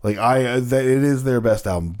 Like it is their best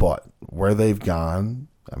album, but where they've gone,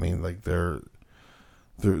 I mean, like they're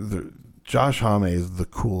Josh Homme is the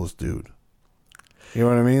coolest dude. You know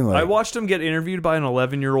what I mean? Like, I watched him get interviewed by an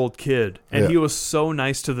 11-year-old kid, and he was so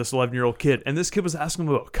nice to this 11-year-old kid. And this kid was asking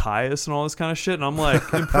him about Caius and all this kind of shit, and I'm like,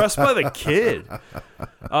 impressed by the kid.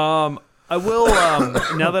 I will,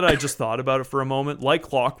 now that I just thought about it for a moment, Like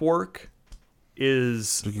Clockwork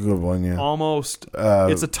is a good one, yeah. Almost,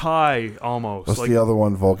 it's a tie, almost. What's the other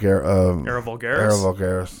one? Era Vulgaris? Era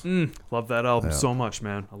Vulgaris. Love that album so much,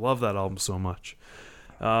 man. I love that album so much.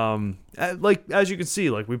 Like, as you can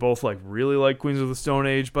see, like, we both really like Queens of the Stone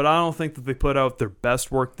Age, but I don't think that they put out their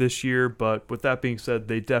best work this year. But with that being said,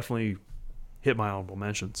 they definitely hit my honorable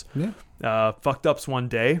mentions. Fucked Up's One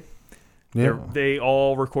Day. They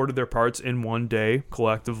all recorded their parts in one day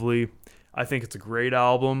collectively. I think it's a great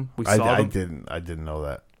album. I didn't know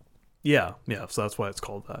that. Yeah, so that's why it's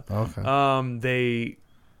called that. Okay.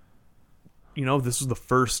 This was the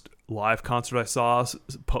first live concert I saw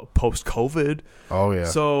post-COVID. Oh, yeah.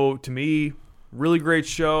 So, to me, really great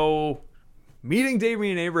show. Meeting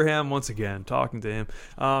Damian Abraham once again, talking to him.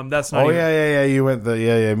 That's not. Yeah. You went me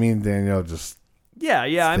and Danielle just.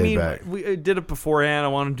 Yeah. I mean, back. we did it beforehand. I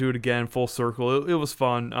want to do it again, full circle. It was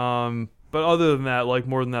fun. But other than that,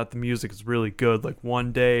 more than that, the music is really good. Like,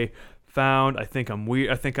 One Day, Found. I think I'm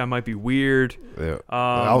weird. I think I might be weird. Yeah.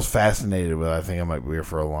 I was fascinated with it. I think I might be here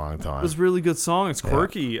for a long time. It was a really good song. It's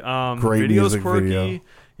quirky. Great Video's music quirky. video.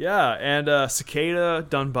 Yeah, and Cicada,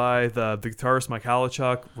 done by the guitarist Mike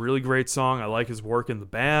Halachuk. Really great song. I like his work in the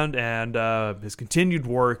band and his continued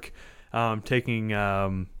work taking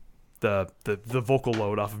the vocal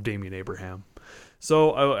load off of Damian Abraham.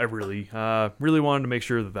 So I really wanted to make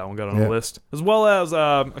sure that one got on the list, as well as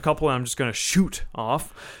a couple I'm just going to shoot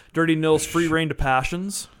off. Dirty Nil's Free Reign to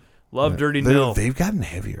Passions. Love Dirty Nil. They've gotten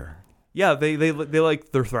heavier. Yeah, they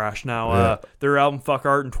like their thrash now. Yeah. Their album Fuck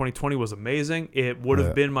Art in 2020 was amazing. It would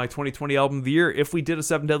have been my 2020 album of the year if we did a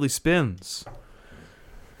 7 Deadly Spins.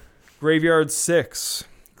 Graveyard 6.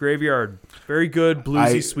 Graveyard. Very good,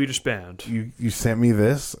 bluesy Swedish band. You sent me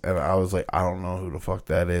this, and I was like, I don't know who the fuck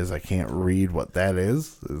that is. I can't read what that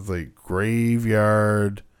is. It's like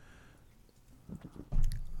Graveyard.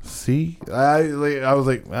 See? I was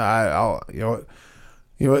like, I'll you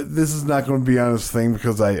know what? This is not going to be on this thing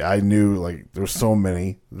because I knew like there's so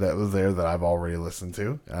many that was there that I've already listened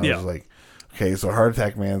to. And I was like, okay, so Heart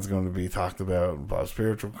Attack Man's going to be talked about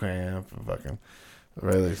Spiritual Cramp, and fucking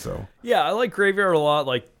really so. Yeah, I like Graveyard a lot.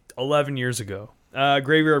 Like 11 years ago,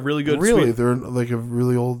 Graveyard really good. Really, they're like a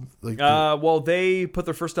really old like. Well, they put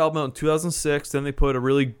their first album out in 2006. Then they put a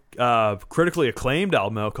really critically acclaimed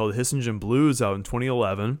album out called Hissingen Blues out in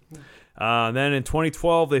 2011. Then in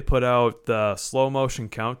 2012 they put out the Slow Motion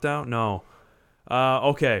Countdown. No,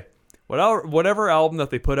 okay, whatever album that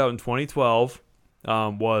they put out in 2012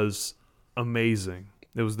 was amazing.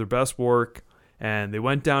 It was their best work, and they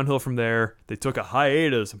went downhill from there. They took a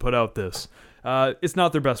hiatus and put out this. It's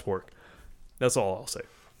not their best work. That's all I'll say.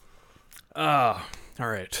 All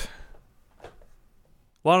right.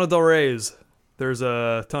 Lana Del Rey's There's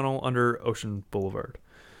a Tunnel Under Ocean Boulevard.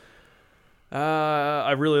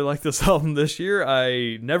 I really like this album this year.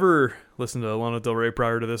 I never listened to Lana Del Rey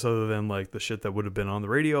prior to this other than like the shit that would have been on the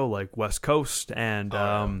radio, like West Coast and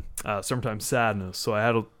Sometimes Sadness. So I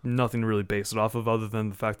had nothing to really base it off of other than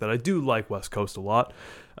the fact that I do like West Coast a lot.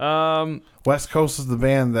 West Coast is the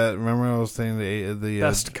band that, remember I was saying the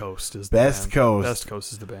Best Coast is the Best band. Coast. Best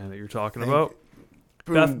Coast is the band that you're talking about.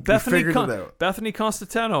 Boom, Bethany Bethany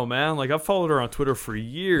Constantino, man. Like, I've followed her on Twitter for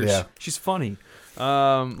years. Yeah. She's funny.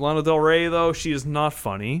 Lana Del Rey, though, she is not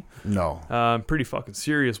funny. No. Pretty fucking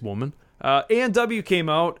serious woman. A&W came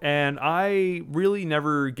out, and I really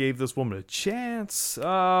never gave this woman a chance.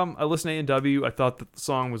 I listened to A&W. I thought that the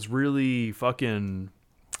song was really fucking,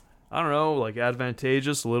 I don't know, like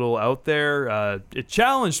advantageous, a little out there. It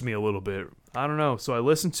challenged me a little bit. I don't know. So I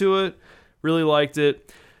listened to it, really liked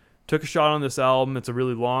it. Took a shot on this album. It's a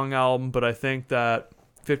really long album, but I think that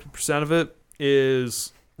 50% of it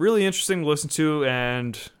is really interesting to listen to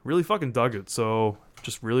and really fucking dug it. So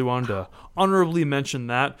just really wanted to honorably mention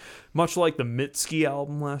that. Much like the Mitski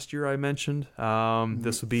album last year I mentioned.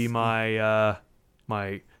 This would be my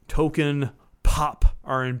my token pop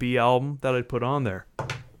R&B album that I'd put on there.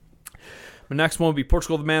 My next one would be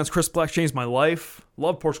Portugal the Man's Chris Black Changed My Life.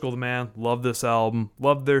 Love Portugal the Man. Love this album.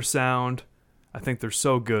 Love their sound. I think they're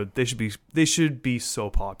so good. They should be so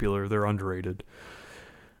popular. They're underrated.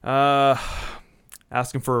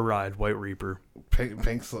 Asking for a Ride, White Reaper.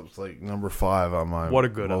 Pink Slip's like number 5 on my what a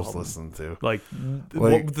good most album. listened to. Like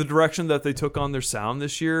the direction that they took on their sound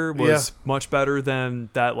this year was much better than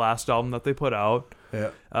that last album that they put out.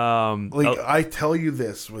 Yeah. I tell you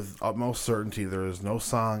this with utmost certainty, there is no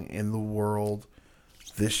song in the world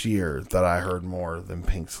this year that I heard more than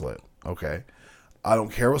Pink Slip. Okay. I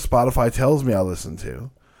don't care what Spotify tells me I listen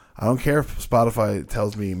to. I don't care if Spotify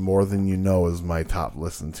tells me More Than You Know is my top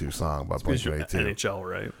listened to song by Blink-182. NHL,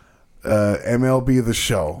 right? MLB The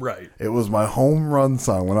Show. Right. It was my home run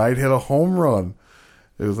song. When I'd hit a home run,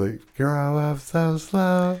 it was like, grow up so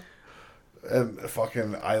slow. And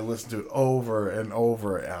fucking, I listened to it over and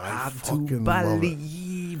over, and I fucking love it.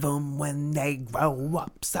 Believe them when they grow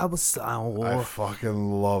up so slow. I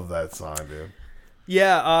fucking love that song, dude.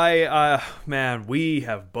 Yeah, man, we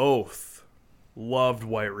have both loved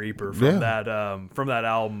White Reaper from that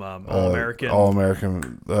album, All American,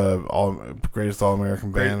 Greatest All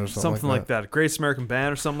American Band or something like that. Greatest American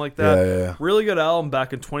Band or something like that. Yeah. Really good album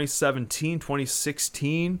back in 2017,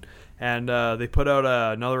 2016, and they put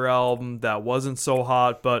out another album that wasn't so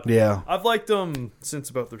hot, but yeah, I've liked them since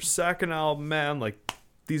about their second album. Man, like,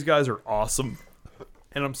 these guys are awesome,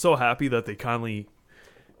 and I'm so happy that they kindly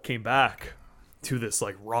came back to this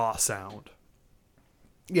like raw sound.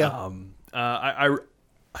 Yeah. I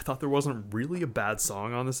thought there wasn't really a bad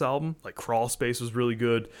song on this album. Like Crawl Space was really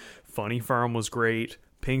good. Funny Farm was great.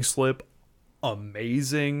 Pink Slip,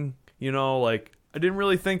 amazing. You know, like I didn't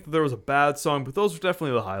really think that there was a bad song, but those were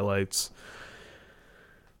definitely the highlights.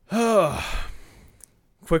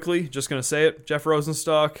 Quickly, just gonna say it. Jeff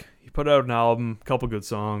Rosenstock, he put out an album, a couple good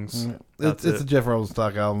songs. It's a Jeff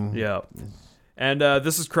Rosenstock album. Yeah. And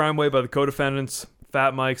this is Crime Wave by the Co-Defendants,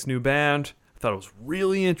 Fat Mike's new band. I thought it was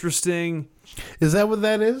really interesting. Is that what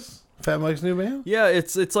that is? Fat Mike's new band? Yeah,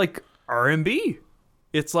 it's like R&B.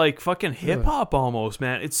 It's like fucking hip hop almost,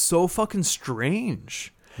 man. It's so fucking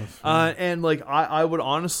strange. And like I would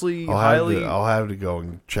honestly I'll have to go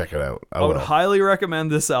and check it out. I would highly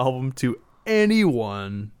recommend this album to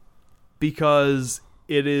anyone because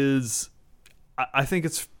it is. I think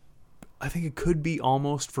it could be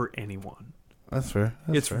almost for anyone. That's fair.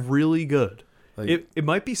 It's really good. Like, it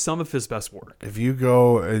might be some of his best work. If you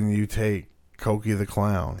go and you take Cokie the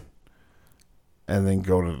Clown and then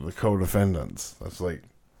go to the Co-Defendants, that's like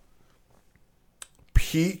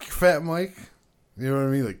peak Fat Mike. You know what I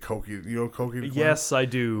mean? Like Cokie, you know Cokie the Clown? Yes, I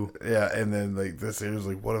do. Yeah, and then like this is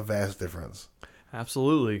like what a vast difference.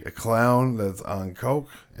 Absolutely. A clown that's on coke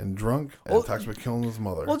and drunk and talks about killing his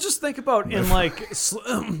mother. Well, just think about in like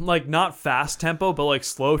like not fast tempo, but like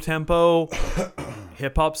slow tempo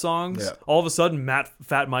hip hop songs. Yeah. All of a sudden,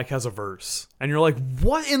 Fat Mike has a verse, and you're like,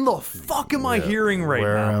 "What in the fuck am I hearing right now?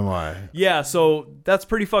 Where am I?" Yeah, so that's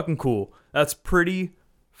pretty fucking cool. That's pretty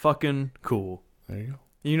fucking cool. There you go.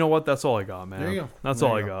 You know what? That's all I got, man. There you go. That's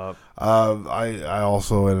all I got. I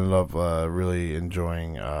also ended up really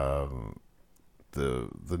enjoying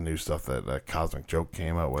the new stuff that Cosmic Joke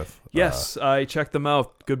came out with. Yes, I checked them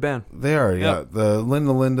out. Good band. They are, yeah. The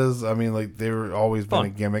Linda Lindas, I mean, like they were always been a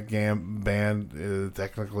gimmick band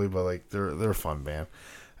technically, but like they're a fun band.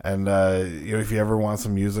 And you know, if you ever want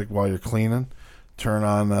some music while you're cleaning, turn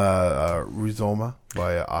on Rizoma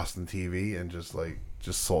by Austin TV and just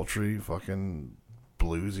sultry fucking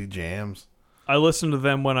bluesy jams. I listen to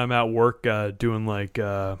them when I'm at work doing like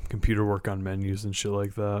computer work on menus and shit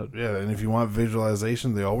like that. Yeah, and if you want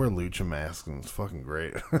visualization, they all wear lucha masks and it's fucking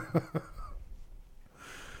great.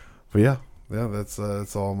 But yeah,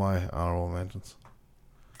 that's all my honorable mentions.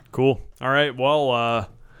 Cool. All right, well,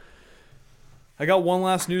 I got one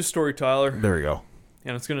last news story, Tyler. There we go.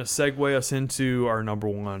 And it's going to segue us into our number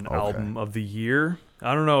one album of the year.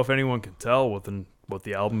 I don't know if anyone can tell what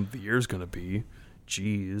the album of the year is going to be.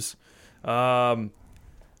 Jeez. The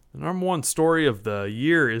number one story of the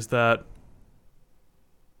year is that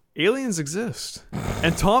aliens exist.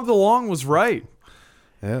 And Tom DeLonge was right.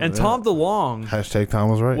 Yeah, and Tom DeLonge Tom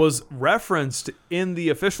was right. Was referenced in the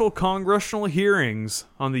official congressional hearings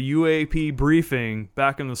on the UAP briefing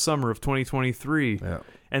back in the summer of 2023. Yeah.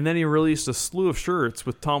 And then he released a slew of shirts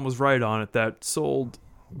with Tom was right on it that sold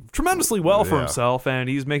tremendously well for himself, and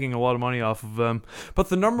he's making a lot of money off of them. But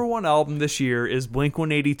the number one album this year is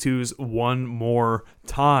Blink-182's One More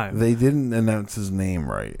Time. They didn't announce his name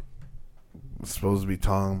right. It's supposed to be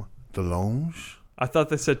Tom DeLonge. I thought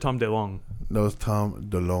they said Tom DeLonge. No, it's Tom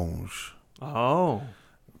DeLonge. Oh.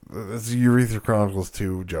 That's a Urethra Chronicles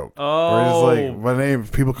 2 joke. Oh. Where it's like, my name,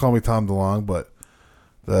 people call me Tom DeLonge, but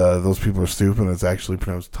those people are stupid. It's actually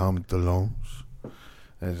pronounced Tom DeLonge.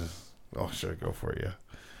 And it's just, sure, go for it, yeah.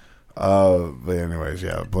 But anyways,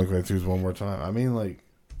 yeah, Blink-182's One More Time. I mean, like,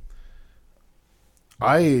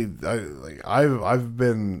 I've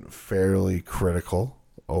been fairly critical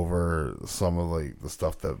over some of like the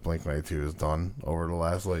stuff that Blink-182 has done over the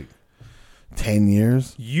last like 10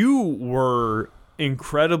 years. You were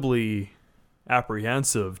incredibly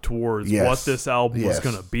apprehensive towards what this album was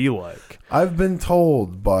going to be like. I've been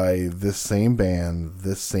told by this same band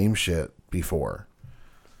this same shit before.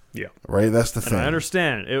 Yeah. Right? That's the thing. I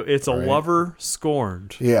understand. It's a lover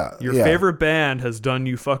scorned. Yeah. Your favorite band has done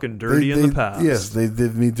you fucking dirty in the past. Yes, they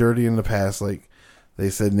did me dirty in the past. Like, they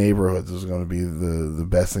said Neighborhoods was going to be the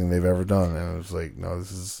best thing they've ever done. And I was like, no,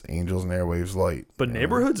 this is Angels and Airwaves Light. But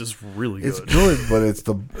Neighborhoods is really good. It's good, but it's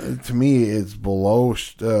to me, it's below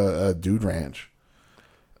Dude Ranch.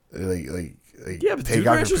 Like yeah, but Dude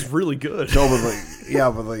Ranch is really good. No,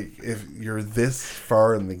 but like, if you're this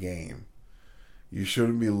far in the game, you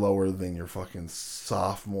shouldn't be lower than your fucking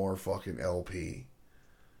sophomore fucking LP.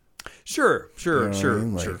 Sure. You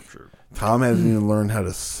know sure. Tom hasn't even learned how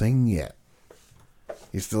to sing yet.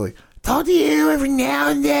 He's still like, talk to you every now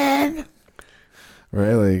and then.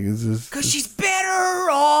 Right? Like, it's just. Because she's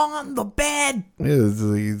better on the bed. Yeah,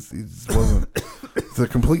 it's a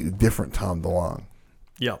completely different Tom DeLonge.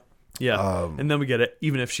 Yeah. Yeah. And then we get it,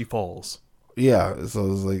 even if she falls. Yeah,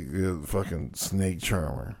 so it's like fucking Snake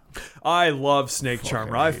Charmer. I love Snake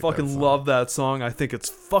Charmer. I fucking love that song. I think it's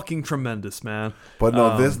fucking tremendous, man. But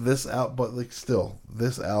no, this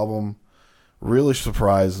album really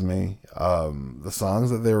surprised me. The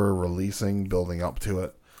songs that they were releasing, building up to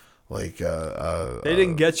it, like They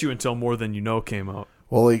didn't get you until More Than You Know came out.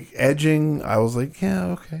 well, like Edging, I was like, yeah,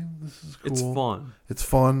 okay, this is cool. It's fun. It's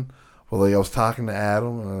fun. Well, like I was talking to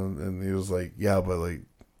Adam, and he was like, yeah, but like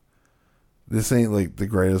this ain't like the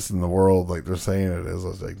greatest in the world. Like they're saying it is. I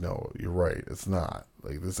was like, no, you're right. It's not.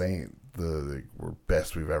 Like this ain't the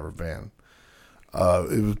best we've ever been.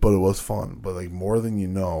 But it was fun. But like More Than You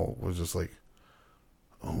Know was just like,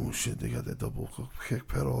 oh shit, they got that double kick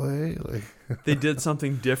pedal, eh? Like They did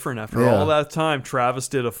something different after Yeah. all that time. Travis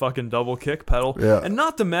did a fucking double kick pedal. Yeah. And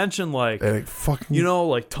not to mention, like, and it fucking you know,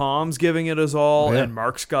 like Tom's giving it his all, Yeah. and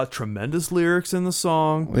Mark's got tremendous lyrics in the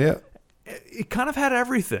song. yeah. It kind of had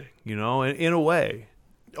everything, you know, in a way.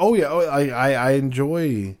 Oh yeah, I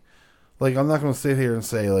enjoy. Like I'm not gonna sit here and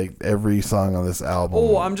say like every song on this album.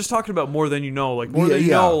 Oh, I'm just talking about More Than You Know. Like More Yeah, Than You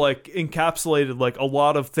yeah. Know, like encapsulated like a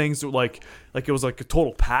lot of things that like it was like a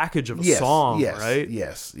total package of a song, yes, right?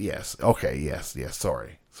 Yes. Okay, yes.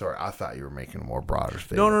 Sorry. I thought you were making a more broader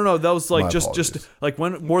statement. No. That was like My just apologies. like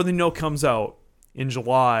when More Than You Know comes out in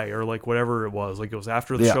July or like whatever it was. Like it was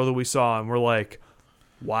after the Yeah. show that we saw, and we're like,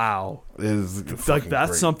 wow, It is like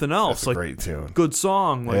that's something else. That's a Like great tune. good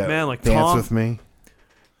song. Like Yeah. man, like Dance Tom. with Me.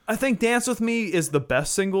 I think Dance With Me is the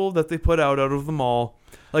best single that they put out of them all.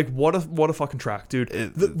 Like what a fucking track, dude.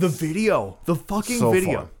 The video, the fucking So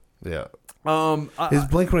video. fun. Yeah. Is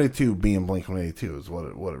Blink-182 being Blink-182 is what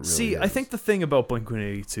it really See, is. I think the thing about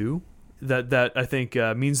Blink-182 that I think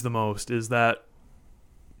means the most is that,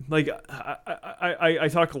 like, I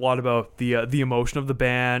talk a lot about the emotion of the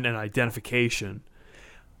band and identification.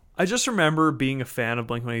 I just remember being a fan of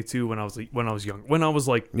Blink-182 when I was young, when I was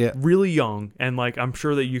like really young, and like I'm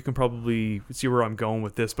sure that you can probably see where I'm going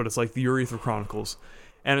with this, but it's like the Urethra Chronicles,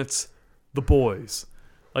 and it's the boys,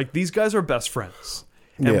 like these guys are best friends.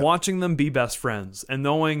 And watching them be best friends and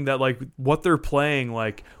knowing that like what they're playing,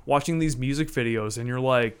 like watching these music videos, and you're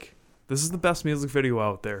like, this is the best music video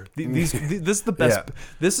out there. This is the best. Yeah.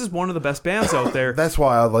 This is one of the best bands out there. That's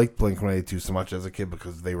why I liked Blink-182 so much as a kid,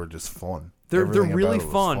 because they were just fun. They're Everything really about it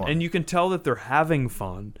was fun, and you can tell that they're having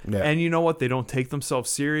fun. Yeah. And you know what? They don't take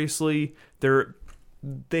themselves seriously.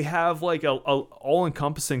 They have like a all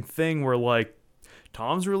encompassing thing where like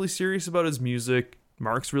Tom's really serious about his music.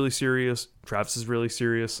 Mark's really serious. Travis is really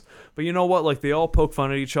serious. But you know what? Like, they all poke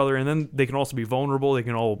fun at each other, and then they can also be vulnerable. They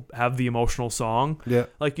can all have the emotional song. Yeah.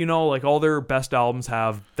 Like, you know, like all their best albums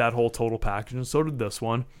have that whole total package, and so did this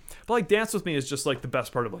one. But like, Dance With Me is just like the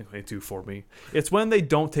best part of Blink-182 for me. It's when they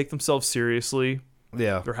don't take themselves seriously.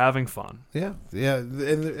 Yeah. They're having fun. Yeah.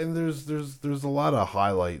 And there's a lot of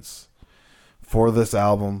highlights for this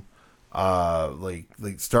album. Like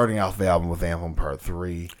starting off the album with Anthem Part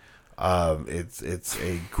 3. It's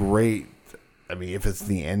a great. I mean, if it's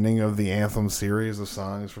the ending of the Anthem series of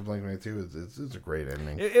songs for Blink-182, it's a great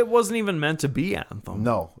ending. It wasn't even meant to be Anthem.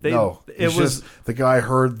 No. It was just the guy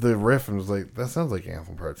heard the riff and was like, "That sounds like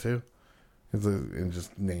Anthem Part 2," and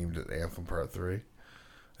just named it Anthem Part 3.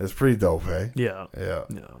 It's pretty dope, eh? Yeah. Yeah.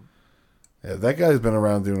 That guy's been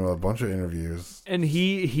around doing a bunch of interviews, and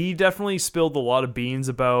he definitely spilled a lot of beans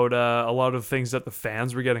about a lot of things that the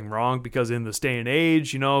fans were getting wrong, because in this day and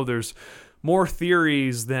age, you know, there's more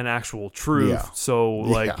theories than actual truth. Yeah. So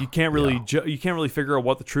like you can't really you can't really figure out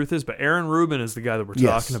what the truth is. But Aaron Rubin is the guy that we're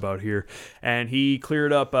talking about here, and he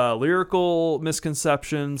cleared up lyrical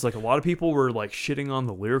misconceptions. Like, a lot of people were like shitting on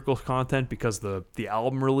the lyrical content because the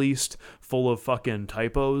album released full of fucking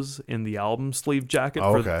typos in the album sleeve jacket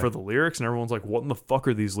for the lyrics, and everyone's like, what in the fuck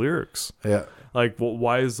are these lyrics? Yeah. Like,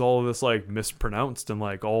 why is all of this like mispronounced, and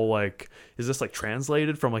like all like, is this like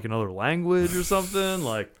translated from like another language or something?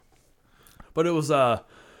 Like, but it was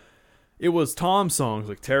Tom's songs,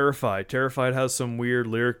 like Terrified. Terrified has some weird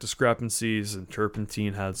lyric discrepancies, and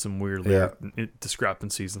Turpentine had some weird lyric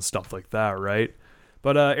discrepancies and stuff like that, right?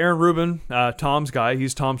 But Aaron Rubin, Tom's guy,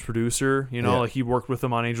 he's Tom's producer. You know, like he worked with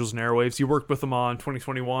him on Angels and Airwaves. He worked with him on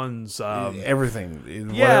 2021's everything.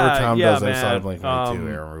 Whatever Tom does outside of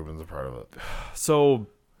Blink-182, Aaron Rubin's a part of it. So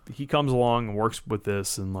he comes along and works with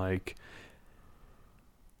this, and like,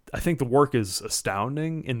 I think the work is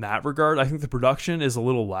astounding in that regard. I think the production is a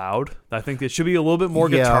little loud. I think it should be a little bit more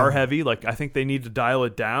guitar heavy. Like, I think they need to dial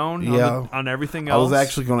it down on everything else. I was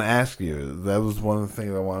actually going to ask you. That was one of the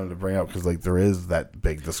things I wanted to bring up, because like there is that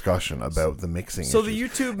big discussion about the mixing. So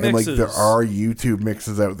issues. the YouTube and mixes, like there are YouTube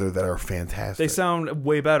mixes out there that are fantastic. They sound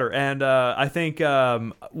way better. And I think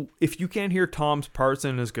if you can't hear Tom's parts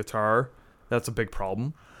in his guitar, that's a big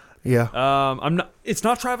problem. Yeah. I'm not. It's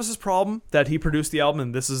not Travis's problem that he produced the album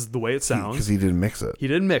and this is the way it sounds. Because he didn't mix it. He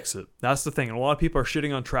didn't mix it. That's the thing. And a lot of people are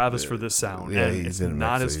shitting on Travis for this sound. Yeah, and it's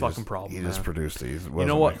not his fucking problem. He just produced it. He wasn't You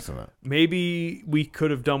know what? mixing it. Maybe we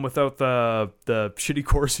could have done without the shitty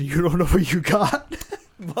chorus. You don't know what you got.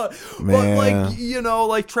 but like, you know,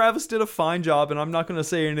 like Travis did a fine job, and I'm not going to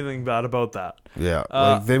say anything bad about that. Yeah,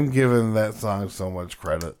 like them giving that song so much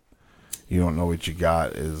credit. You don't know what you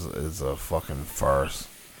got is a fucking farce.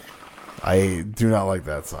 I do not like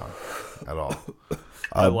that song at all.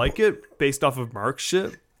 I like it based off of Mark's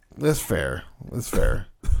shit. That's fair. That's fair.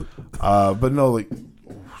 But no, like,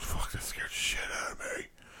 fuck, that scared the shit out of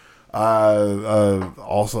me.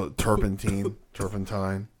 Also, Turpentine,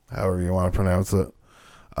 however you want to pronounce it.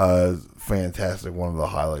 Fantastic. One of the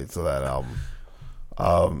highlights of that album.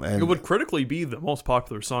 And it would critically be the most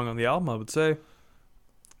popular song on the album, I would say.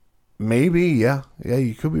 Maybe, yeah,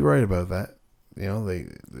 you could be right about that. You know,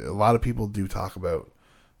 a lot of people do talk about.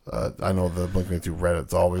 I know the Blink-182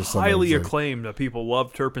 Reddit's always highly acclaimed that people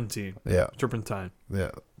love Turpentine. Yeah, Turpentine.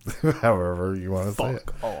 Yeah, however you want to say it.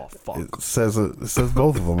 Oh fuck! It says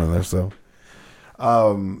both of them in there. So,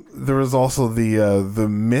 there was also the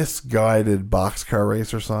misguided Boxcar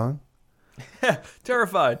Racer song.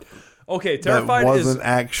 Terrified. Okay, Terrified that wasn't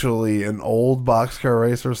actually an old Boxcar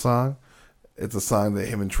Racer song. It's a song that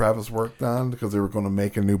him and Travis worked on because they were going to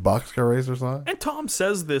make a new Boxcar Racer song. And Tom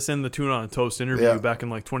says this in the Tune on a Toast interview back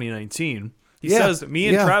in like 2019. He says, me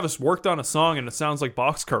and Travis worked on a song and it sounds like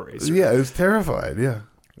Boxcar Racer. Yeah, it was Terrified, yeah.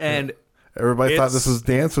 And everybody thought this was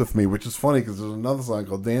Dance With Me, which is funny because there's another song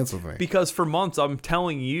called Dance With Me. Because for months, I'm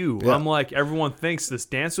telling you, I'm like, everyone thinks this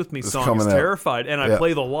Dance With Me song is Terrified. And I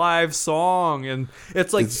play the live song and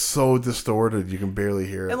it's like... It's so distorted, you can barely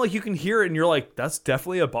hear it. And like, you can hear it and you're like, that's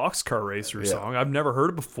definitely a Boxcar Racer song. I've never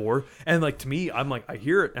heard it before. And like, to me, I'm like, I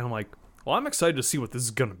hear it and I'm like, well, I'm excited to see what this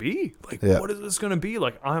is going to be. Like, what is this going to be?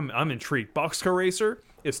 Like, I'm intrigued. Boxcar Racer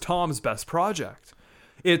is Tom's best project.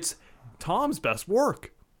 It's Tom's best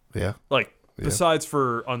work. Yeah. Like, besides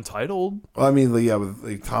for Untitled. Well, I mean,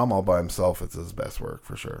 with Tom all by himself, it's his best work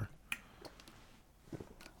for sure.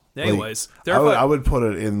 Anyways, like, I would put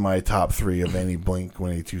it in my top 3 of any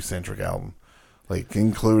Blink-182 centric album, like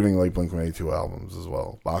including like Blink-182 albums as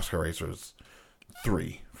well. Boxcar Racer's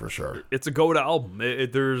 3 for sure. It's a goat album.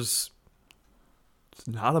 It's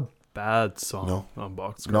not a bad song on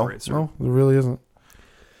Boxcar Racer. No, it really isn't.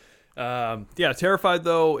 Terrified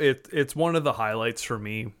though, it's one of the highlights for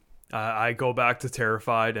me. I go back to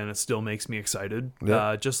Terrified and it still makes me excited.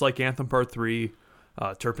 Just like Anthem Part 3,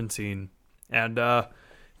 Turpentine. And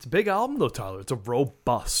it's a big album though, Tyler. It's a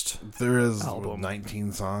robust There is album.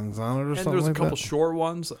 19 songs on it or something. And there's a like couple that. short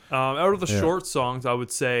ones. Out of the short songs, I would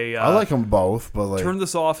say... I like them both, but like... Turn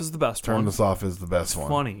This Off is the best one. Turn This Off is the best one.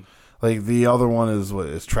 Funny. Like the other one is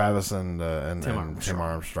Travis and Tim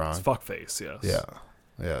Armstrong. It's Fuckface, yes. Yeah.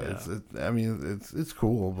 It's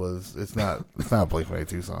cool, but it's not a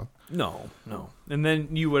Blink-182 song. No. And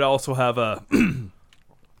then you would also have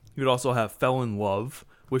Fell in Love,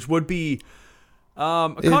 which would be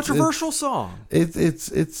a controversial song.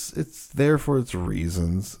 It's there for its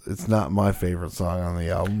reasons. It's not my favorite song on the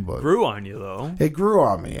album, but grew on you though. It grew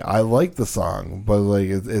on me. I like the song, but like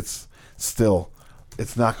it's still,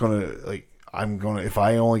 it's not gonna like. I'm gonna, if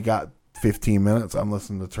I only got 15 minutes, I'm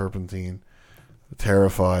listening to Turpentine,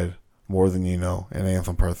 Terrified, More Than You Know, and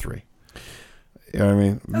Anthem Part 3. You know what I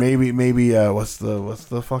mean? Maybe what's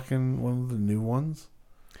the fucking one of the new ones?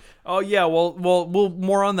 Oh yeah, well, we'll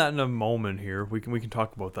more on that in a moment here. We can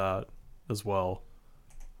talk about that as well.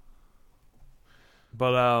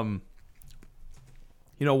 But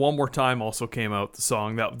One More Time also came out, the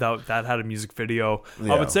song that had a music video.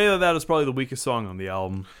 Yeah. I would say that is probably the weakest song on the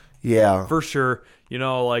album. Yeah, for sure.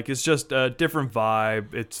 It's just a different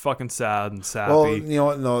vibe. It's fucking sad and sappy. Well, you know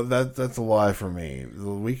what? No, that's a lie for me.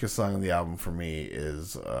 The weakest song on the album for me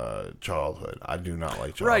is Childhood. I do not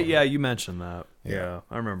like Childhood. Right, yeah, you mentioned that. Yeah,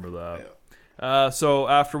 I remember that. Yeah. So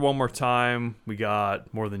after One More Time, we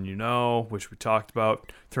got More Than You Know, which we talked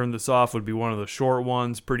about. Turn This Off would be one of the short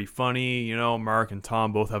ones. Pretty funny. Mark and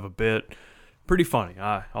Tom both have a bit. Pretty funny,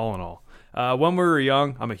 all in all. When We Were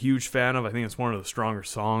Young, I'm a huge fan of. I think it's one of the stronger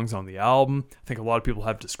songs on the album. I think a lot of people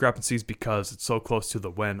have discrepancies because it's so close to the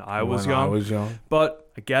When I Was Young. But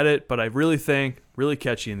I get it. But I really think, really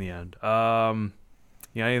catchy in the end. You got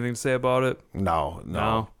anything to say about it?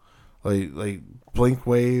 No. Like Blink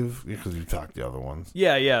Wave, because you talked the other ones.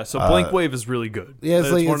 Yeah. So Blink Wave is really good. Yeah, it's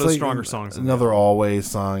one of the stronger songs. Another Always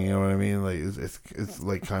song, you know what I mean? Like it's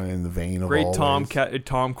like kind of in the vein of great Always.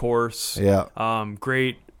 Tom chorus. Yeah.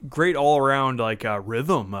 Great all around like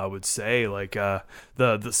rhythm, I would say, like the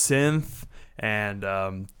synth and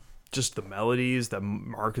just the melodies that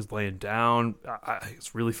Mark is laying down,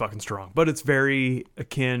 it's really fucking strong. But it's very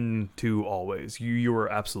akin to Always. You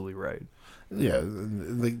were absolutely right. Yeah,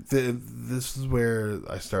 like this is where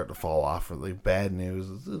I start to fall off. Like Bad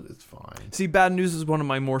News, it's fine. See, Bad News is one of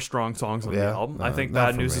my more strong songs on the album. I think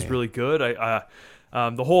Bad News is really good.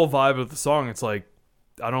 The whole vibe of the song, it's like,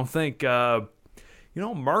 I don't think,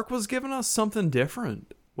 Mark was giving us something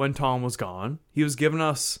different when Tom was gone. He was giving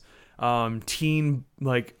us teen,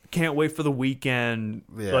 like, can't wait for the weekend.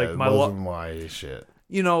 Yeah, like my why shit.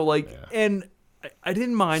 And I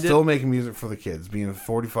didn't mind Still making music for the kids, being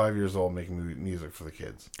 45 years old, making music for the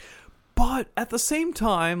kids. But at the same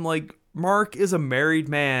time, like, Mark is a married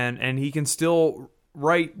man and he can still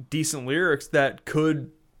write decent lyrics that could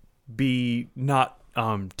be not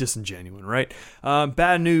disingenuous, right?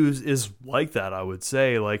 Bad News is like that, I would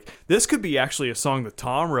say. Like, this could be actually a song that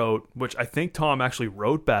Tom wrote, which I think Tom actually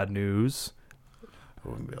wrote Bad News. I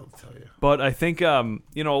wouldn't be able to tell you. But I think, a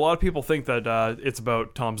lot of people think that it's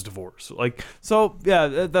about Tom's divorce. Like, so,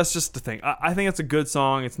 yeah, that's just the thing. I think it's a good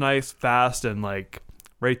song. It's nice, fast, and, like,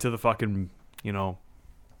 right to the fucking, I don't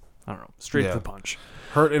know, straight to the punch.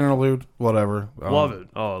 Hurt interlude, whatever. Love it.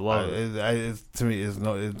 Oh, I love it. To me, I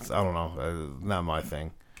don't know, not my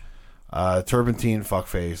thing. Turpentine,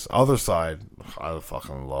 Fuckface, Other Side. I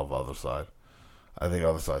fucking love Other Side. I think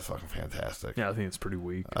Other Side's fucking fantastic. Yeah, I think it's pretty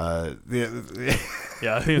weak. Yeah,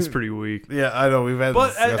 I think it's pretty weak. Yeah, I know we've had.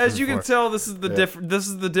 But as you can tell, this is the This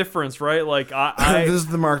is the difference, right? Like this is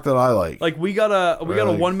the Mark that I like. Like we got a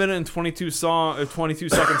 1 minute and 22 second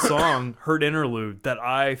song, Hurt interlude, that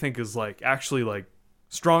I think is like actually like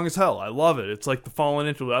strong as hell. I love it. It's like the Fallen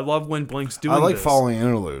interlude. I love when Blink's doing. I like this. Fallen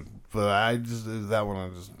interlude, but it doesn't do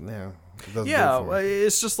it for me.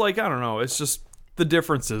 It's just like, I don't know. It's just the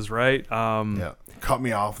differences, right? Yeah. Cut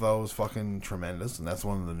Me Off, though, was fucking tremendous, and that's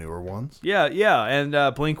one of the newer ones. Yeah,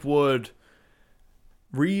 and Blink would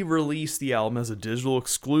re-release the album as a digital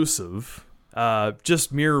exclusive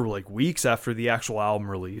just mere like weeks after the actual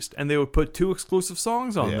album released, and they would put 2 exclusive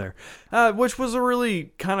songs on there, which was a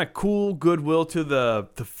really kind of cool goodwill to the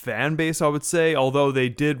fan base, I would say, although they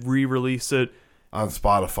did re-release it on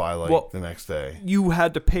Spotify the next day. You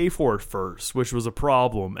had to pay for it first, which was a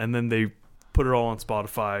problem, and then they put it all on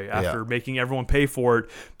Spotify after making everyone pay for it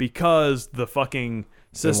because the fucking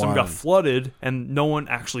system got flooded and no one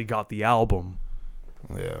actually got the album.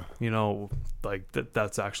 Yeah.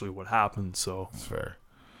 That's actually what happened, so. That's fair.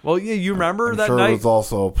 Well, yeah, you remember I'm that sure night? It was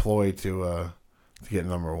also a ploy to get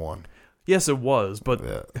number 1. Yes, it was,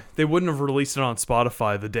 but they wouldn't have released it on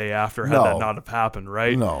Spotify the day after had that not have happened,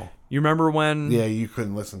 right? No. You remember when... Yeah, you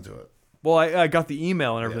couldn't listen to it. Well, I got the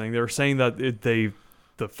email and everything. They were saying that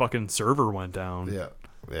the fucking server went down.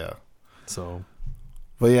 Yeah. So,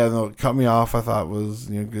 but yeah, no, Cut Me Off. I thought was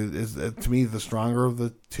good. Is to me the stronger of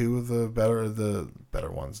the two of the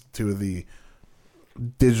better ones. 2 of the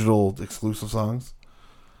digital exclusive songs.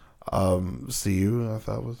 See You. I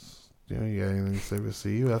thought was you got anything to say with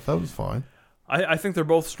See You? I thought it was fine. I think they're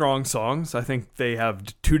both strong songs. I think they have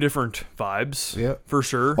 2 different vibes. Yeah, for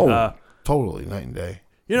sure. Oh, totally night and day.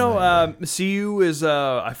 See You is,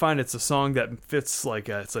 I find it's a song that fits like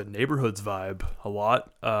it's a Neighborhoods vibe a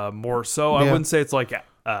lot, more so. I wouldn't say it's like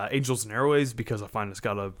Angels and Airways because I find it's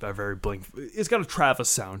got a very Blink, it's got a Travis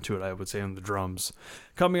sound to it, I would say, on the drums.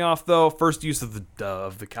 Cut Me Off, though, first use of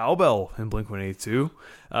the cowbell in Blink-182.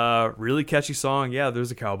 Really catchy song. Yeah,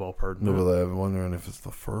 there's a cowbell part in it. I'm wondering if it's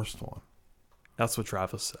the first one. That's what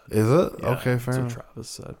Travis said. Is it? Yeah, okay, fair enough. That's what Travis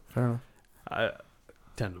said. Fair enough. I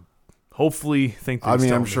tend to hopefully think.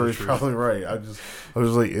 I'm sure he's probably right. I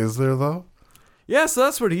was like, is there though? Yeah, so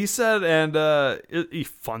that's what he said, and a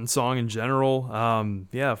fun song in general.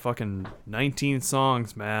 Fucking 19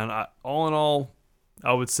 songs, man. All in all,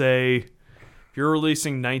 I would say if you're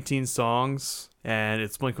releasing 19 songs and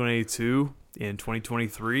it's Blink-182 in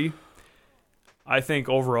 2023, I think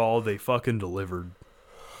overall they fucking delivered.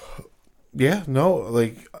 Yeah, no,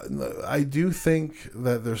 like I do think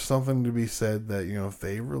that there's something to be said that, if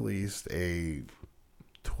they released a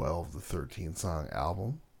 12 to 13 song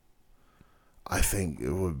album, I think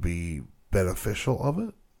it would be beneficial of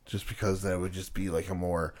it, just because that would just be like a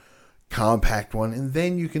more compact one, and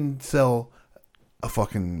then you can sell a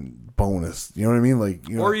fucking bonus. You know what I mean? Like,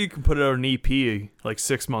 or you can put it on an EP like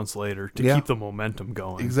 6 months later to keep the momentum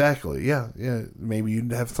going. Exactly. Yeah. Maybe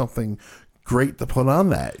you'd have something great to put on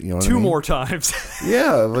that, 2 more times.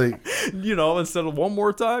 Yeah, like instead of 1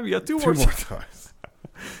 more time, you got 2 more times.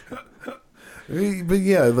 But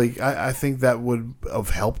yeah, like I think that would have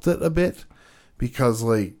helped it a bit, because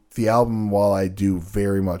like the album, while I do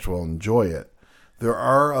very much well enjoy it, there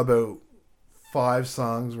are about 5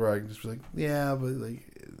 songs where I can just be like, yeah, but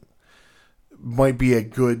like might be a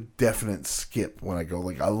good definite skip when I go.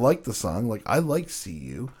 Like I like the song. Like I like See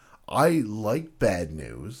You. I like Bad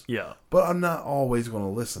News. Yeah. But I'm not always going to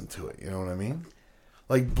listen to it. You know what I mean?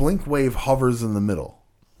 Like Blink Wave hovers in the middle.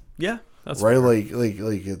 Yeah. That's right. fair.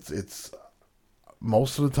 Like it's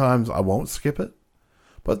most of the times I won't skip it,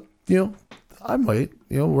 but I might.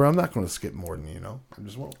 Where I'm not going to skip more than I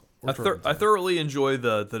just won't. I thoroughly enjoy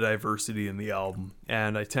the diversity in the album,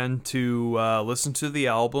 and I tend to listen to the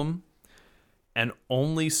album and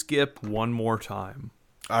only skip one more time.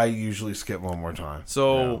 I usually skip one more time.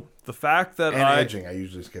 So the fact that edging, I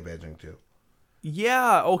usually skip edging too.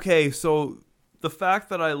 Yeah, okay, so the fact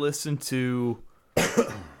that I listen to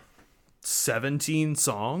 17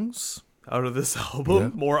 songs out of this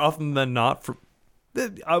album more often than not,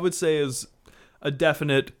 I would say is a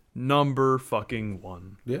definite number fucking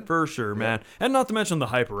one. Yeah. For sure, man. And not to mention the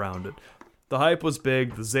hype around it. The hype was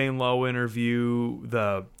big. The Zane Lowe interview,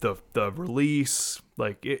 the release,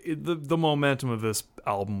 like the momentum of this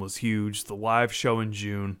album was huge. The live show in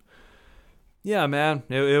June. Yeah, man.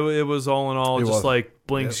 It was all in all just like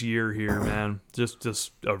Blink's year here, man. Just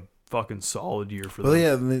a fucking solid year for them. Well,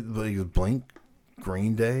 yeah, like Blink,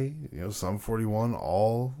 Green Day, Sum 41,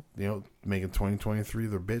 all making 2023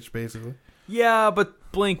 their bitch basically. Yeah,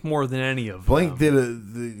 but Blink more than any of Blink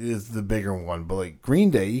them. is the bigger one, but like Green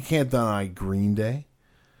Day, you can't deny Green Day.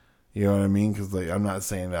 You know what I mean? Because like I'm not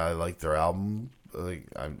saying that I like their album. Like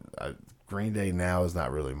Green Day now is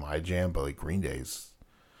not really my jam, but like Green Day's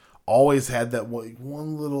always had that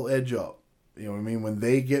one little edge up. You know what I mean? When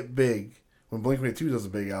they get big, when Blink-182 does a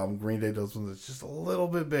big album, Green Day does one that's just a little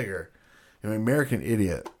bit bigger. American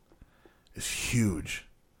Idiot is huge.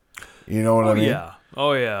 You know what I mean? Yeah.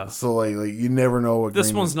 Oh yeah. So like you never know what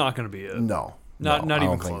this one's not going to be it. No, not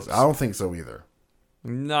even close. I don't think so either.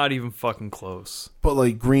 Not even fucking close. But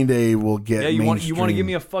like Green Day will get. Yeah, you want to give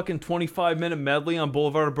me a fucking 25-minute medley on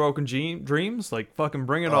Boulevard of Broken Dreams? Like fucking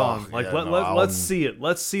bring it on. Like let's see it.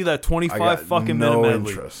 Let's see that 25 fucking minute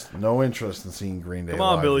medley. No interest in seeing Green Day. Come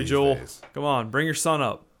on, live Billy these Joel. days. Come on, bring your son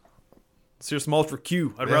up. Let's hear some Ultra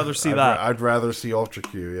Q. I'd rather see that. I'd rather see Ultra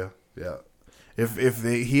Q. Yeah. If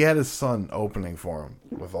he had his son opening for him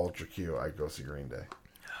with Ultra Q, I'd go see Green Day.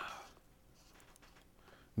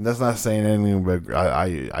 And that's not saying anything, but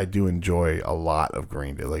I do enjoy a lot of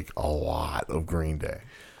Green Day, like a lot of Green Day.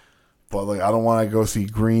 But like I don't want to go see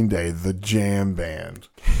Green Day, the jam band.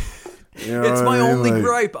 It's my only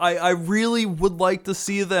gripe. I really would like to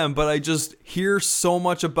see them, but I just hear so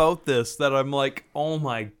much about this that I'm like, oh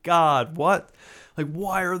my god, what? Like,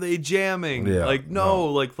 why are they jamming? Yeah, like, no,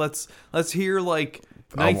 like let's hear like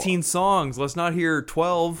 19 songs. Let's not hear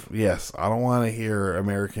 12. Yes, I don't want to hear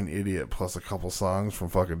American Idiot plus a couple songs from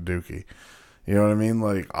fucking Dookie. You know what I mean?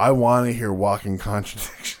 Like, I want to hear Walking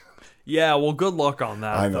Contradiction. Yeah, well, good luck on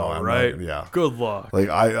that. I know, though, right? Yeah, good luck. Like,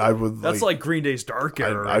 I would. That's like Green Day's Dark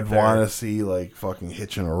Era. I'd want to see like fucking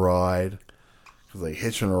Hitchin' a Ride, because like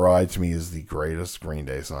Hitchin' a Ride to me is the greatest Green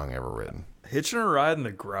Day song ever written. Hitchin' a Ride and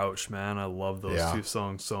The Grouch, man, I love those two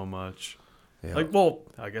songs so much. Yeah. Like, well,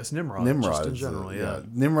 I guess Nimrod just in general, yeah.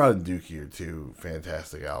 Nimrod and Dookie are two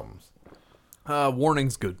fantastic albums.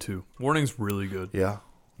 Warning's good too. Warning's really good. Yeah.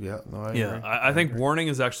 No, I agree. I think Warning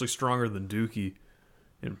is actually stronger than Dookie,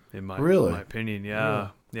 in my opinion. Yeah,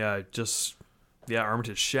 really?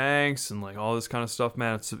 Armitage Shanks and like all this kind of stuff,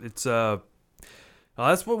 man. It's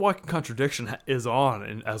that's what Walking Contradiction is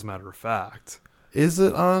on, as a matter of fact. Is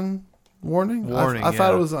it on Warning? Warning. I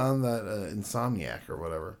thought it was on that Insomniac or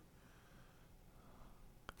whatever.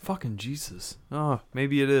 Fucking Jesus. Oh,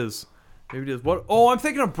 maybe it is. What? Oh, I'm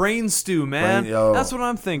thinking of Brain Stew, man. That's what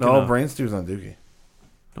I'm thinking of. No, Brain Stew's on Dookie.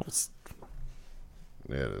 No, it's...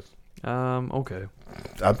 Yeah, it is. Okay.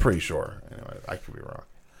 I'm pretty sure. Anyway, I could be wrong.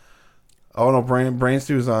 Oh no, Brain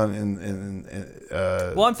Stew's on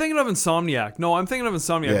well, I'm thinking of Insomniac. No, I'm thinking of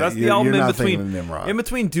Insomniac. Yeah, that's the album in between Nimrod. In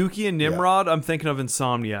between Dookie and Nimrod, I'm thinking of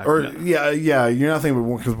Insomniac. Or yeah, you're not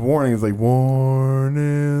thinking of, because Warning is like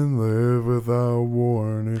warning, live without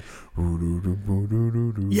warning.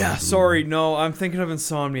 Yeah, sorry, no, I'm thinking of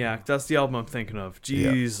Insomniac. That's the album I'm thinking of.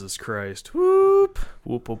 Jesus Christ. Whoop.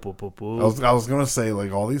 Whoop, whoop, whoop, whoop, whoop. I was gonna say,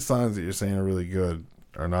 like, all these songs that you're saying are really good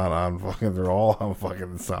are not on fucking, they're all on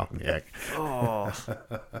fucking Insomniac.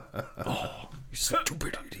 You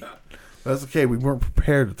stupid idiot. That's okay, we weren't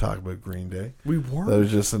prepared to talk about Green Day. We weren't? That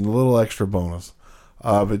was just a little extra bonus.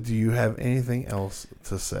 But do you have anything else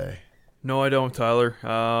to say? No, I don't, Tyler.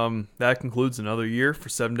 That concludes another year for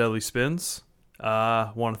 7 Deadly Spins.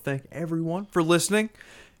 Want to thank everyone for listening,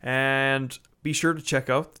 and be sure to check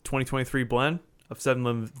out the 2023 blend of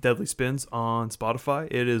 7 Deadly Spins on Spotify.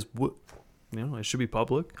 It is it should be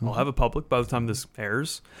public. I'll have it public by the time this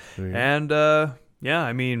airs. There you go. And yeah,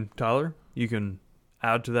 I mean, Tyler, you can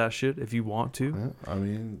add to that shit if you want to. Yeah, I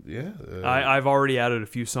mean, yeah. I've already added a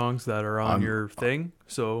few songs that are on your thing,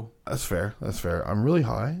 so That's fair. That's fair. I'm really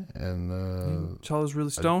high, and Tyler's really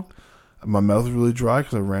stoned. my mouth is really dry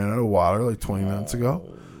because I ran out of water like 20 minutes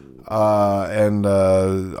ago. I'm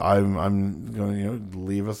going to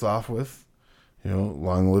leave us off with,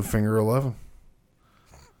 long live Finger 11.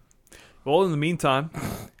 Well, in the meantime,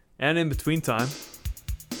 and in between time,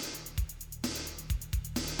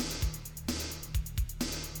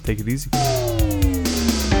 take it easy.